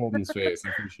 Thanks for holding space. I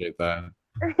appreciate that.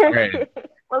 All right.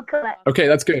 We'll collect. Okay,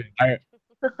 that's good. All right.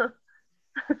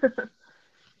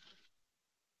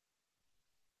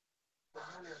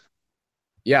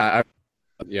 Yeah,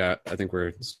 I think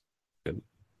we're good.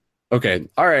 Okay,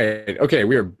 all right. Okay,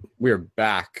 we are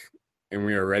back and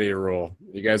we are ready to roll.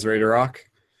 You guys ready to rock?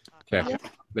 Okay,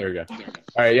 there we go. All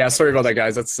right, yeah. Sorry about that,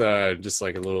 guys. That's just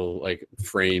like a little like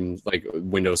frame, like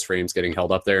Windows frames getting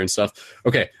held up there and stuff.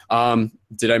 Okay.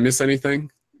 Did I miss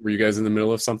anything? Were you guys in the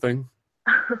middle of something?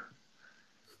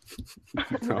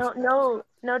 No,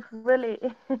 not really.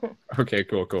 Okay,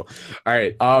 cool. All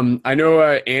right. I know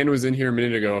Anne was in here a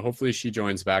minute ago. Hopefully she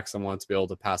joins back. So I want to be able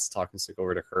to pass the talking stick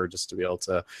over to her just to be able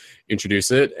to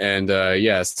introduce it. And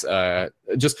yes,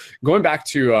 just going back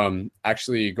to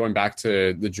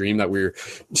the dream that we were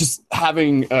just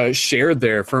having shared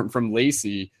there from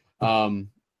Lacey.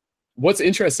 What's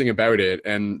interesting about it,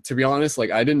 and to be honest,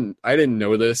 like I didn't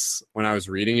know this when I was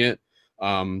reading it.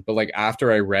 But like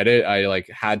after I read it, I like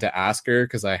had to ask her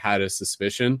because I had a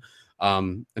suspicion.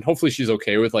 And hopefully she's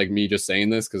okay with like me just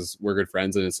saying this because we're good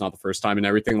friends and it's not the first time and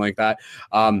everything like that.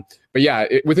 But yeah,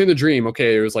 within the dream,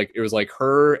 okay, it was like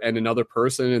her and another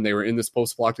person, and they were in this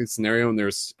post-apocalyptic scenario, and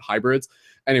there's hybrids.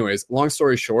 Anyways, long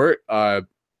story short,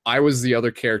 I was the other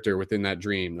character within that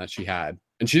dream that she had,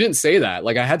 and she didn't say that.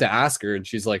 Like I had to ask her, and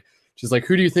she's like,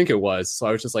 who do you think it was? So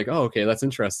I was just like, oh, okay, that's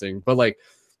interesting. But like,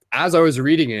 as I was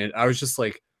reading it, I was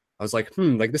like,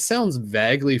 like this sounds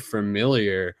vaguely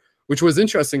familiar, which was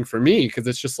interesting for me because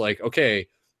it's just like, okay,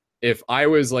 if I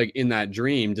was like in that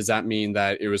dream, does that mean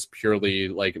that it was purely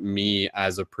like me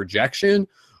as a projection,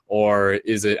 or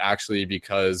is it actually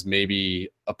because maybe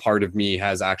a part of me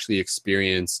has actually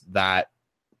experienced that,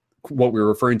 what we were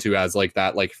referring to as like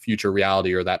that like future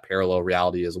reality or that parallel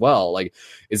reality as well? Like,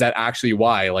 is that actually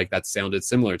why like that sounded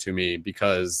similar to me,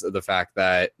 because of the fact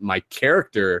that my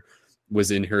character was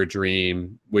in her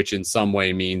dream, which in some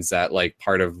way means that like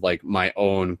part of like my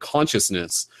own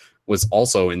consciousness was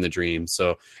also in the dream.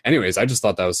 So anyways, I just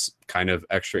thought that was kind of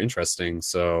extra interesting.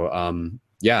 So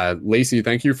yeah, Lacey,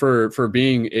 thank you for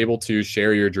being able to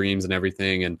share your dreams and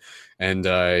everything. And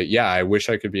yeah, I wish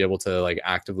I could be able to like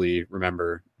actively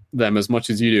remember them as much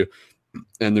as you do,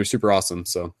 and they're super awesome.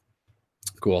 So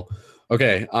cool.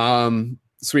 Okay.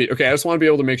 Sweet. Okay. I just want to be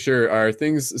able to make sure, are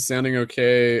things sounding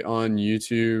okay on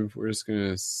YouTube? We're just going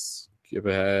to skip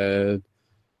ahead.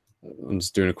 I'm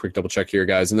just doing a quick double check here,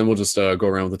 guys, and then we'll just go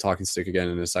around with the talking stick again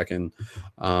in a second.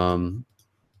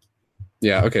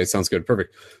 Yeah, okay, sounds good.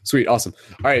 Perfect. Sweet, awesome.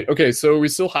 All right, okay, so we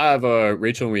still have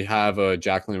Rachel, and we have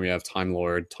Jacqueline, we have Time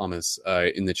Lord Thomas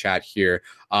in the chat here.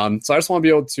 So I just want to be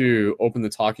able to open the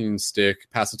talking stick,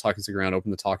 pass the talking stick around, open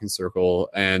the talking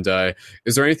circle. And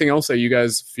is there anything else that you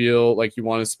guys feel like you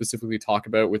want to specifically talk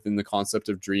about within the concept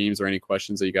of dreams, or any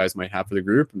questions that you guys might have for the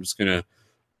group? I'm just going to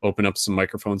open up some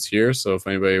microphones here. So if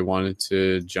anybody wanted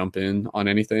to jump in on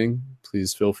anything,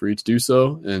 please feel free to do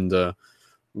so. And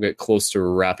we'll get close to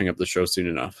wrapping up the show soon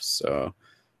enough. So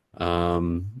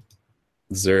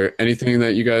is there anything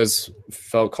that you guys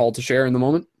felt called to share in the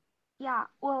moment? Yeah,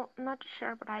 well, not to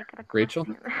share, but I got a Rachel?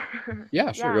 question.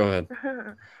 Yeah, sure, go ahead.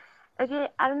 Okay,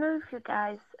 I don't know if you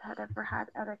guys had ever had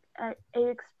a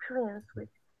experience with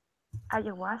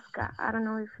ayahuasca. I don't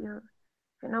know if you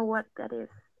know what that is.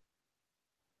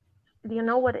 Do you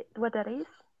know what that is?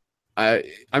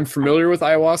 I'm familiar with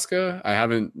ayahuasca. I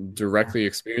haven't directly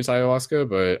experienced ayahuasca,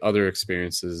 but other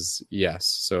experiences, yes.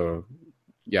 So,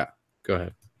 yeah, go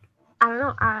ahead. I don't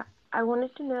know. I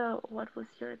wanted to know what was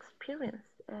your experience.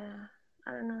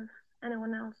 I don't know if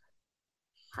anyone else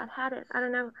had it. I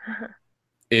don't know.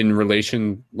 In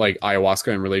relation, like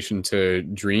ayahuasca, in relation to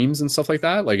dreams and stuff like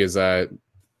that, like is that,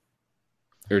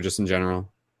 or just in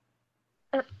general?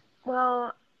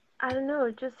 Well, I don't know,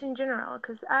 just in general,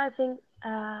 because I think,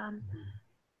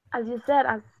 as you said,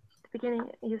 at the beginning,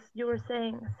 you were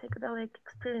saying psychedelic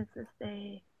experiences,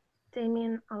 they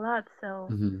mean a lot. So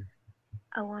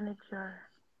I wanted your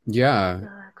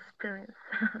experience.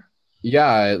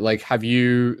 Yeah, like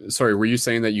were you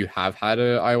saying that you have had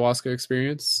a ayahuasca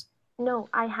experience? No,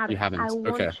 I haven't. You haven't. I want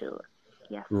Okay. to.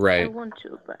 Yes, Right. I want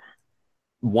to, but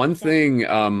one thing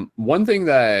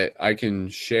that I can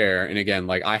share, and again,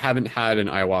 like I haven't had an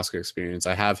ayahuasca experience.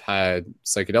 I have had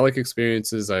psychedelic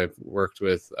experiences. I've worked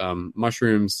with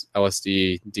mushrooms,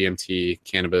 LSD, DMT,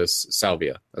 cannabis,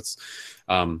 salvia. That's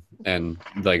and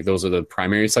like those are the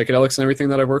primary psychedelics and everything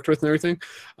that I've worked with and everything.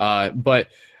 But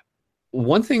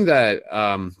one thing that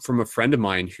from a friend of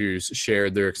mine who's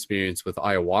shared their experience with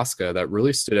ayahuasca that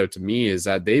really stood out to me is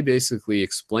that they basically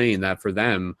explained that for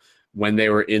them, when they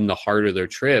were in the heart of their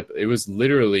trip, it was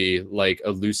literally like a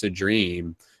lucid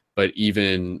dream, but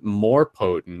even more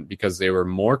potent because they were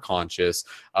more conscious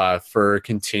for a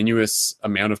continuous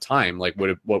amount of time, like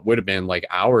what would have been like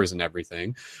hours and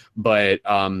everything. But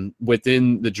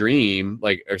within the dream,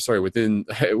 within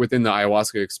the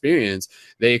ayahuasca experience,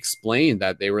 they explained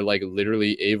that they were like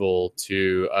literally able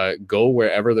to go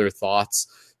wherever their thoughts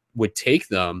would take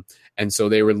them. And so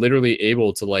they were literally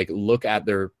able to like look at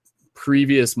their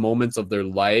previous moments of their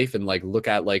life and like look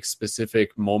at like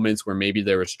specific moments where maybe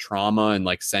there was trauma and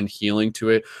like send healing to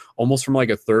it almost from like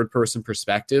a third person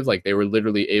perspective. Like they were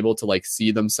literally able to like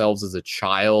see themselves as a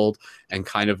child and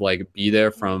kind of like be there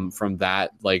from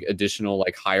that like additional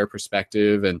like higher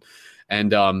perspective. And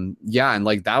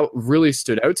like that really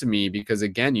stood out to me because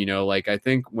again, you know, like I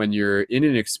think when you're in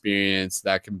an experience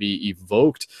that can be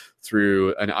evoked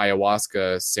through an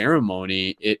ayahuasca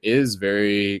ceremony, it is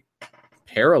very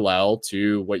parallel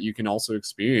to what you can also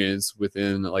experience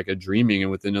within like a dreaming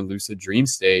and within a lucid dream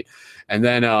state. And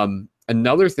then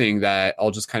another thing that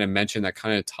I'll just kind of mention that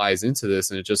kind of ties into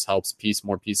this and it just helps piece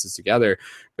more pieces together,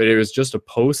 but it was just a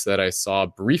post that I saw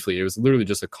briefly. It was literally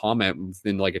just a comment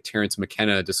within like a Terence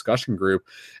McKenna discussion group.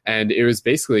 And it was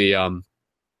basically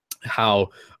how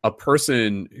a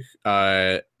person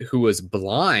who was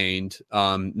blind,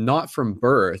 not from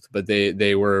birth, but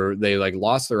they like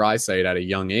lost their eyesight at a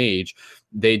young age.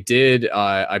 They did,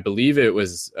 I believe it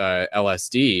was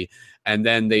LSD. And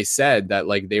then they said that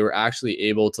like they were actually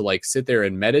able to like sit there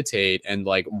and meditate and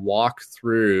like walk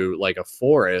through like a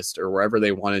forest or wherever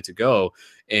they wanted to go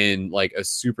in like a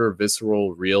super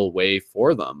visceral, real way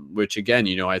for them, which again,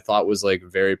 you know, I thought was like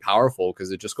very powerful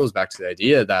because it just goes back to the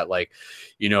idea that like,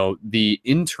 you know, the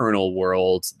internal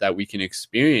worlds that we can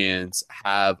experience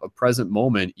have a present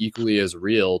moment equally as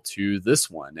real to this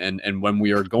one. And when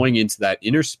we are going into that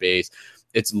inner space,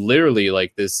 it's literally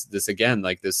like this again,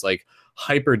 like this like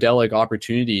hyperdelic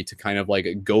opportunity to kind of like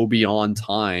go beyond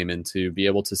time and to be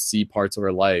able to see parts of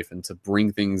our life and to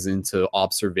bring things into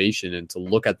observation and to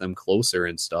look at them closer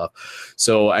and stuff.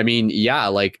 So, I mean, yeah,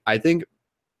 like I think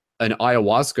an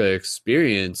ayahuasca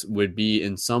experience would be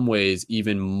in some ways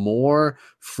even more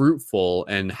fruitful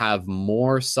and have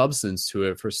more substance to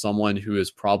it for someone who has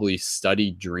probably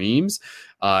studied dreams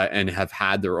and have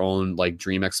had their own like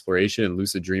dream exploration and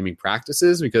lucid dreaming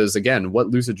practices. Because again, what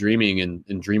lucid dreaming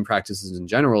and dream practices in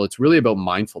general, it's really about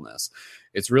mindfulness.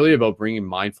 It's really about bringing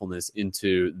mindfulness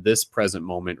into this present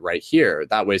moment right here.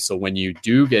 That way, so when you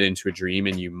do get into a dream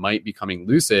and you might be becoming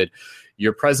lucid,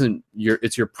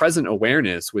 it's your present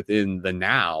awareness within the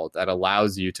now that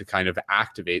allows you to kind of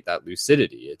activate that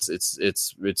lucidity.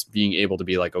 It's being able to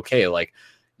be like, okay, like,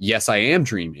 yes, I am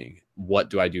dreaming.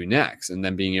 What do I do next? And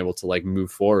then being able to like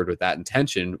move forward with that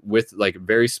intention with like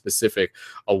very specific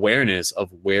awareness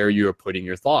of where you are putting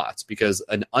your thoughts, because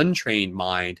an untrained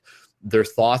mind, their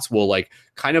thoughts will like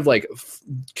kind of like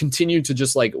continue to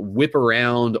just like whip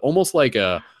around almost like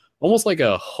a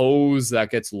hose that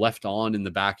gets left on in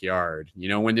the backyard. You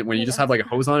know, when you just have like a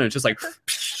hose on, it's just like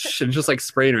and just like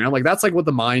spraying around. Like that's like what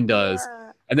the mind does.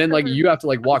 And then like you have to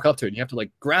like walk up to it and you have to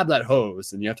like grab that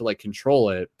hose and you have to like control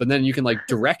it. But then you can like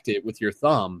direct it with your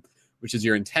thumb, which is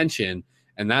your intention.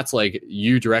 And that's like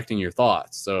you directing your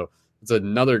thoughts. So it's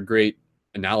another great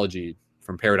analogy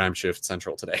from Paradigm Shift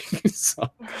Central today.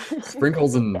 So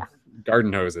sprinkles and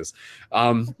garden hoses.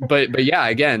 But yeah,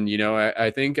 again, you know,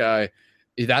 I think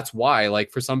that's why,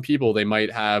 like, for some people, they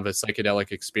might have a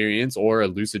psychedelic experience or a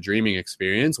lucid dreaming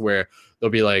experience where they'll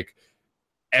be like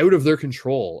out of their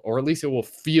control, or at least it will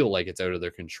feel like it's out of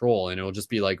their control, and it'll just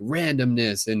be like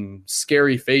randomness and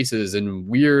scary faces and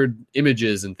weird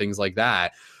images and things like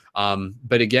that.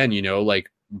 But again, you know, like,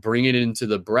 bring it into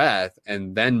the breath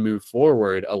and then move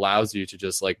forward allows you to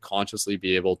just like consciously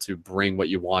be able to bring what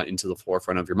you want into the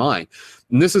forefront of your mind.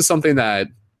 And this is something that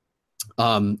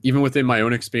even within my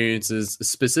own experiences,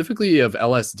 specifically of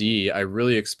LSD, I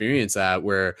really experienced that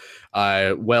where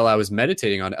while I was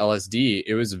meditating on LSD,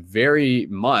 it was very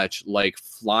much like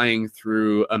flying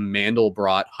through a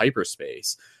Mandelbrot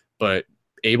hyperspace, but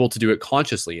able to do it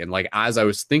consciously. And like, as I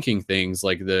was thinking things,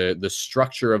 like the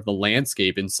structure of the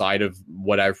landscape inside of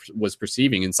what I was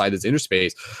perceiving inside this inner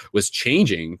space was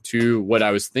changing to what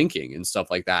I was thinking and stuff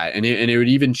like that. And it would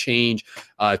even change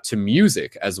to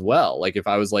music as well. Like if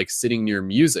I was like sitting near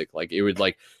music, like it would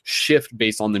like shift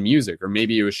based on the music, or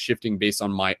maybe it was shifting based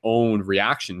on my own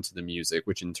reaction to the music,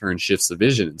 which in turn shifts the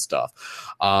vision and stuff.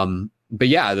 But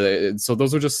yeah, so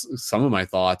those are just some of my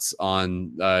thoughts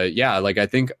on, like I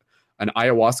think an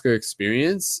ayahuasca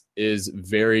experience is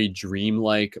very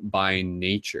dreamlike by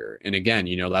nature. And again,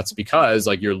 you know, that's because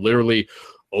like you're literally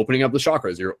opening up the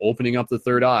chakras, you're opening up the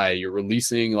third eye, you're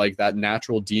releasing like that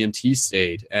natural DMT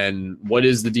state. And what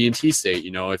is the DMT state?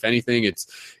 You know, if anything, it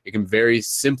can very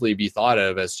simply be thought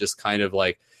of as just kind of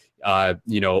like,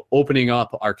 you know, opening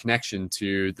up our connection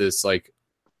to this like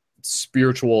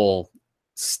spiritual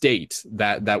state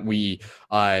that we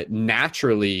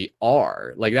naturally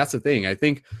are. Like, that's the thing. I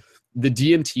think the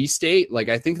DMT state, like,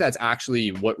 I think that's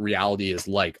actually what reality is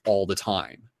like all the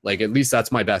time. Like, at least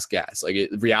that's my best guess. Like,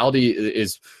 reality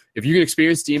is, if you can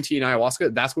experience DMT and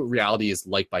ayahuasca, that's what reality is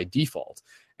like by default.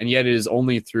 And yet it is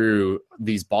only through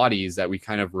these bodies that we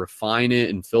kind of refine it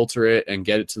and filter it and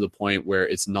get it to the point where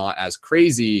it's not as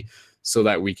crazy, so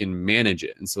that we can manage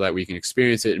it and so that we can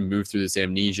experience it and move through this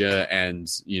amnesia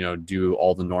and, you know, do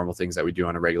all the normal things that we do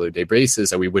on a regular day basis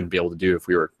that we wouldn't be able to do if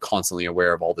we were constantly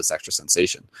aware of all this extra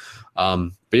sensation. But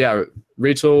yeah,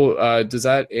 Rachel, does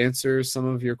that answer some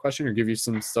of your question or give you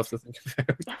some stuff to think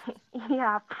about?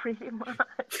 Yeah, pretty much.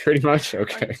 Pretty much?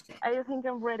 Okay. I think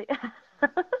I'm ready.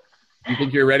 You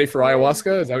think you're ready for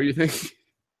ayahuasca? Is that what you think?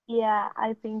 Yeah,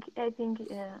 I think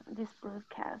this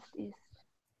broadcast is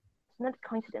not a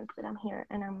coincidence that I'm here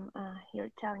and I'm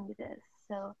here telling you this.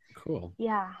 So cool.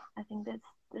 Yeah, I think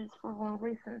that's for one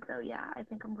reason. So yeah, I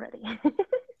think I'm ready.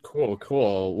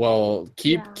 Cool. Well,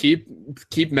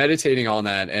 keep meditating on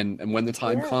that, and when the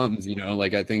time comes, you know,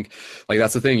 like I think, like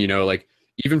that's the thing, you know, like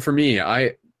even for me,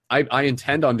 I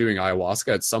intend on doing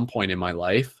ayahuasca at some point in my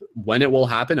life. When it will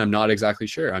happen, I'm not exactly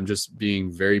sure. I'm just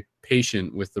being very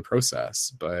patient with the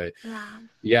process. But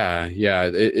yeah.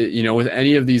 You know, with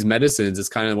any of these medicines, it's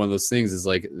kind of one of those things is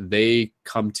like they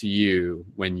come to you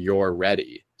when you're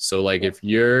ready. So like if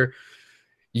you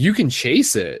can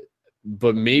chase it,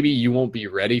 but maybe you won't be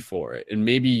ready for it. And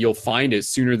maybe you'll find it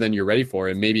sooner than you're ready for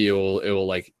it. And maybe it will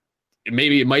like,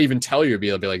 maybe it might even tell you,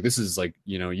 be like, this is like,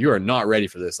 you know, you are not ready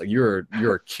for this. Like you're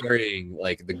carrying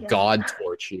like the God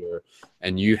torch here,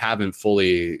 and you haven't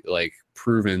fully like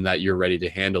proven that you're ready to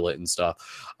handle it and stuff.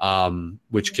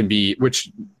 Which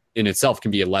in itself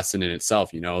can be a lesson in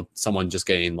itself, you know, someone just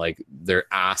getting like their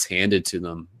ass handed to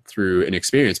them through an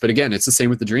experience. But again, it's the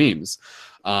same with the dreams.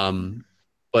 But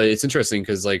it's interesting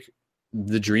because like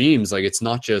the dreams, like it's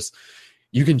not just,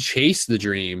 you can chase the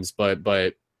dreams,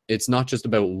 but it's not just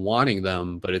about wanting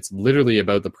them, but it's literally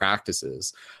about the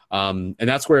practices. And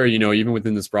that's where, you know, even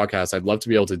within this broadcast, I'd love to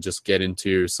be able to just get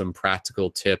into some practical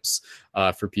tips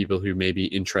for people who may be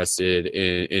interested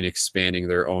in expanding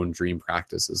their own dream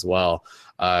practice as well.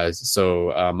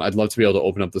 So I'd love to be able to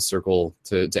open up the circle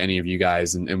to any of you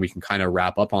guys, and we can kind of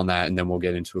wrap up on that, and then we'll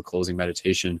get into a closing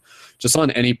meditation just on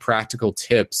any practical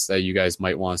tips that you guys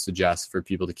might want to suggest for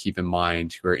people to keep in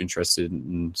mind who are interested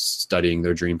in studying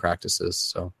their dream practices.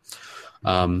 So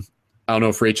I don't know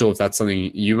if Rachel, if that's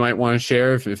something you might want to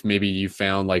share, if maybe you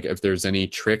found like if there's any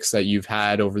tricks that you've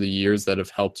had over the years that have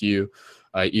helped you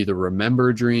either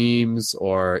remember dreams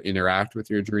or interact with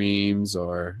your dreams,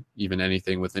 or even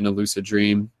anything within a lucid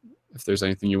dream, if there's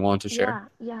anything you want to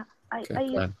share. Yeah. I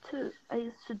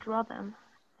used to draw them.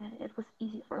 It was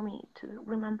easy for me to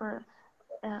remember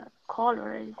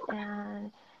colors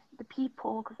and the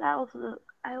people, because I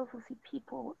also see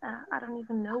people I don't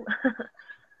even know.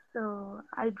 So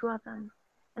I draw them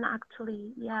and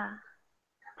actually,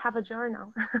 have a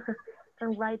journal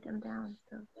and write them down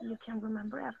so you can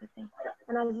remember everything.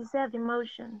 And as you said,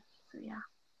 emotion. So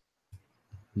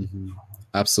Mm-hmm.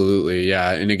 Absolutely.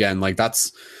 Yeah. And again, like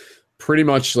that's pretty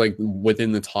much like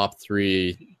within the top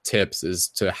 3 tips is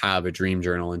to have a dream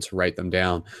journal and to write them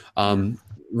down.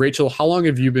 Rachel, how long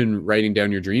have you been writing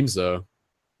down your dreams though?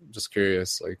 Just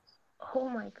curious, like. Oh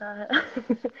my God.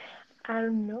 I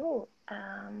don't know.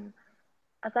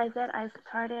 As I said, I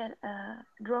started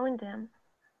drawing them.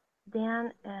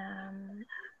 Then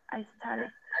I started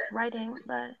writing,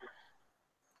 but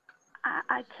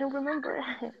I can't remember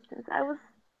since I was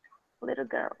a little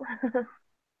girl.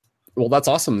 Well, that's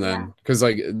awesome then, because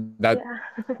like that.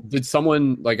 Yeah. Did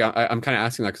someone like I'm kind of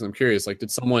asking that because I'm curious. Like,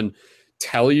 did someone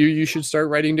tell you you should start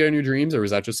writing down your dreams, or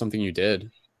was that just something you did?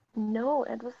 No,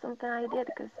 it was something I did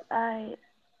because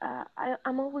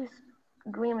I'm always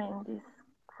dreaming these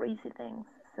crazy things.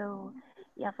 So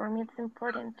yeah, for me it's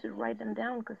important to write them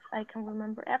down because I can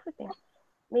remember everything.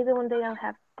 Maybe one day I'll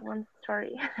have one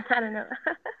story. I don't know.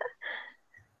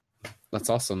 That's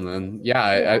awesome then.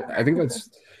 Yeah, I think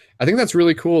that's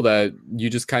really cool that you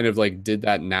just kind of like did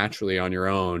that naturally on your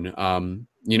own.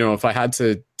 You know, if I had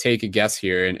to take a guess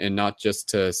here and not just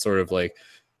to sort of like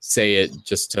say it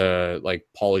just to like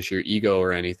polish your ego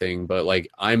or anything, but like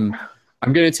I'm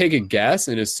going to take a guess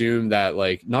and assume that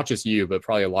like not just you, but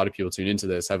probably a lot of people tune into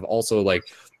this have also like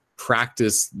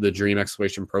practiced the dream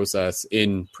exploration process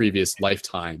in previous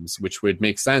lifetimes, which would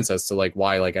make sense as to like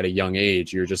why like at a young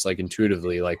age you're just like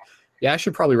intuitively like, yeah, I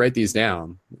should probably write these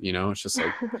down. You know, it's just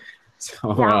like,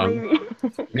 so Yeah,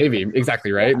 maybe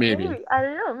exactly right. Yeah, maybe I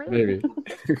don't know. Maybe.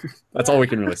 That's all we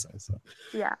can really say. So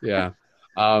Yeah.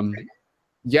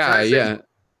 Yeah.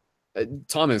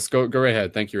 Thomas, go right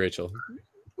ahead. Thank you, Rachel.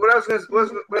 What I was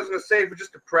gonna say, for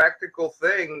just a practical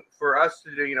thing for us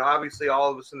to do, you know, obviously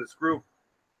all of us in this group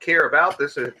care about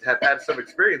this and have had some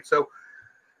experience. So,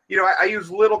 you know, I use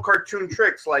little cartoon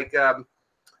tricks like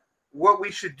what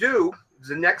we should do is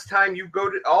the next time you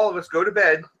all of us go to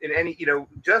bed in any, you know,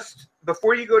 just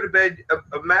before you go to bed,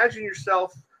 imagine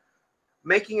yourself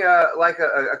making a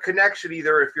connection,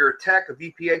 either if you're a tech, a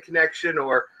VPN connection,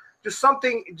 or just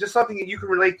something that you can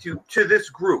relate to this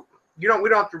group. We don't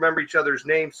have to remember each other's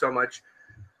names so much.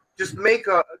 Just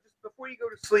just before you go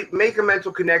to sleep, make a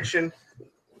mental connection,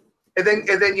 and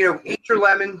then you know, eat your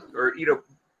lemon, or you know,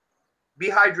 be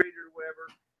hydrated or whatever,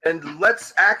 and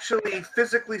let's actually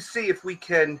physically see if we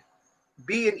can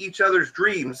be in each other's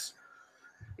dreams.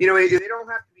 You know, they don't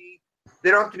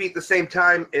have to be at the same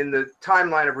time in the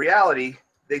timeline of reality.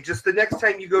 The next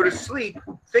time you go to sleep,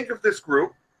 think of this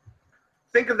group,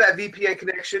 think of that VPN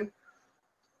connection.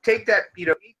 Take that, you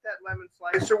know, eat that lemon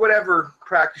slice or whatever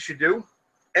practice you do,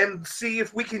 and see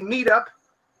if we can meet up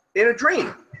in a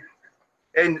dream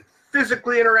and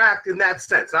physically interact in that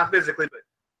sense. Not physically, but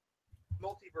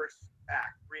multiverse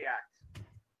react.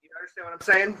 You understand what I'm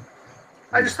saying?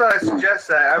 I just thought I'd suggest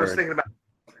that. I was thinking about it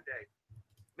the other day.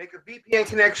 Make a VPN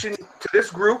connection to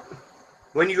this group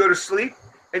when you go to sleep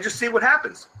and just see what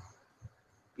happens.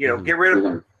 You know, get rid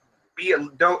of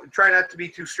don't try not to be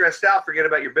too stressed out. Forget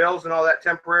about your bills and all that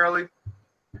temporarily,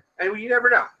 and you never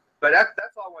know. But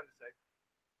that's all I wanted to say.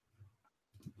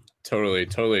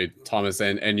 Totally, Thomas,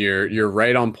 and you're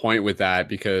right on point with that,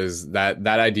 because that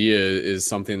idea is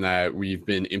something that we've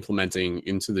been implementing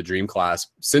into the Dream class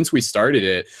since we started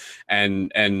it,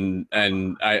 and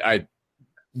I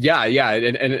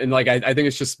think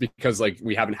it's just because like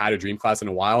we haven't had a Dream class in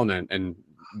a while, and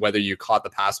whether you caught the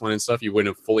past one and stuff, you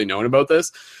wouldn't have fully known about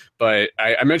this. But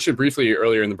I mentioned briefly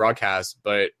earlier in the broadcast,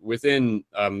 but within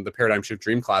the Paradigm Shift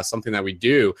Dream class, something that we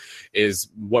do is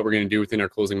what we're going to do within our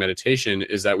closing meditation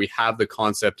is that we have the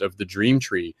concept of the dream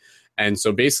tree. And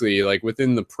so basically, like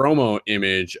within the promo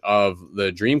image of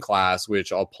the Dream class,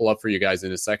 which I'll pull up for you guys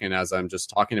in a second as I'm just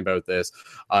talking about this,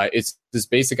 it's this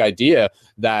basic idea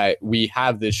that we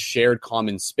have this shared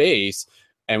common space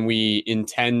and we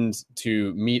intend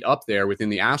to meet up there within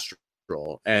the astral.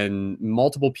 And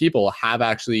multiple people have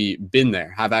actually been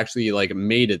there, have actually like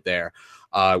made it there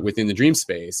within the dream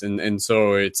space. And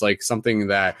so it's like something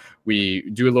that we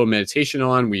do a little meditation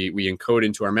on, we encode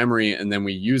into our memory, and then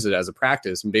we use it as a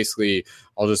practice. And basically,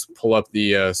 I'll just pull up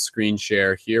the screen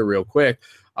share here real quick.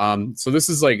 So this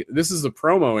is the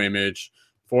promo image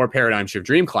for Paradigm Shift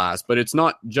Dream class, but it's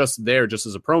not just there just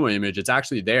as a promo image. It's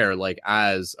actually there like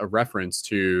as a reference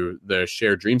to the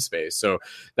shared dream space. So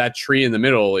that tree in the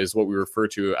middle is what we refer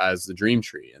to as the dream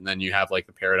tree. And then you have like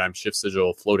the Paradigm Shift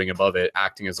sigil floating above it,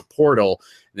 acting as a portal.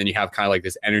 And then you have kind of like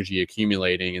this energy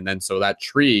accumulating. And then so that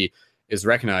tree is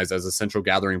recognized as a central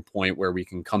gathering point where we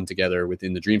can come together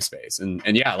within the dream space. And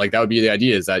yeah, like that would be the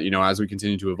idea, is that, you know, as we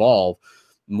continue to evolve,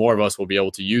 more of us will be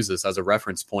able to use this as a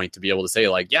reference point to be able to say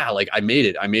like, yeah, like I made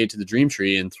it to the dream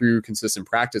tree. And through consistent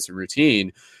practice and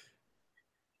routine,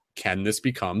 can this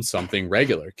become something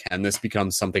regular? Can this become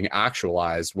something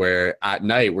actualized where at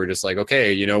night we're just like,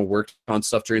 okay, you know, worked on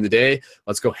stuff during the day.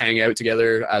 Let's go hang out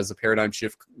together as a paradigm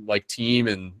shift like team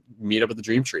and meet up at the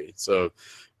Dream Tree. So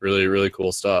really, really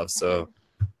cool stuff. So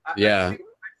yeah, I've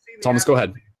seen Thomas, go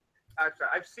ahead.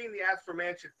 I've seen the Astral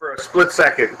Mansion for a split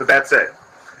second, but that's it.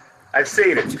 I've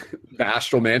seen it. The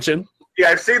Astral Mansion? Yeah,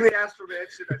 I've seen the Astral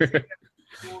Mansion. I've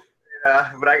seen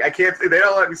it. But I can't. They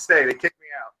don't let me stay. They kick me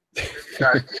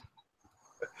out.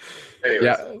 Anyways.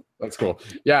 Yeah, that's cool.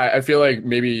 Yeah, I feel like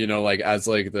maybe, you know, like as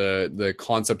like the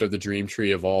concept of the Dream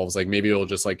Tree evolves, like maybe it'll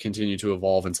just like continue to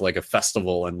evolve into like a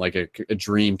festival and like a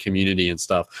dream community and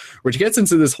stuff, which gets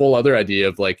into this whole other idea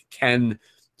of like, can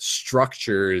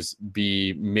structures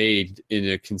be made in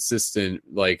a consistent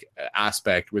like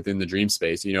aspect within the dream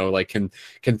space? You know, like can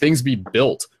things be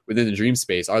built within the dream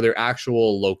space? Are there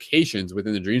actual locations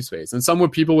within the dream space?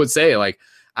 And people would say like,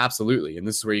 absolutely. And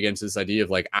this is where you get into this idea of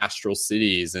like astral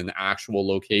cities and actual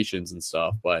locations and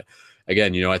stuff. But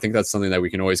again, you know, I think that's something that we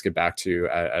can always get back to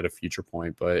at a future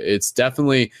point. But it's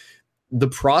definitely, the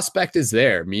prospect is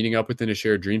there, meeting up within a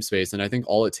shared dream space. And I think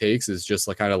all it takes is just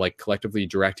like kind of like collectively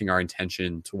directing our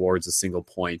intention towards a single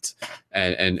point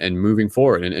and moving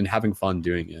forward and having fun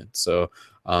doing it. So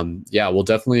yeah, we'll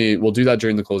do that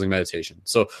during the closing meditation.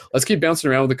 So let's keep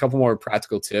bouncing around with a couple more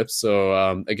practical tips.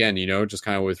 So again, you know, just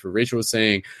kind of with what Rachel was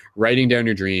saying, writing down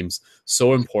your dreams,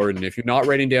 so important. If you're not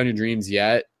writing down your dreams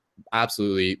yet,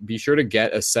 absolutely be sure to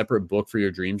get a separate book for your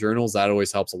dream journals. That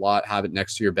always helps a lot. Have it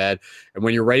next to your bed. And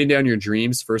when you're writing down your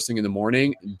dreams first thing in the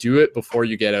morning, do it before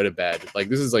you get out of bed. Like,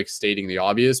 this is like stating the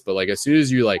obvious, but like as soon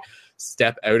as you like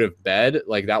step out of bed,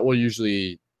 like that will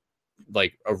usually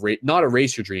like not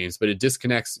erase your dreams, but it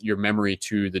disconnects your memory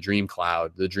to the dream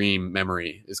cloud. The dream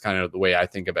memory is kind of the way I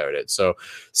think about it. So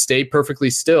stay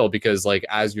perfectly still, because like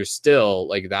as you're still,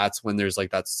 like that's when there's like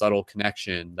that subtle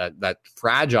connection, that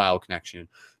fragile connection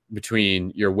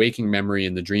between your waking memory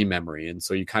and the dream memory. And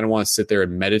so you kind of want to sit there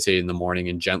and meditate in the morning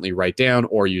and gently write down,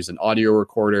 or use an audio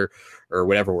recorder or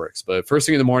whatever works. But first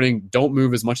thing in the morning, don't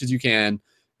move as much as you can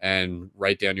and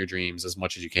write down your dreams as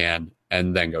much as you can,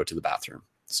 and then go to the bathroom.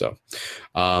 So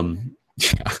yeah.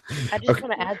 I just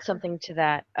want to add something to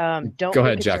that. Don't go look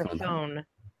ahead, at Jacqueline. your phone.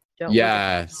 Don't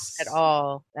yes. look at your phone at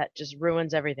all. That just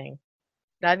ruins everything.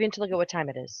 Not even to look at what time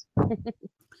it is.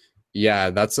 Yeah,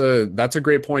 that's a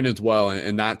great point as well.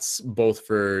 And that's both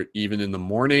for even in the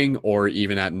morning or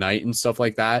even at night and stuff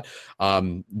like that.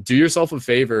 Do yourself a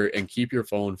favor and keep your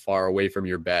phone far away from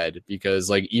your bed, because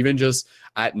like even just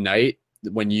at night,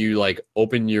 when you like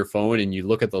open your phone and you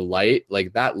look at the light,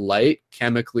 like that light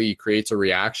chemically creates a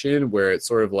reaction where it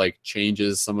sort of like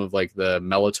changes some of like the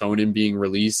melatonin being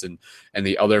released and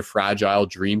the other fragile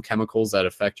dream chemicals that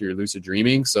affect your lucid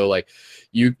dreaming. So like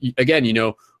you again, you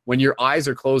know, when your eyes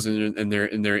are closed and they're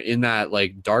in that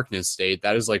like darkness state,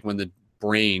 that is like when the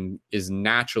brain is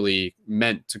naturally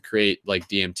meant to create like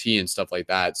DMT and stuff like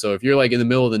that. So if you're like in the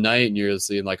middle of the night and you're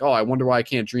saying like, oh, I wonder why I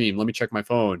can't dream, let me check my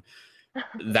phone,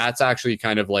 that's actually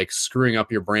kind of like screwing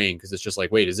up your brain, because it's just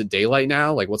like, wait, is it daylight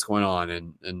now? Like what's going on?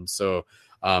 And so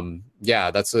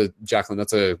yeah, Jacqueline,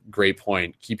 that's a great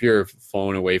point. Keep your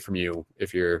phone away from you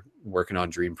if you're working on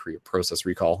dream process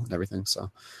recall and everything. So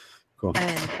cool.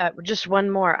 And just one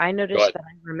more. I noticed that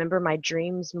I remember my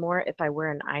dreams more if I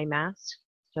wear an eye mask,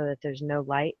 so that there's no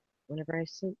light whenever I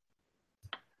sleep.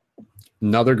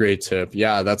 Another great tip.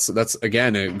 Yeah, that's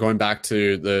again going back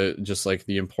to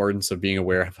the importance of being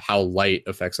aware of how light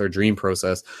affects our dream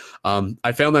process.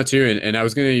 I found that too, and I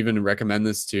was going to even recommend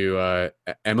this to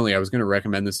Emily. I was going to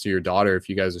recommend this to your daughter if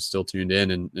you guys are still tuned in,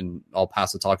 and I'll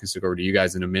pass the talking stick over to you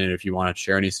guys in a minute if you want to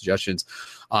share any suggestions.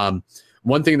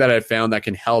 One thing that I found that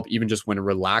can help even just when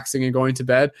relaxing and going to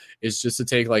bed is just to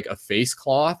take like a face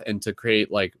cloth and to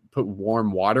create like put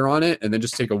warm water on it, and then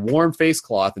just take a warm face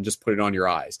cloth and just put it on your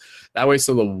eyes. That way,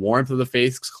 so the warmth of the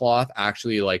face cloth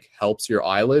actually like helps your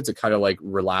eyelids. It kind of like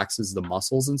relaxes the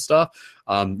muscles and stuff.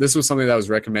 This was something that was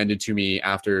recommended to me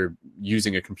after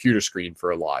using a computer screen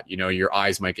for a lot. You know, your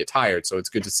eyes might get tired, so it's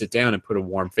good to sit down and put a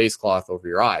warm face cloth over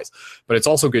your eyes. But it's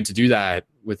also good to do that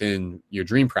within your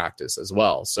dream practice as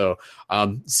well. So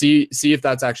see if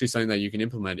that's actually something that you can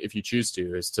implement if you choose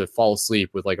to, is to fall asleep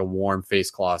with like a warm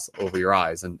face cloth over your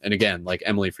eyes. And again, like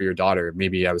Emily, for your daughter,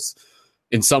 maybe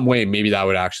in some way, maybe that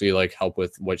would actually like help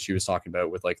with what she was talking about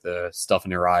with like the stuff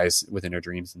in her eyes within her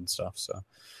dreams and stuff. So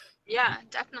yeah,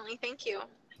 definitely. Thank you.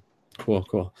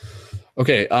 Cool.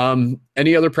 Okay.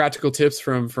 Any other practical tips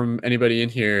from anybody in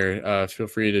here? Feel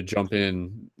free to jump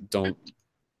in.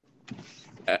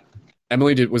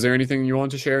 Emily, was there anything you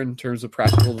wanted to share in terms of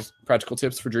practical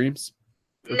tips for dreams?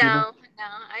 No, I'm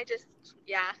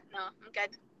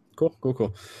good.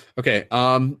 Cool. Okay.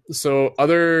 So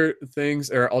other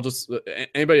things, or I'll just,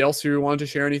 anybody else who wanted to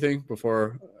share anything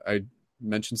before I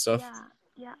mention stuff?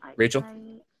 Yeah. Rachel?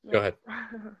 Go ahead.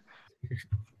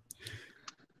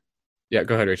 Yeah,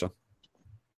 go ahead, Rachel.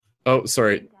 Oh,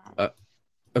 sorry.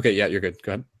 Okay, yeah, you're good.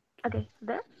 Go ahead. Okay,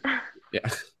 there? Yeah.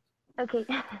 Okay.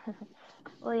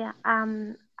 Well, yeah,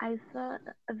 I saw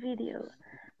a video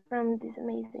from this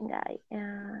amazing guy,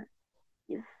 and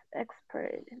he's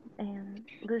expert in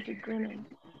lucid dreaming.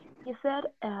 He said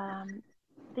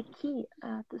the key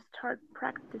to start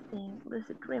practicing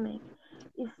lucid dreaming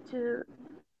is to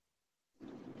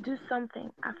do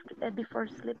something before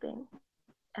sleeping.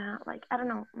 Like, I don't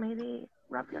know, maybe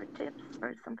rub your tips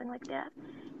or something like that,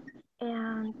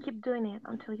 and keep doing it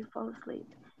until you fall asleep.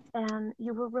 And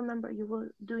you will remember you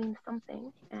were doing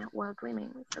something while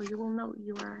dreaming, so you will know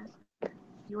you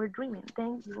are dreaming.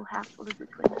 Then you will have lucid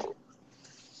dreaming.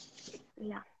 So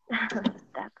yeah,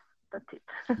 that's the tip.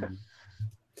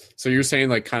 So you're saying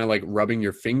like kind of like rubbing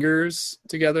your fingers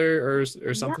together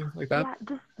or something like that? Yeah,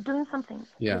 just doing something.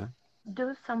 Yeah. Just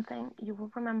do something you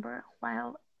will remember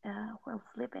while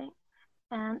sleeping,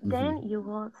 and then you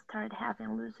will start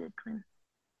having lucid dreams.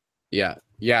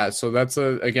 Yeah. So that's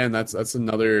that's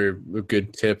another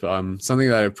good tip. Something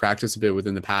that I've practiced a bit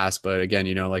within the past, but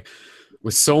again, like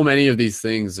with so many of these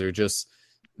things,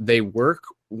 they work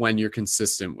when you're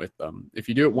consistent with them. If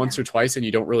you do it once or twice and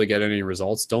you don't really get any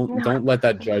results, don't let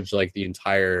that judge like the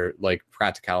entire like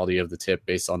practicality of the tip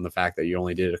based on the fact that you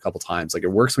only did it a couple times. Like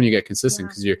it works when you get consistent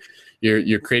because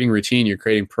you're creating routine, you're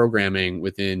creating programming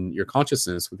within your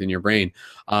consciousness, within your brain.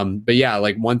 But yeah,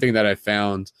 like one thing that I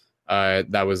found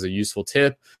that was a useful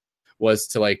tip was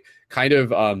to like kind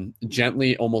of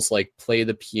gently almost like play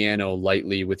the piano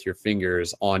lightly with your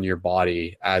fingers on your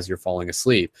body as you're falling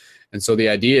asleep. And so the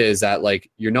idea is that like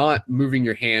you're not moving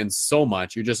your hands so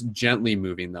much, you're just gently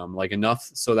moving them like enough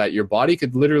so that your body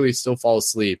could literally still fall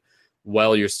asleep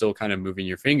while you're still kind of moving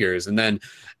your fingers. And then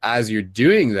as you're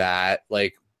doing that,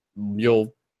 like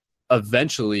you'll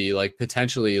eventually like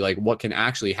potentially like what can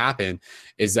actually happen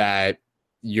is that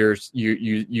you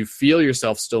feel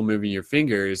yourself still moving your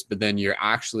fingers, but then you're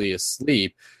actually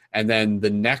asleep. And then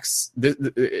the next, this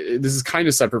is kind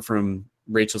of separate from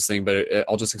Rachel's thing, but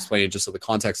I'll just explain it just so the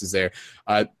context is there.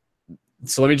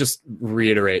 So let me just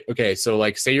reiterate. Okay, so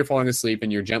like say you're falling asleep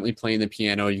and you're gently playing the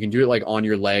piano. You can do it like on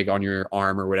your leg, on your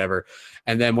arm or whatever.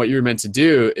 And then what you're meant to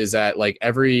do is that like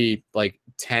every like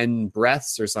 10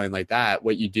 breaths or something like that,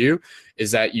 what you do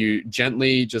is that you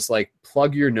gently just like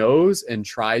plug your nose and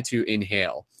try to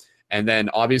inhale. And then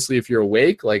obviously if you're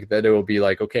awake, like that it will be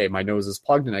like, okay, my nose is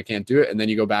plugged and I can't do it. And then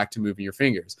you go back to moving your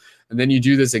fingers. And then you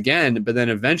do this again, but then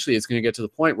eventually it's going to get to the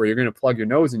point where you're going to plug your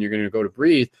nose and you're going to go to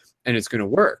breathe and it's going to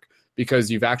work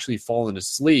because you've actually fallen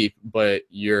asleep, but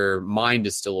your mind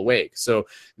is still awake. So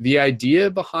the idea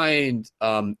behind,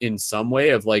 in some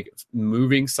way of like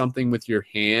moving something with your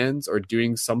hands or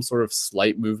doing some sort of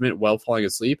slight movement while falling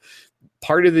asleep,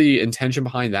 part of the intention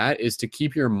behind that is to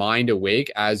keep your mind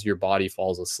awake as your body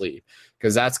falls asleep,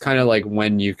 because that's kind of like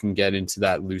when you can get into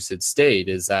that lucid state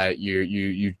is that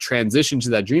you transition to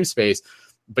that dream space,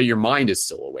 but your mind is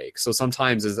still awake. So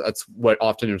sometimes that's what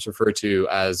often is referred to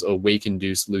as a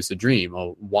wake-induced lucid dream.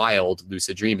 A wild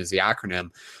lucid dream is the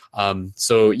acronym.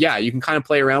 So yeah, you can kind of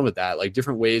play around with that, like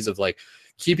different ways of like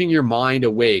keeping your mind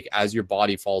awake as your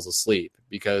body falls asleep,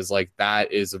 because like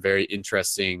that is a very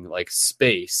interesting like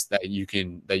space that you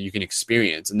can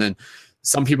experience. And then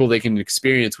some people, they can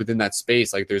experience within that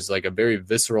space, like there's like a very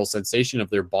visceral sensation of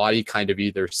their body kind of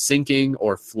either sinking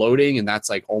or floating. And that's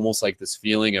like almost like this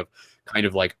feeling of kind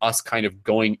of like us kind of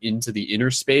going into the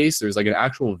inner space. There's like an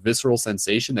actual visceral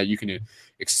sensation that you can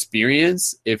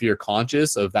experience if you're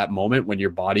conscious of that moment when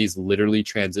your body's literally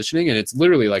transitioning. And it's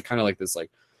literally like kind of like this, like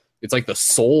it's like the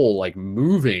soul like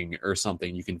moving or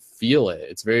something. You can feel it.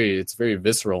 It's very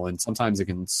visceral, and sometimes it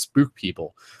can spook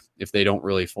people if they don't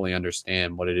really fully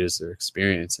understand what it is they're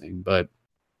experiencing. But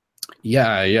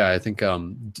yeah, I think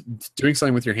doing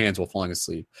something with your hands while falling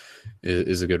asleep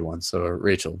is a good one. So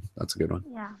Rachel, that's a good one.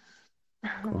 Yeah.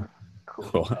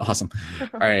 Cool. Awesome.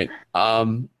 All right.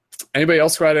 Anybody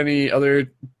else got any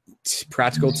other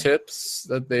practical tips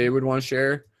that they would want to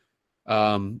share?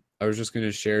 I was just going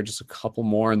to share just a couple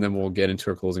more and then we'll get into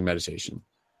our closing meditation.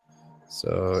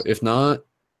 So if not,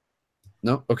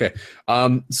 no? Okay.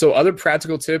 So other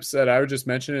practical tips that I would just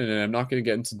mention, and I'm not going to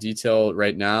get into detail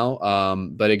right now.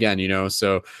 But again,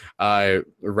 so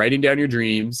writing down your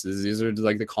dreams, these are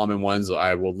like the common ones.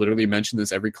 I will literally mention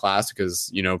this every class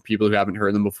because, people who haven't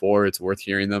heard them before, it's worth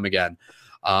hearing them again,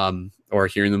 or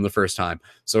hearing them the first time.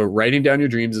 So writing down your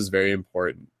dreams is very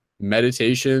important.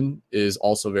 meditation is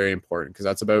also very important, because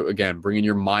that's about, again, bringing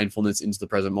your mindfulness into the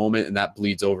present moment, and that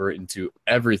bleeds over into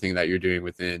everything that you're doing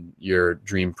within your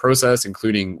dream process,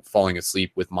 including falling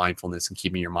asleep with mindfulness and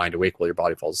keeping your mind awake while your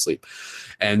body falls asleep.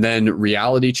 And then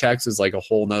reality checks is like a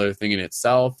whole nother thing in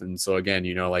itself. And so again,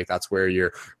 you know, like that's where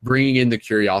you're bringing in the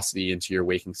curiosity into your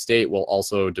waking state, while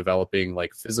also developing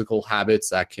like physical habits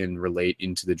that can relate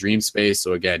into the dream space.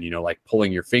 So again, you know, like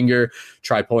pulling your finger,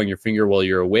 try pulling your finger while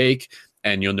you're awake,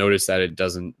 and you'll notice that it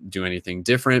doesn't do anything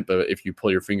different. But if you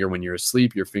pull your finger when you're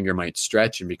asleep, your finger might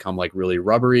stretch and become like really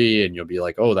rubbery, and you'll be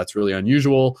like, oh, that's really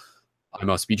unusual. I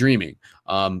must be dreaming.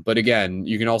 But again,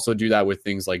 you can also do that with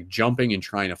things like jumping and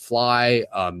trying to fly.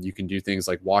 You can do things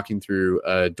like walking through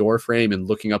a door frame and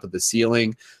looking up at the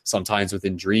ceiling. Sometimes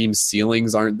within dreams,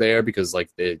 ceilings aren't there because like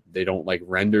they don't like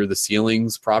render the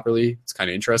ceilings properly. It's kind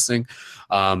of interesting.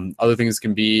 Other things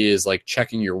can be is like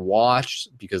checking your watch,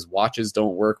 because watches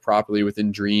don't work properly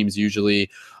within dreams usually.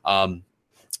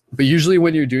 But usually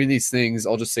when you're doing these things,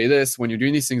 I'll just say this, when you're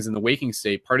doing these things in the waking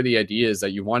state, part of the idea is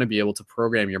that you want to be able to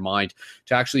program your mind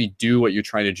to actually do what you're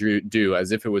trying to do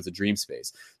as if it was a dream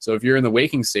space. So if you're in the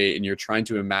waking state and you're trying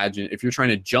to imagine, if you're trying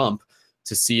to jump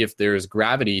to see if there's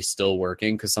gravity still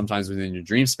working, because sometimes within your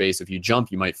dream space, if you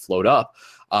jump, you might float up.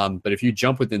 But if you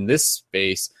jump within this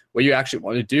space, what you actually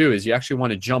want to do is you actually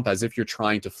want to jump as if you're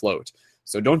trying to float.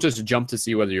 So don't just jump to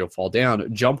see whether you'll fall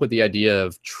down. Jump with the idea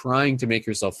of trying to make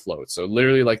yourself float. So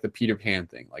literally like the Peter Pan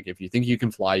thing. Like if you think you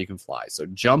can fly, you can fly. So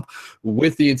jump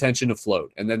with the intention to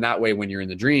float. And then that way, when you're in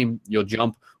the dream, you'll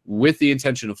jump with the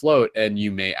intention to float, and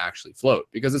you may actually float.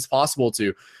 Because it's possible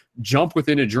to jump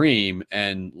within a dream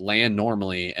and land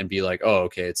normally and be like, oh,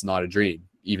 okay, it's not a dream,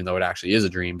 even though it actually is a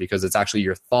dream, because it's actually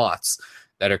your thoughts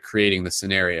that are creating the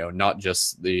scenario, not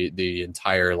just the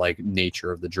entire like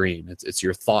nature of the dream. It's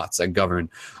your thoughts that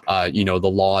govern, you know, the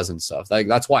laws and stuff. Like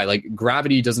that's why like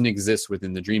gravity doesn't exist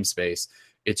within the dream space.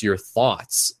 It's your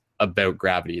thoughts about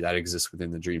gravity that exists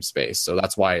within the dream space. So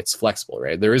that's why it's flexible,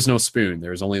 right? There is no spoon.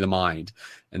 There's only the mind,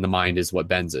 and the mind is what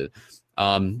bends it.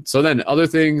 So then other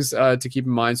things to keep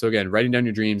in mind. So again, writing down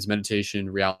your dreams, meditation,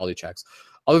 reality checks.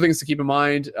 Other things to keep in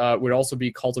mind would also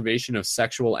be cultivation of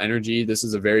sexual energy. This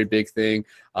is a very big thing,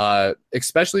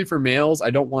 especially for males. I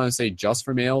don't want to say just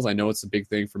for males. I know it's a big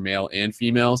thing for male and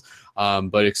females,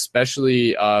 but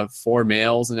especially for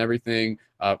males and everything.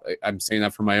 I'm saying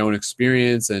that from my own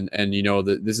experience, and you know,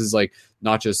 this is like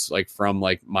not just like from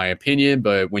like my opinion,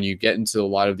 but when you get into a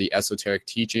lot of the esoteric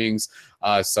teachings,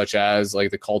 such as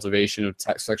like the cultivation of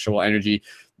sexual energy,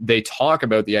 they talk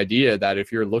about the idea that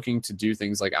if you're looking to do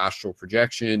things like astral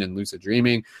projection and lucid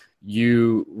dreaming,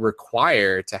 you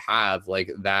require to have like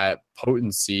that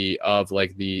potency of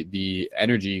like the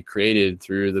energy created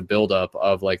through the buildup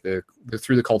of like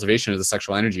through the cultivation of the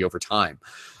sexual energy over time.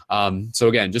 So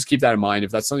again, just keep that in mind. If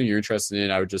that's something you're interested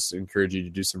in, I would just encourage you to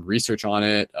do some research on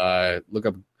it. You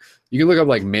can look up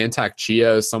like Mantak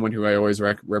Chia, someone who I always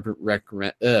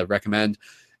recommend,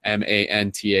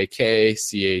 MANTAKCHIA.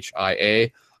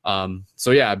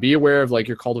 So yeah, be aware of like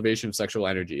your cultivation of sexual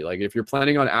energy. Like if you're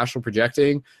planning on astral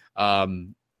projecting,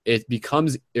 it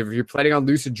becomes, if you're planning on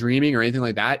lucid dreaming or anything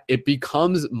like that, it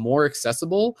becomes more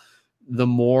accessible the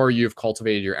more you've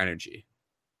cultivated your energy.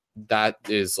 That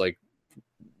is like,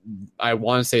 I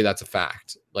want to say that's a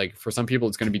fact. Like for some people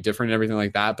it's going to be different and everything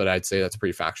like that, but I'd say that's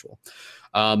pretty factual.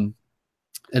 And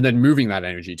then moving that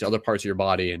energy to other parts of your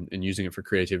body and using it for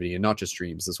creativity and not just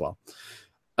dreams as well.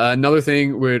 Another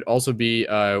thing would also be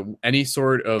any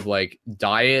sort of like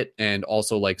diet and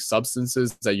also like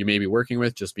substances that you may be working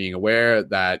with. Just being aware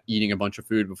that eating a bunch of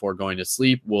food before going to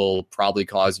sleep will probably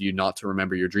cause you not to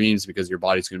remember your dreams, because your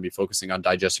body's going to be focusing on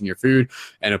digesting your food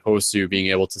and opposed to being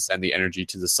able to send the energy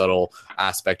to the subtle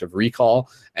aspect of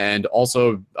recall. And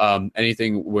also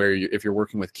anything where if you're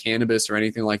working with cannabis or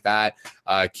anything like that,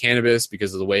 cannabis,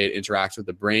 because of the way it interacts with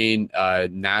the brain,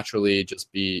 naturally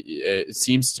it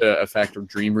seems to affect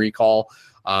dream recall.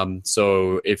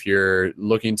 So if you're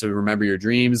looking to remember your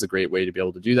dreams, a great way to be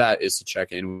able to do that is to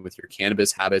check in with your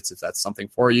cannabis habits, if that's something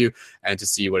for you, and to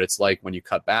see what it's like when you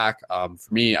cut back. For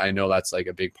me, I know that's like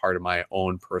a big part of my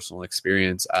own personal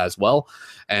experience as well.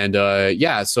 And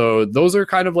yeah, so those are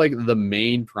kind of like the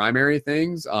main primary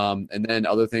things. And then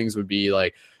other things would be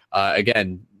like,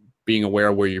 again, being aware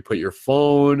of where you put your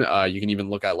phone. You can even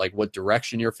look at like what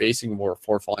direction you're facing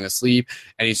before falling asleep.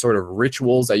 Any sort of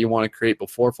rituals that you want to create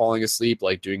before falling asleep,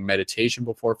 like doing meditation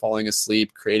before falling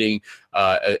asleep, creating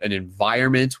an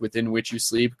environment within which you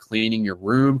sleep. Cleaning your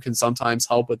room can sometimes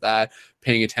help with that.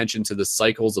 Paying attention to the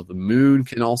cycles of the moon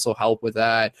can also help with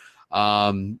that.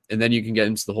 And then you can get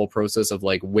into the whole process of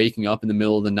like waking up in the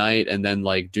middle of the night and then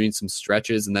like doing some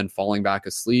stretches and then falling back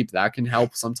asleep. That can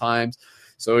help sometimes.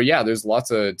 So yeah, there's lots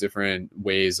of different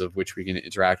ways of which we can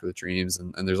interact with dreams,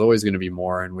 and there's always going to be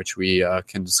more in which we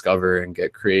can discover and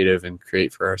get creative and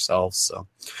create for ourselves. So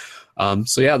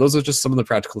yeah, those are just some of the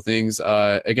practical things.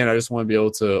 Again, I just want to be able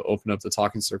to open up the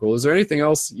talking circle. Is there anything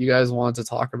else you guys want to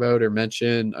talk about or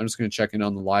mention? I'm just going to check in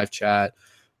on the live chat.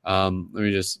 Let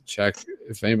me just check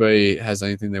if anybody has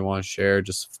anything they want to share.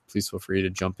 Just please feel free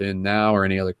to jump in now, or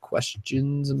any other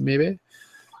questions maybe.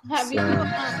 Have you?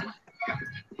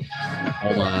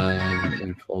 Hold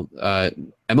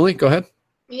on. Emily, go ahead.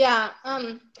 Yeah.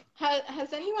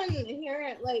 Has anyone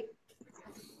here like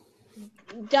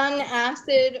done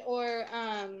acid or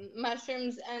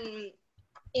mushrooms and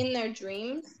in their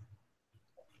dreams?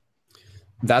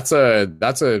 That's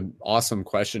a awesome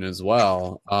question as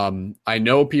well. I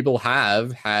know people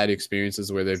have had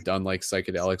experiences where they've done like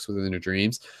psychedelics within their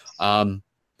dreams. I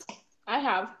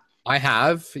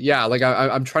have. Yeah. Like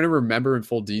I'm trying to remember in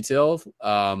full detail.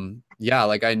 Yeah.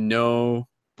 Like I know.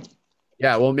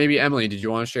 Yeah. Well, maybe Emily, did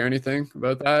you want to share anything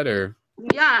about that or?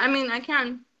 Yeah, I mean, I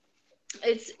can.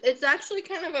 It's actually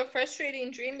kind of a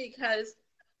frustrating dream because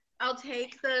I'll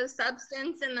take the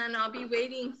substance and then I'll be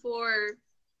waiting for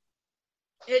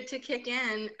it to kick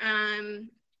in.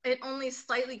 It only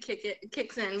slightly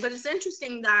kicks in, but it's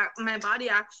interesting that my body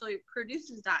actually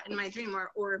produces that in my dream,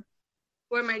 or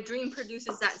my dream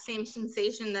produces that same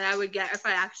sensation that I would get if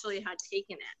I actually had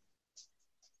taken it.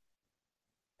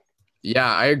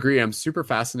 Yeah, I agree. I'm super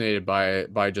fascinated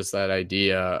by just that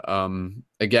idea.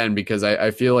 Again, because I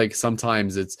feel like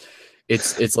sometimes it's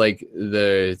like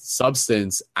the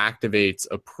substance activates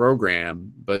a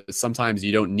program, but sometimes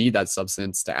you don't need that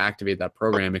substance to activate that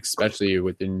program, especially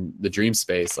within the dream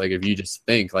space. Like if you just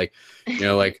think like,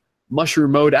 like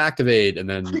mushroom mode activate and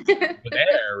then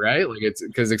there, right? Like it's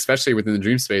because especially within the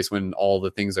dream space when all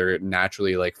the things are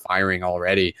naturally like firing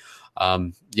already.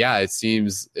 Yeah, it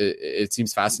seems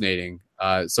fascinating.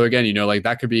 So again, like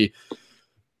that could be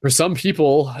for some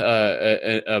people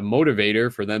a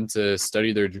motivator for them to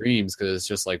study their dreams, because it's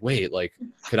just like, wait, like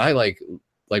could I like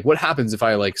what happens if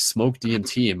I like smoke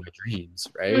DMT in my dreams,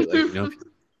 right? Like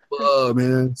whoa,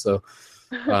 man. So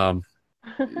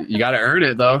you got to earn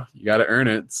it though. You got to earn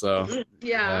it. So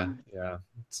yeah.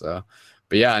 So.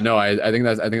 But yeah, no, I think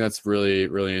that's really,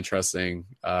 really interesting.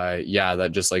 Yeah,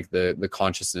 that just like the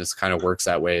consciousness kind of works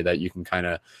that way, that you can kind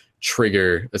of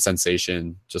trigger a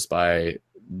sensation just by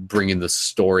bringing the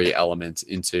story element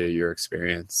into your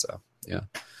experience. So yeah,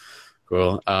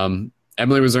 cool.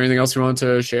 Emily, was there anything else you wanted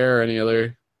to share, or any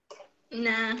other?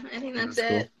 Nah, I think that's it.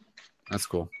 Cool. That's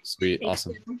cool. Sweet. Thank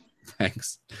Awesome. you.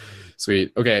 Thanks.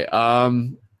 Sweet. Okay.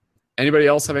 Anybody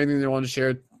else have anything they want to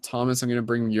share? Thomas, I'm going to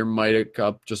bring your mic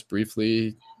up just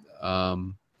briefly.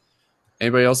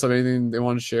 Anybody else have anything they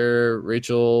want to share?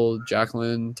 Rachel,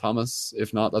 Jacqueline, Thomas?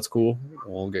 If not, that's cool.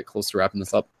 We'll get close to wrapping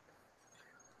this up.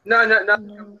 No.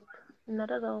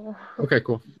 Not at all. Okay,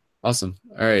 cool. Awesome.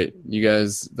 All right. You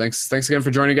guys, thanks again for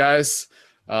joining, guys.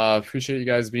 Appreciate you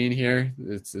guys being here.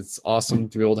 It's awesome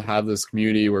to be able to have this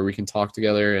community where we can talk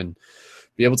together and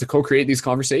be able to co-create these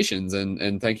conversations,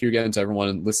 and thank you again to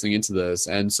everyone listening into this.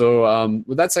 And so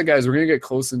with that said, guys, we're going to get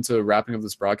close into wrapping up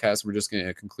this broadcast. We're just going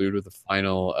to conclude with the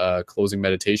final closing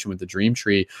meditation with the Dream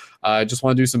Tree. I just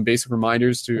want to do some basic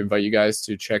reminders to invite you guys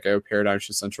to check out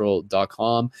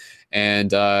ParadigmShiftCentral.com.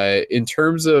 And in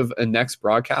terms of a next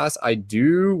broadcast, I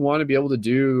do want to be able to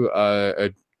do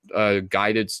a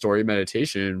guided story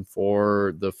meditation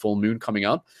for the full moon coming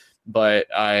up, but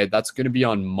that's going to be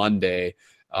on Monday.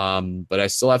 But I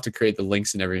still have to create the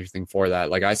links and everything for that.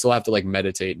 Like I still have to like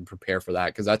meditate and prepare for that,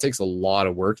 because that takes a lot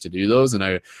of work to do those. And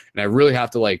I really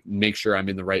have to like make sure I'm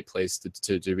in the right place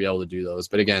to be able to do those.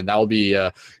 But again, that will be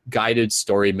a guided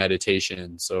story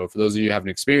meditation. So for those of you who haven't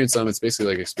experienced them, it's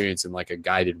basically like experiencing like a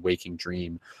guided waking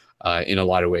dream, in a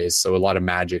lot of ways. So a lot of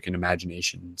magic and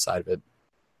imagination inside of it.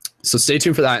 So stay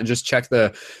tuned for that, and just check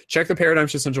the Paradigm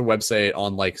Shift Central website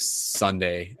on like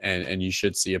Sunday, and you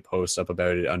should see a post up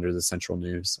about it under the Central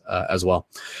News as well.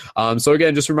 So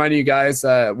again, just reminding you guys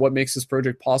that what makes this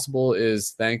project possible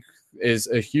is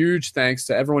a huge thanks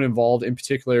to everyone involved, in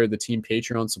particular the Team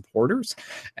Patreon supporters.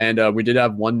 And we did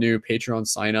have one new Patreon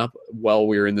sign up while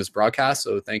we were in this broadcast,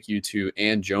 so thank you to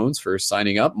Ann Jones for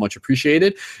signing up, much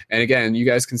appreciated. And again, you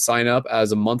guys can sign up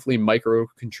as a monthly micro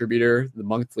contributor. The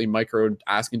monthly micro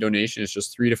asking donation is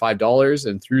just $3 to $5,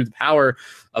 and through the power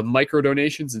of micro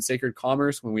donations and sacred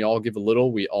commerce, when we all give a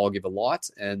little, we all give a lot,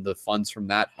 and the funds from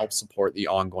that help support the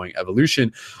ongoing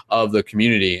evolution of the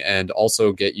community, and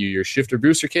also get you your Shifter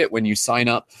Booster Kit when when you sign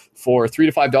up for $3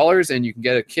 to $5, and you can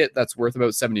get a kit that's worth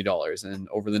about $70. And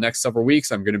over the next several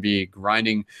weeks, I'm going to be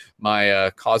grinding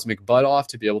my cosmic butt off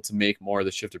to be able to make more of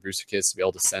the Shifter Booster kits to be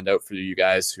able to send out for you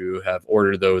guys who have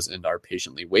ordered those and are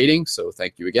patiently waiting. So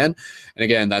thank you again. And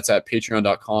again, that's at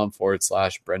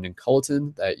patreon.com/Brendan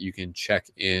Culleton that you can check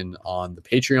in on the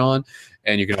Patreon.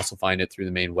 And you can also find it through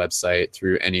the main website,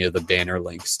 through any of the banner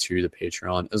links to the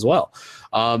Patreon as well.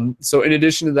 So in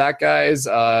addition to that, guys,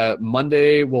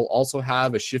 Monday we'll also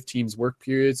have a Shift Teams work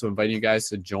period. So inviting you guys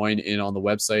to join in on the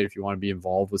website if you want to be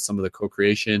involved with some of the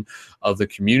co-creation of the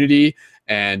community.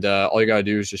 And all you got to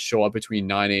do is just show up between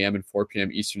 9 a.m. and 4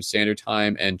 p.m. Eastern Standard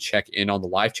Time and check in on the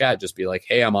live chat. Just be like,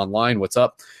 hey, I'm online. What's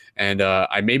up? And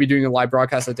I may be doing a live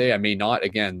broadcast that day. I may not.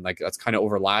 Again, like that's kind of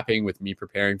overlapping with me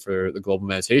preparing for the global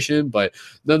meditation. But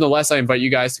nonetheless, I invite you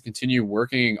guys to continue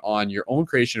working on your own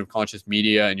creation of conscious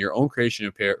media and your own creation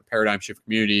of paradigm shift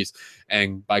communities.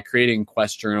 And by creating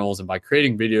quest journals and by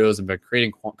creating videos and by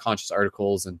creating conscious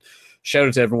articles. And shout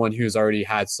out to everyone who's already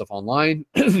had stuff online.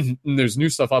 There's new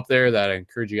stuff up there that I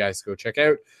encourage you guys to go check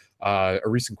out. A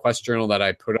recent quest journal that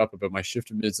I put up about my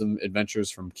Shiftimism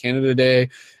adventures from Canada Day,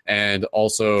 and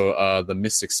also the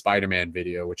Mystic Spider-Man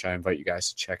video, which I invite you guys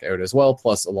to check out as well,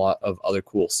 plus a lot of other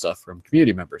cool stuff from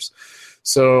community members.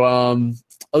 So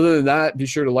other than that, be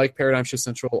sure to like Paradigm Shift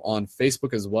Central on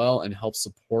Facebook as well and help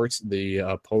support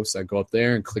the posts that go up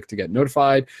there and click to get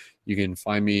notified. You can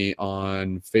find me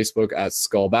on Facebook at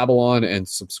Skull Babylon and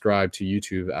subscribe to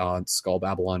YouTube on Skull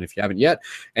Babylon if you haven't yet.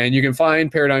 And you can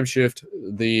find Paradigm Shift,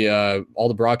 all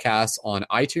the broadcasts on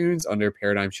iTunes under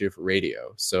Paradigm Shift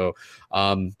Radio. So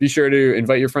be sure to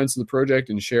invite your friends to the project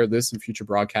and share this and future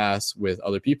broadcasts with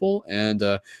other people. And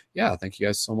yeah, thank you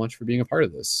guys so much for being a part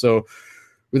of this. So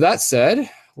with that said,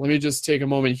 let me just take a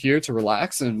moment here to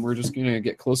relax, and we're just going to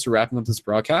get close to wrapping up this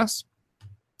broadcast.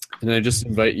 And I just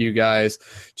invite you guys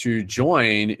to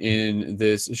join in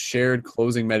this shared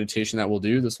closing meditation that we'll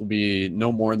do. This will be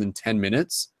no more than 10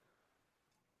 minutes.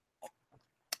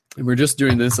 And we're just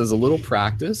doing this as a little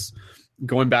practice,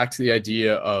 going back to the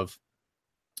idea of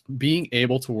being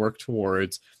able to work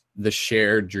towards the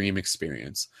shared dream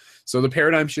experience. So the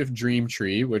Paradigm Shift Dream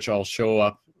Tree, which I'll show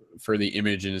up for the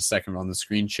image in a second on the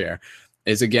screen share,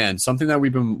 is again something that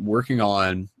we've been working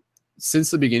on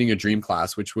since the beginning of Dream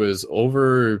Class, which was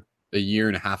over a year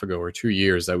and a half ago or 2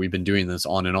 years that we've been doing this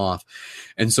on and off.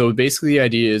 And so basically the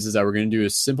idea is that we're going to do a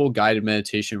simple guided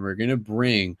meditation. We're going to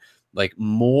bring like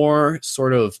more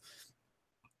sort of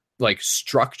like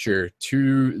structure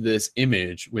to this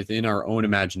image within our own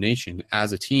imagination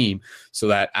as a team, so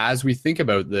that as we think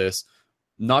about this,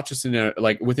 not just in a,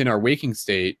 like within our waking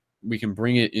state, we can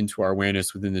bring it into our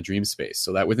awareness within the dream space,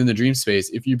 so that within the dream space,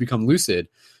 if you become lucid,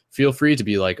 feel free to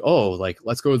be like, oh, like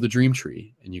let's go to the dream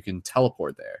tree, and you can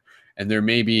teleport there. And there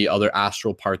may be other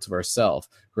astral parts of ourself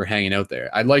who are hanging out there.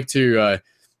 I'd like to,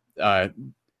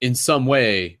 in some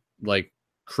way, like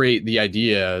create the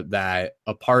idea that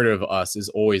a part of us is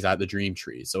always at the dream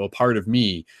tree. So a part of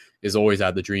me is always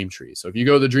at the dream tree. So if you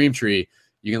go to the dream tree,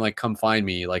 you can like come find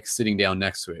me, like sitting down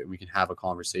next to it, and we can have a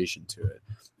conversation to it.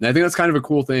 And I think that's kind of a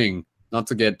cool thing, not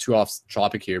to get too off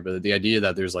topic here, but the idea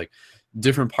that there's like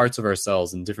different parts of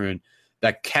ourselves and different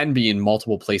that can be in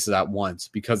multiple places at once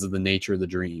because of the nature of the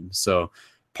dream. So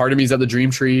part of me is at the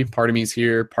dream tree, part of me is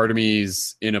here, part of me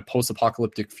is in a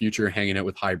post-apocalyptic future hanging out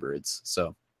with hybrids.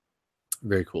 So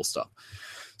very cool stuff.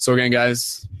 So again,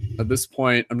 guys, at this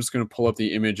point, I'm just going to pull up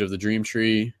the image of the dream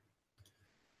tree.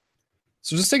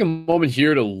 So just take a moment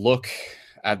here to look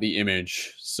at the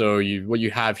image. So what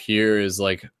you have here is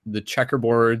like the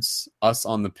checkerboards, us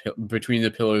on the between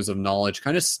the pillars of knowledge,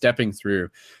 kind of stepping through.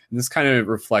 And this kind of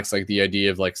reflects like the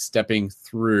idea of like stepping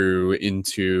through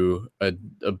into a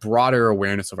broader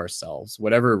awareness of ourselves,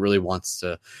 whatever it really wants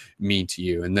to mean to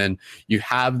you. And then you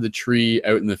have the tree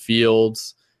out in the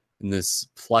fields in this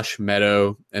plush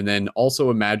meadow, and then also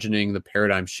imagining the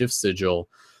paradigm shift sigil,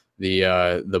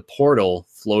 the portal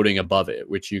floating above it,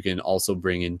 which you can also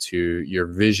bring into your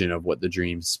vision of what the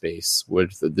dream space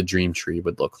would, the dream tree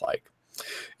would look like.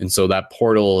 And so that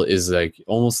portal is like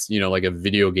almost, like a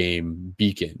video game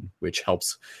beacon, which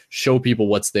helps show people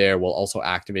what's there while also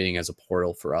activating as a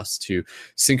portal for us to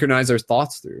synchronize our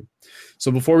thoughts through.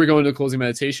 So before we go into closing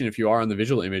meditation, if you are on the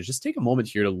visual image, just take a moment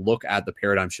here to look at the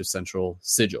Paradigm Shift Central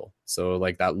sigil. So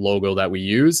like that logo that we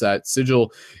use, that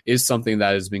sigil is something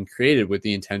that has been created with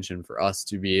the intention for us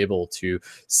to be able to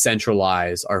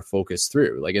centralize our focus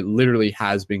through. Like it literally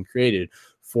has been created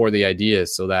for the idea,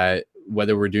 so that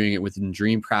whether we're doing it within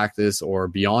dream practice or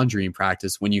beyond dream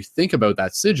practice, when you think about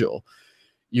that sigil,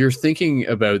 you're thinking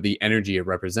about the energy it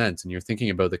represents, and you're thinking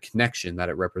about the connection that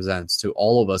it represents to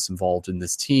all of us involved in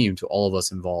this team, to all of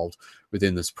us involved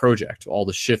within this project, to all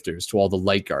the shifters, to all the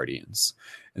light guardians.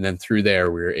 And then through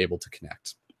there, we were able to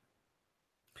connect.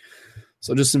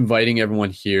 So just inviting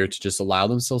everyone here to just allow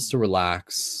themselves to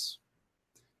relax,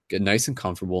 get nice and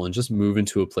comfortable, and just move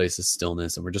into a place of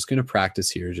stillness. And we're just going to practice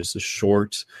here just a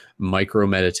short micro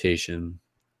meditation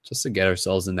just to get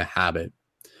ourselves in the habit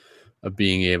of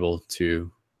being able to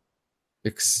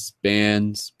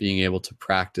expand, being able to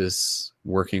practice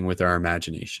working with our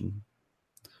imagination.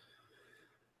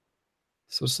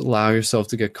 So just allow yourself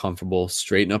to get comfortable,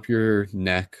 straighten up your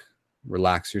neck,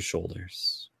 relax your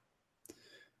shoulders.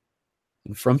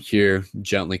 And from here,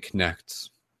 gently connect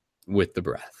with the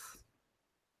breath.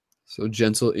 So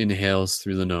gentle inhales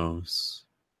through the nose.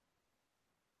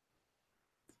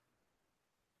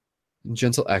 And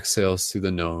gentle exhales through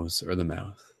the nose or the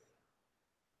mouth.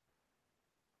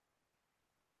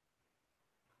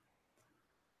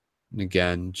 And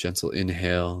again, gentle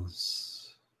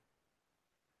inhales.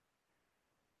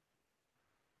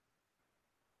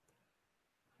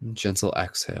 And gentle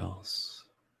exhales.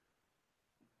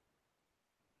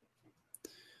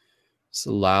 Just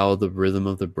allow the rhythm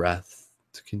of the breath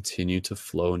to continue to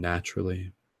flow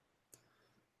naturally.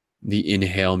 The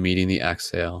inhale meeting the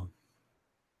exhale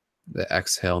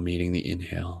meeting the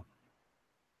inhale.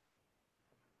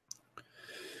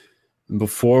 And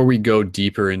before we go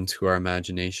deeper into our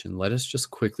imagination, let us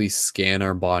just quickly scan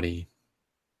our body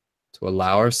to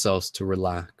allow ourselves to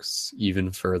relax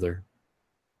even further.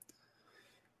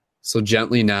 So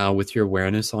gently now, with your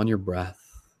awareness on your breath,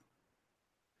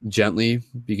 gently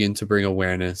begin to bring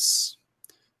awareness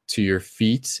to your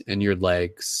feet and your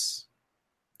legs,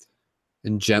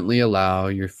 and gently allow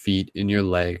your feet and your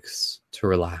legs to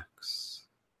relax.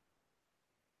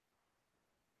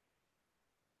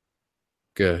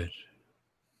 Good.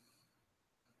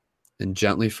 And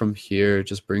gently from here,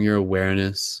 just bring your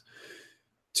awareness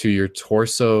to your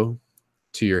torso,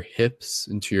 to your hips,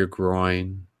 and to your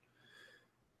groin.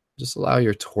 Just allow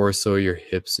your torso, your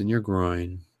hips, and your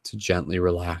groin to gently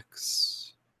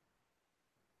relax.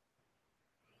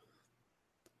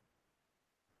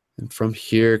 And from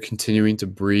here, continuing to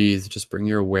breathe, just bring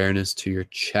your awareness to your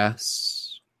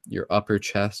chest, your upper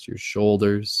chest, your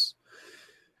shoulders.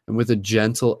 And with a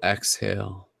gentle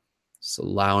exhale, just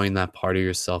allowing that part of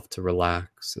yourself to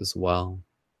relax as well.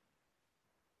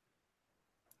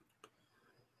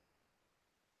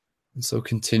 And so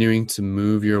continuing to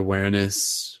move your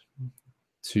awareness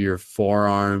to your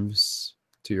forearms,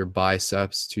 to your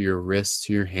biceps, to your wrists,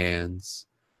 to your hands,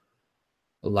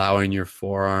 allowing your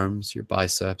forearms, your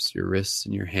biceps, your wrists,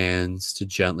 and your hands to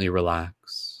gently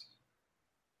relax.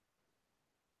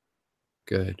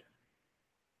 Good.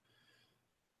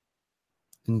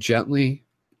 And gently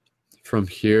from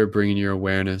here, bringing your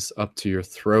awareness up to your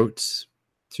throat,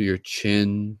 to your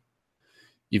chin,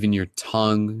 even your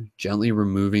tongue, gently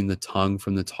removing the tongue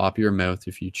from the top of your mouth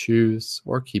if you choose,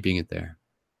 or keeping it there.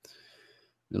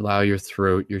 Allow your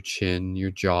throat, your chin,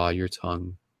 your jaw, your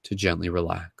tongue to gently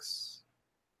relax.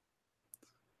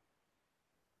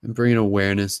 And bring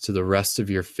awareness to the rest of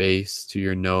your face, to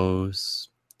your nose,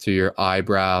 to your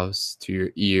eyebrows, to your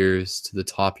ears, to the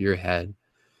top of your head.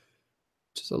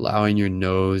 Just allowing your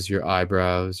nose, your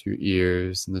eyebrows, your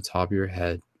ears, and the top of your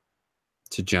head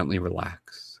to gently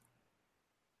relax.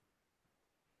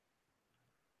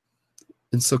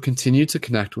 And so continue to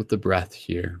connect with the breath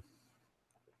here,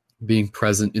 being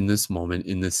present in this moment,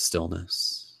 in this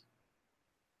stillness.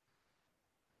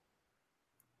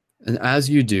 And as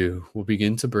you do, we'll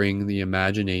begin to bring the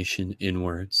imagination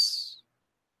inwards.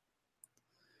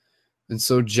 And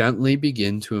so gently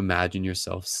begin to imagine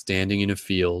yourself standing in a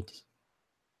field.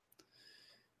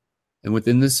 And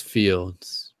within this field,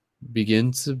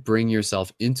 begin to bring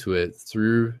yourself into it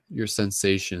through your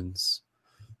sensations,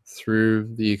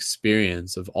 through the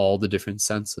experience of all the different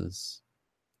senses.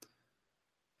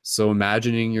 So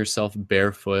imagining yourself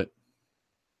barefoot,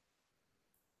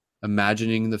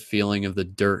 imagining the feeling of the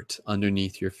dirt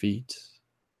underneath your feet,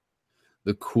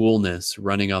 the coolness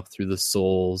running up through the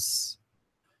soles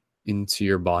into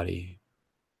your body.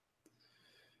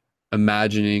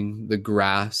 Imagining the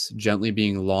grass gently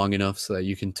being long enough so that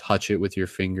you can touch it with your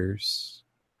fingers,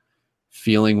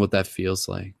 feeling what that feels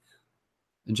like,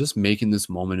 and just making this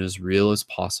moment as real as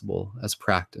possible as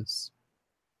practice.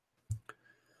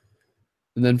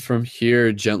 And then from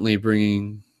here, gently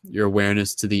bringing your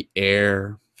awareness to the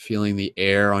air, feeling the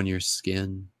air on your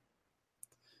skin,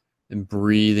 and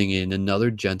breathing in another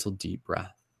gentle, deep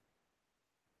breath.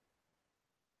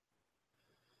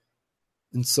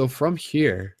 And so from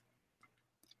here,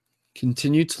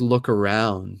 Continue to look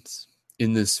around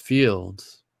in this field,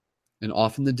 and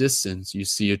off in the distance, you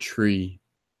see a tree.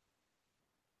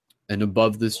 And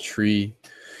above this tree,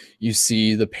 you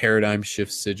see the paradigm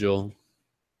shift sigil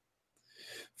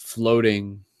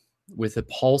floating with a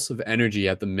pulse of energy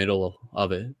at the middle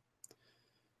of it,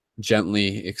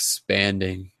 gently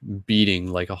expanding,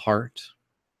 beating like a heart,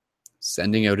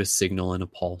 sending out a signal and a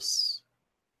pulse.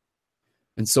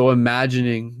 And so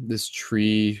imagining this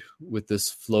tree with this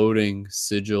floating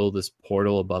sigil, this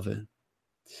portal above it,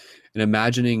 and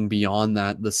imagining beyond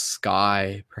that the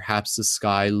sky, perhaps the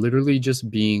sky literally just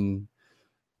being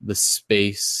the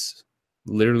space,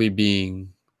 literally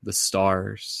being the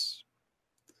stars.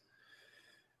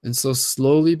 And so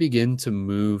slowly begin to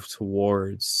move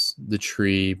towards the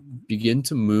tree, begin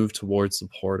to move towards the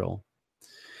portal.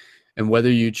 And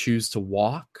whether you choose to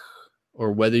walk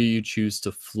or whether you choose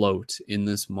to float in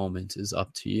this moment is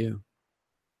up to you.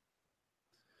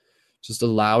 Just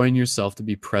allowing yourself to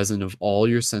be present of all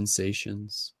your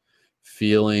sensations,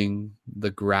 feeling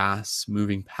the grass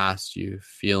moving past you,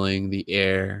 feeling the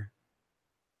air,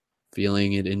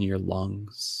 feeling it in your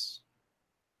lungs.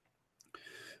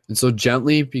 And so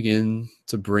gently begin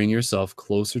to bring yourself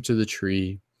closer to the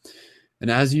tree. And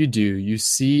as you do, you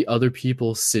see other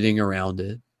people sitting around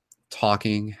it,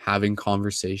 talking, having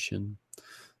conversation,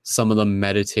 some of them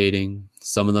meditating,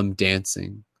 some of them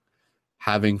dancing,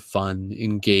 having fun,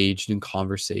 engaged in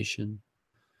conversation,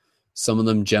 some of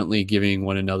them gently giving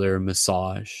one another a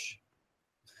massage.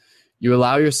 You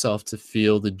allow yourself to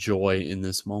feel the joy in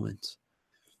this moment,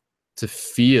 to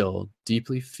feel,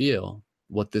 deeply feel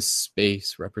what this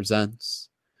space represents,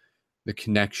 the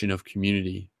connection of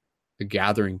community, the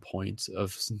gathering point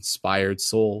of inspired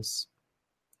souls.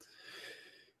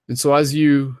 And so as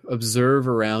you observe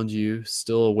around you,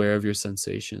 still aware of your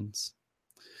sensations,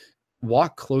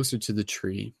 walk closer to the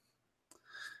tree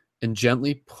and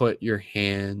gently put your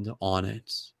hand on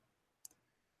it.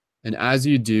 And as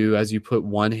you do, as you put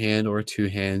one hand or two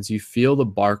hands, you feel the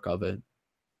bark of it.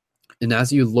 And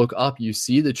as you look up, you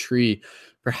see the tree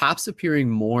perhaps appearing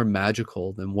more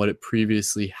magical than what it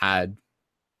previously had.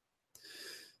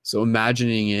 So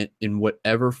imagining it in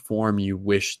whatever form you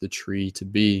wish the tree to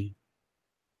be.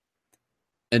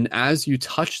 And as you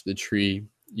touch the tree,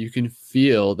 you can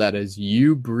feel that as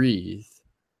you breathe,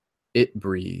 it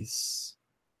breathes.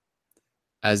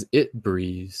 As it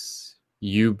breathes,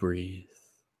 you breathe.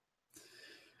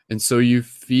 And so you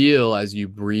feel as you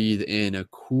breathe in a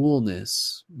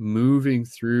coolness moving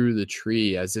through the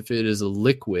tree as if it is a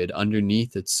liquid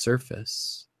underneath its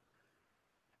surface.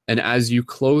 And as you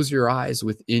close your eyes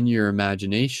within your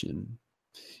imagination,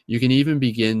 you can even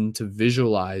begin to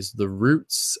visualize the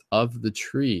roots of the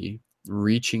tree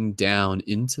reaching down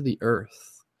into the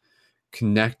earth,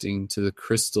 connecting to the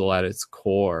crystal at its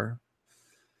core,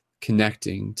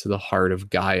 connecting to the heart of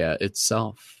Gaia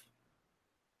itself.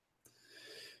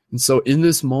 And so in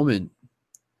this moment,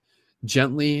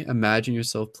 gently imagine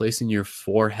yourself placing your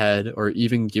forehead or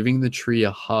even giving the tree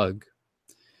a hug.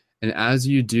 And as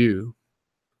you do,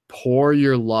 pour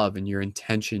your love and your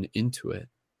intention into it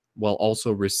while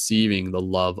also receiving the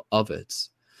love of it,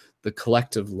 the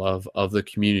collective love of the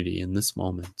community in this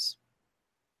moment.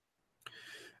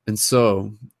 And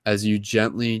so as you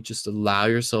gently just allow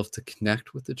yourself to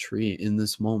connect with the tree in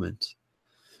this moment,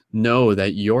 know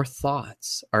that your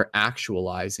thoughts are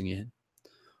actualizing it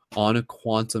on a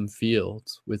quantum field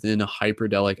within a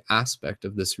hyperdelic aspect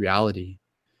of this reality.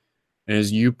 And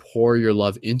as you pour your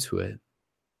love into it,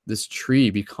 this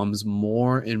tree becomes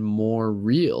more and more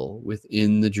real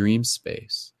within the dream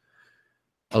space.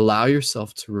 Allow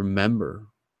yourself to remember,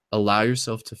 allow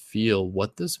yourself to feel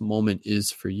what this moment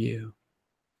is for you.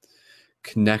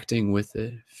 Connecting with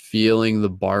it, feeling the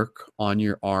bark on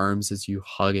your arms as you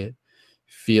hug it,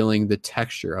 feeling the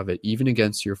texture of it, even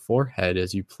against your forehead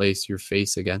as you place your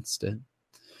face against it,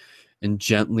 and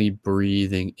gently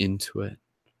breathing into it.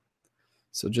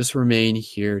 So just remain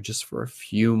here just for a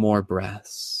few more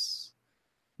breaths.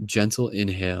 Gentle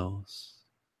inhales,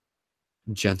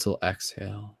 gentle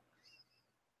exhale.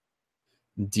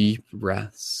 Deep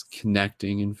breaths,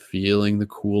 connecting and feeling the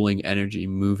cooling energy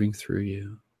moving through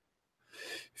you.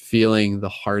 Feeling the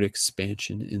heart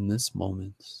expansion in this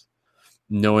moment.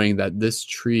 Knowing that this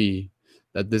tree,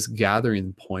 that this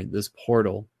gathering point, this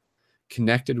portal,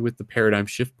 connected with the paradigm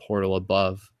shift portal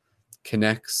above,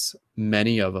 connects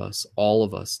many of us, all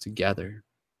of us together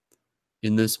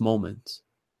in this moment,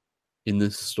 in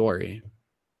this story,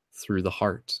 through the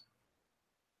heart.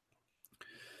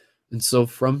 And so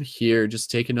from here, just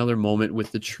take another moment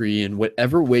with the tree in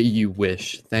whatever way you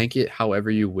wish. Thank it however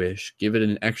you wish. Give it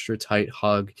an extra tight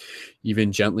hug.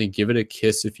 Even gently give it a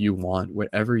kiss if you want.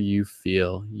 Whatever you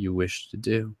feel you wish to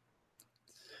do.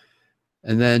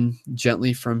 And then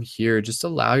gently from here, just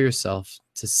allow yourself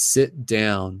to sit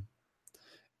down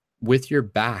with your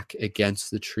back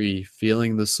against the tree,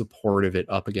 feeling the support of it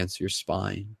up against your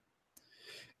spine.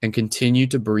 And continue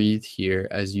to breathe here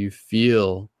as you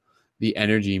feel the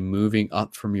energy moving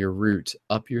up from your root,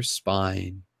 up your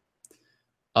spine,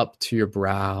 up to your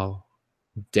brow,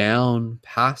 down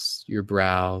past your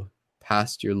brow,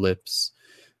 past your lips,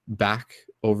 back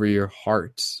over your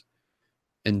heart,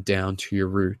 and down to your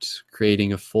root,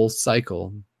 creating a full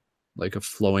cycle like a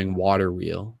flowing water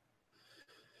wheel.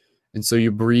 And so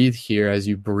you breathe here as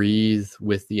you breathe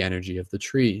with the energy of the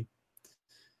tree.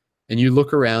 And you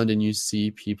look around and you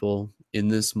see people in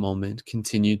this moment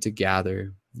continue to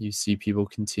gather. You see people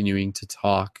continuing to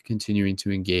talk, continuing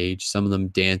to engage, some of them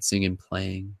dancing and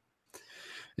playing.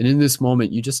 And in this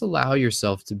moment, you just allow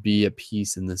yourself to be at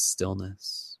peace in this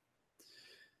stillness.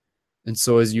 And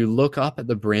so as you look up at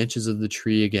the branches of the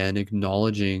tree again,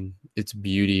 acknowledging its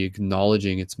beauty,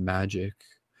 acknowledging its magic,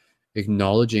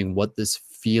 acknowledging what this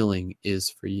feeling is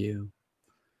for you.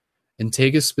 And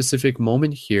take a specific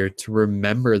moment here to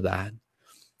remember that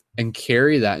and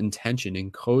carry that intention,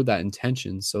 encode that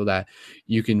intention so that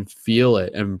you can feel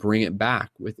it and bring it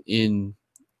back within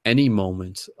any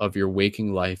moment of your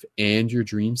waking life and your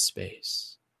dream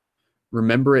space.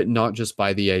 Remember it not just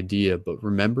by the idea, but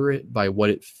remember it by what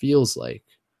it feels like.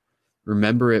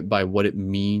 Remember it by what it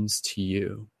means to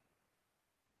you.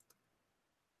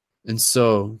 And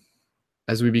so,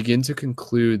 as we begin to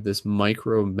conclude this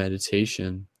micro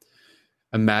meditation,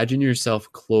 imagine yourself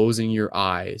closing your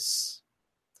eyes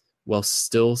while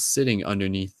still sitting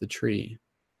underneath the tree.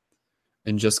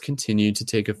 And just continue to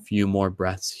take a few more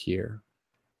breaths here.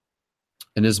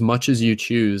 And as much as you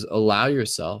choose, allow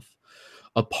yourself,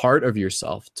 a part of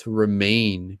yourself, to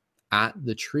remain at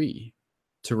the tree,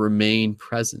 to remain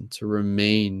present, to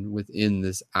remain within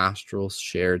this astral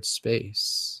shared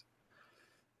space.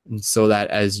 And so that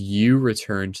as you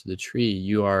return to the tree,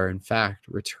 you are in fact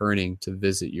returning to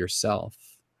visit yourself,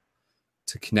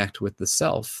 to connect with the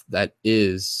self that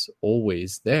is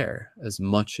always there as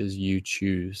much as you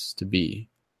choose to be.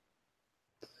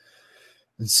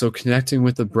 And so connecting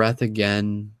with the breath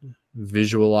again,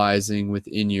 visualizing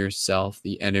within yourself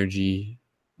the energy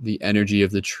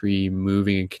of the tree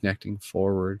moving and connecting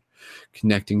forward,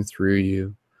 connecting through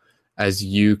you as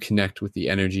you connect with the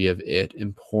energy of it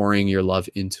and pouring your love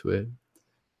into it.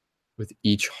 With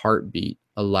each heartbeat,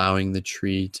 allowing the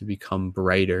tree to become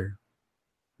brighter.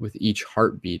 With each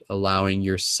heartbeat, allowing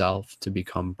yourself to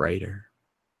become brighter.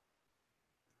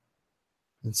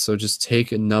 And so just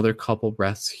take another couple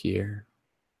breaths here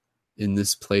in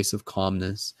this place of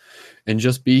calmness and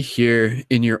just be here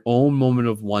in your own moment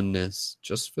of oneness.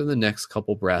 Just for the next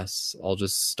couple breaths, I'll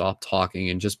just stop talking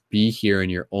and just be here in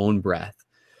your own breath,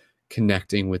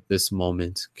 connecting with this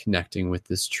moment, connecting with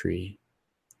this tree.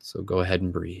 So go ahead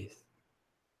and breathe.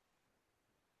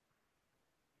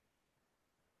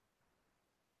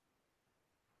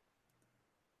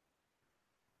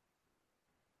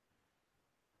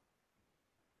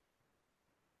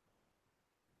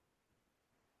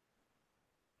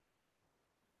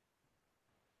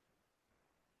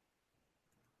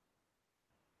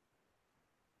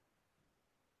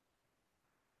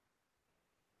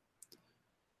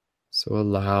 So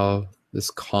allow this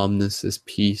calmness, this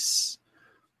peace,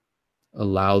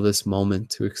 allow this moment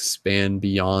to expand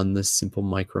beyond this simple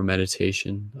micro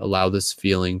meditation. Allow this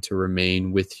feeling to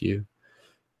remain with you.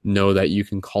 Know that you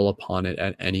can call upon it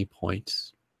at any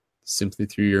point, simply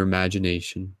through your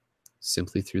imagination,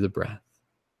 simply through the breath.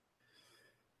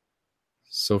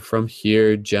 So from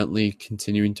here, gently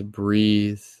continuing to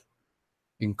breathe,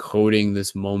 encoding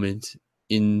this moment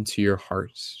into your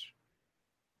heart.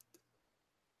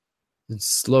 And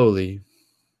slowly,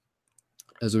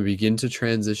 as we begin to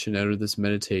transition out of this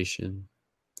meditation,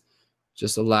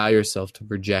 just allow yourself to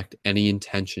project any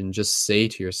intention. Just say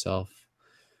to yourself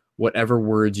whatever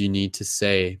words you need to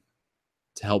say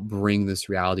to help bring this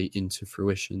reality into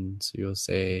fruition. So you'll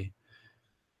say,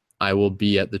 I will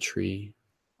be at the tree.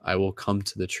 I will come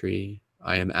to the tree.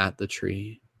 I am at the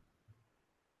tree.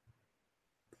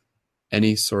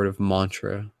 Any sort of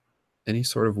mantra, any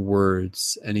sort of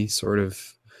words, any sort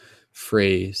of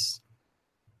phrase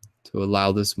to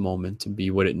allow this moment to be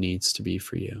what it needs to be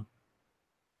for you.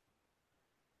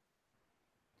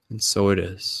 And so it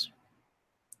is.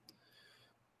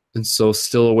 And so,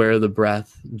 still aware of the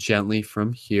breath, gently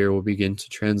from here we'll begin to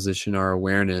transition our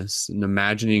awareness and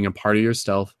imagining a part of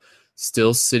yourself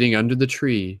still sitting under the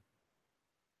tree,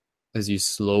 as you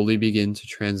slowly begin to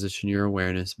transition your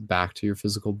awareness back to your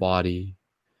physical body,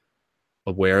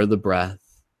 aware of the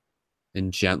breath,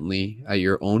 and gently, at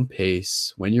your own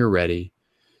pace, when you're ready,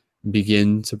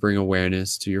 begin to bring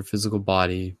awareness to your physical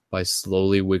body by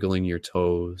slowly wiggling your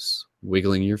toes,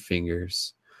 wiggling your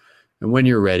fingers. And when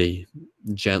you're ready,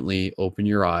 gently open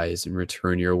your eyes and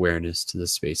return your awareness to the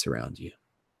space around you.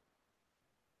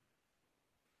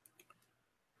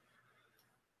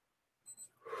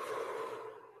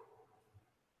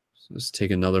 So just take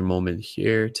another moment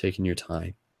here, taking your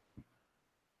time.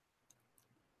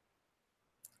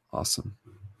 Awesome.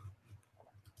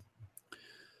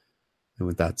 And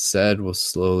with that said, we'll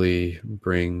slowly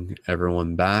bring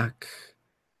everyone back.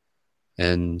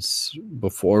 And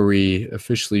before we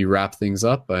officially wrap things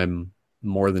up, I'm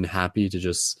more than happy to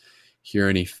just hear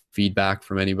any feedback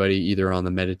from anybody, either on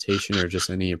the meditation or just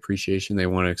any appreciation they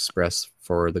want to express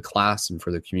for the class and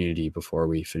for the community before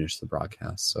we finish the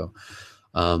broadcast. So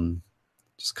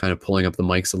just kind of pulling up the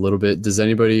mics a little bit. Does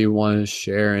anybody want to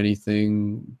share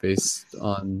anything based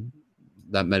on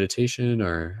that meditation,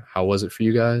 or how was it for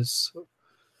you guys?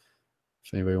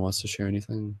 If anybody wants to share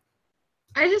anything.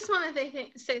 I just want to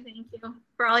say thank you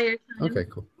for all your time. Okay,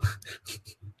 cool.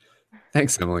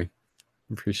 Thanks, Emily.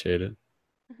 Appreciate it.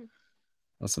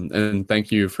 Awesome. And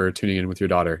thank you for tuning in with your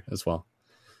daughter as well.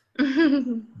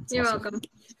 You're welcome.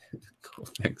 Cool,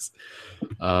 thanks.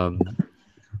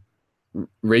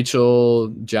 Rachel,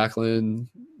 Jacqueline,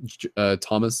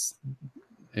 Thomas,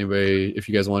 anybody, if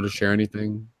you guys wanted to share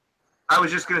anything? I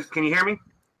was just going to, can you hear me?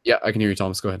 Yeah, I can hear you,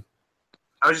 Thomas. Go ahead.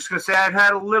 I was just going to say I've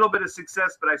had a little bit of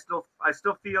success, but I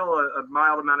still feel a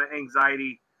mild amount of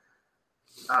anxiety,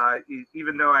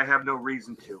 even though I have no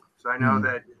reason to. So I know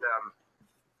that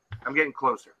I'm getting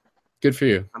closer. Good for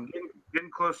you. I'm getting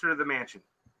closer to the mansion.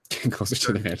 Getting closer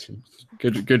to the mansion.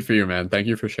 Good for you, man. Thank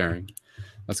you for sharing.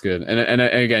 That's good. And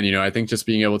again, you know, I think just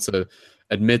being able to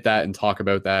admit that and talk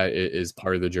about that is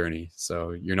part of the journey.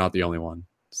 So you're not the only one.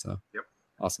 So yep.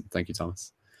 Awesome. Thank you,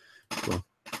 Thomas. Cool.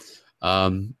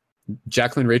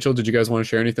 Jacqueline, Rachel, did you guys want to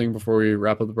share anything before we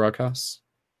wrap up the broadcast?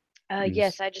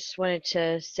 Yes, I just wanted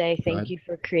to say thank you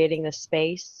for creating the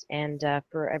space, and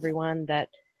for everyone that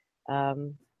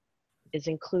is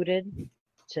included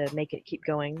to make it keep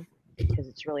going, because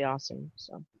it's really awesome.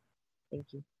 So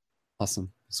thank you.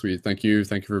 Awesome. Sweet. Thank you.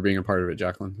 Thank you for being a part of it,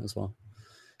 Jacqueline, as well.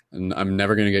 And I'm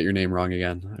never going to get your name wrong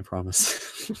again. I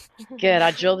promise. Good.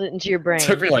 I drilled it into your brain. It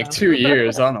took me like 2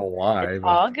 years. I don't know why. It's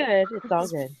all good. It's all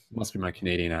good. It must be my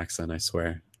Canadian accent, I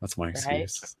swear. That's my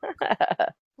excuse. Right?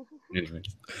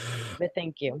 Anyways. But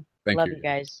thank you. Thank Love you. you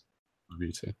guys. Love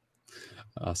you too.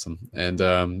 Awesome.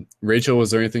 And Rachel,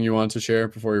 was there anything you wanted to share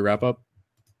before we wrap up?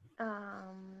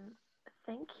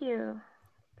 Thank you.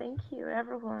 Thank you,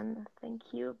 everyone. Thank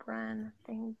you, Brian.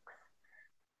 Thanks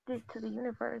to the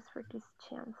universe for this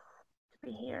chance to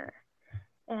be here,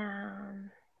 and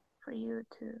for you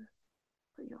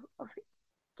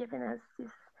giving us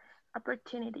this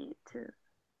opportunity to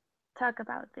talk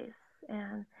about this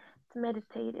and to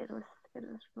meditate. It was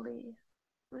really,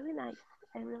 really nice.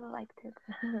 I really liked it.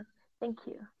 Thank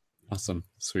you. Awesome.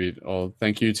 Sweet. Well,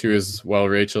 thank you too as well,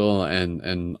 Rachel,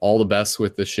 and all the best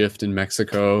with the shift in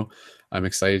Mexico. I'm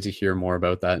excited to hear more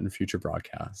about that in future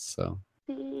broadcasts. So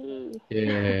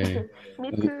yay.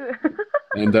 Me too.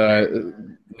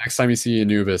 And next time you see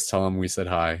Anubis, tell him we said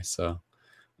hi. So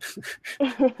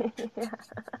Okay.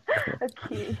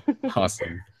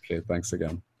 Awesome. Okay, thanks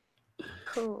again.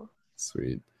 Cool.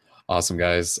 Sweet. Awesome,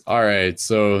 guys. All right.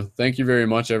 So thank you very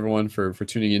much, everyone, for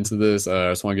tuning into this.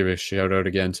 I just want to give a shout out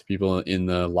again to people in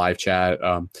the live chat.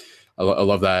 I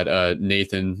love that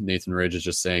Nathan Ridge is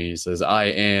just saying, he says, I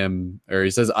am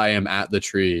at the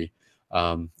tree.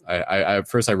 At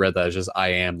first I read that as just I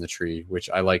am the tree, which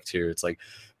I like too. It's like,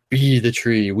 be the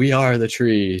tree, we are the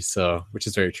tree. So, which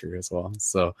is very true as well.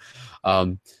 So,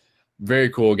 very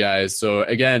cool, guys. So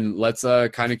again, let's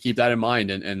kind of keep that in mind,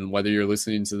 and whether you're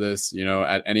listening to this, you know,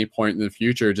 at any point in the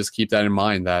future, just keep that in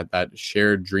mind, that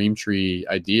shared dream tree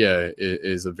idea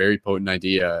is a very potent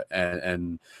idea,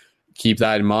 and keep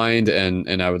that in mind.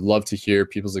 And I would love to hear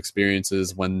people's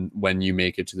experiences when you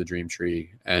make it to the dream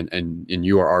tree and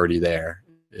you are already there,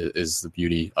 is the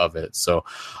beauty of it. So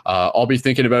I'll be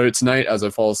thinking about it tonight as I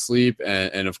fall asleep,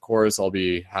 and of course I'll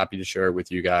be happy to share it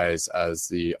with you guys as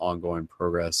the ongoing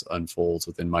progress unfolds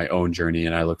within my own journey.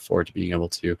 And I look forward to being able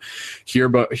to hear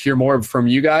more from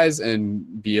you guys,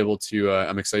 and be able to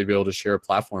I'm excited to be able to share a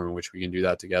platform in which we can do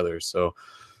that together. So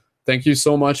thank you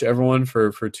so much, everyone,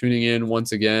 for tuning in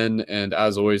once again. And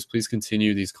as always, please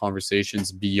continue these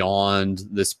conversations beyond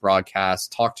this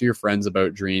broadcast. Talk to your friends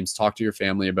about dreams. Talk to your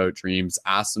family about dreams.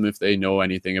 Ask them if they know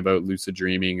anything about lucid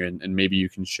dreaming, and maybe you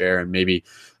can share. And maybe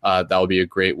that will be a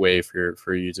great way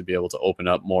for you to be able to open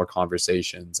up more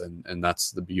conversations. And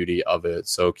that's the beauty of it.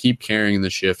 So keep carrying the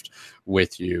shift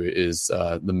with you is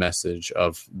the message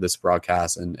of this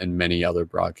broadcast and many other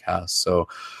broadcasts. So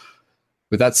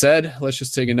with that said, let's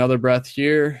just take another breath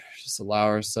here. Just allow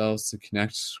ourselves to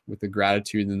connect with the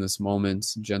gratitude in this moment.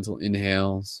 Gentle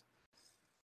inhales.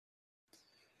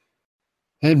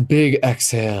 And big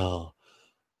exhale.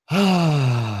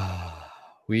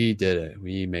 We did it.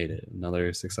 We made it.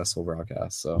 Another successful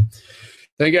broadcast. So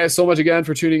thank you guys so much again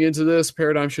for tuning into this.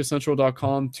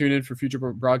 ParadigmShiftCentral.com. Tune in for future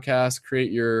broadcasts.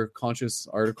 Create your conscious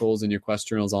articles and your quest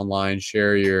journals online.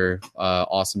 Share your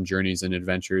awesome journeys and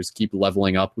adventures. Keep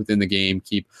leveling up within the game.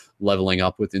 Keep leveling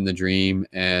up within the dream.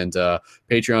 And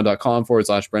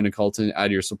Patreon.com/Brendan Culton.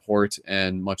 Add your support,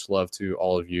 and much love to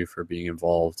all of you for being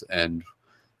involved. And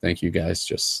thank you guys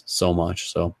just so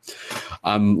much. So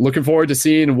I'm looking forward to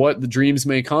seeing what the dreams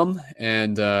may come.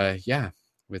 And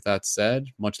with that said,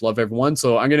 much love, everyone.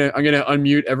 So I'm gonna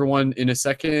unmute everyone in a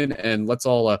second, and let's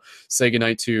all say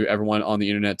goodnight to everyone on the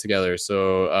internet together.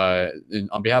 So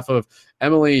on behalf of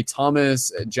Emily,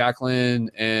 Thomas,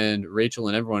 Jacqueline, and Rachel,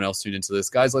 and everyone else tuned into this,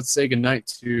 guys, let's say goodnight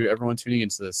to everyone tuning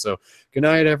into this. So good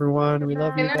night, everyone. We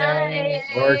love you guys.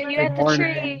 Or good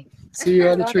morning. See you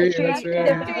on the tree. That's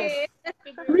right.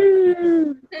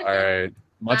 All right.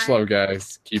 Much love,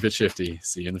 guys. Keep it shifty.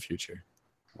 See you in the future.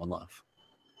 One love.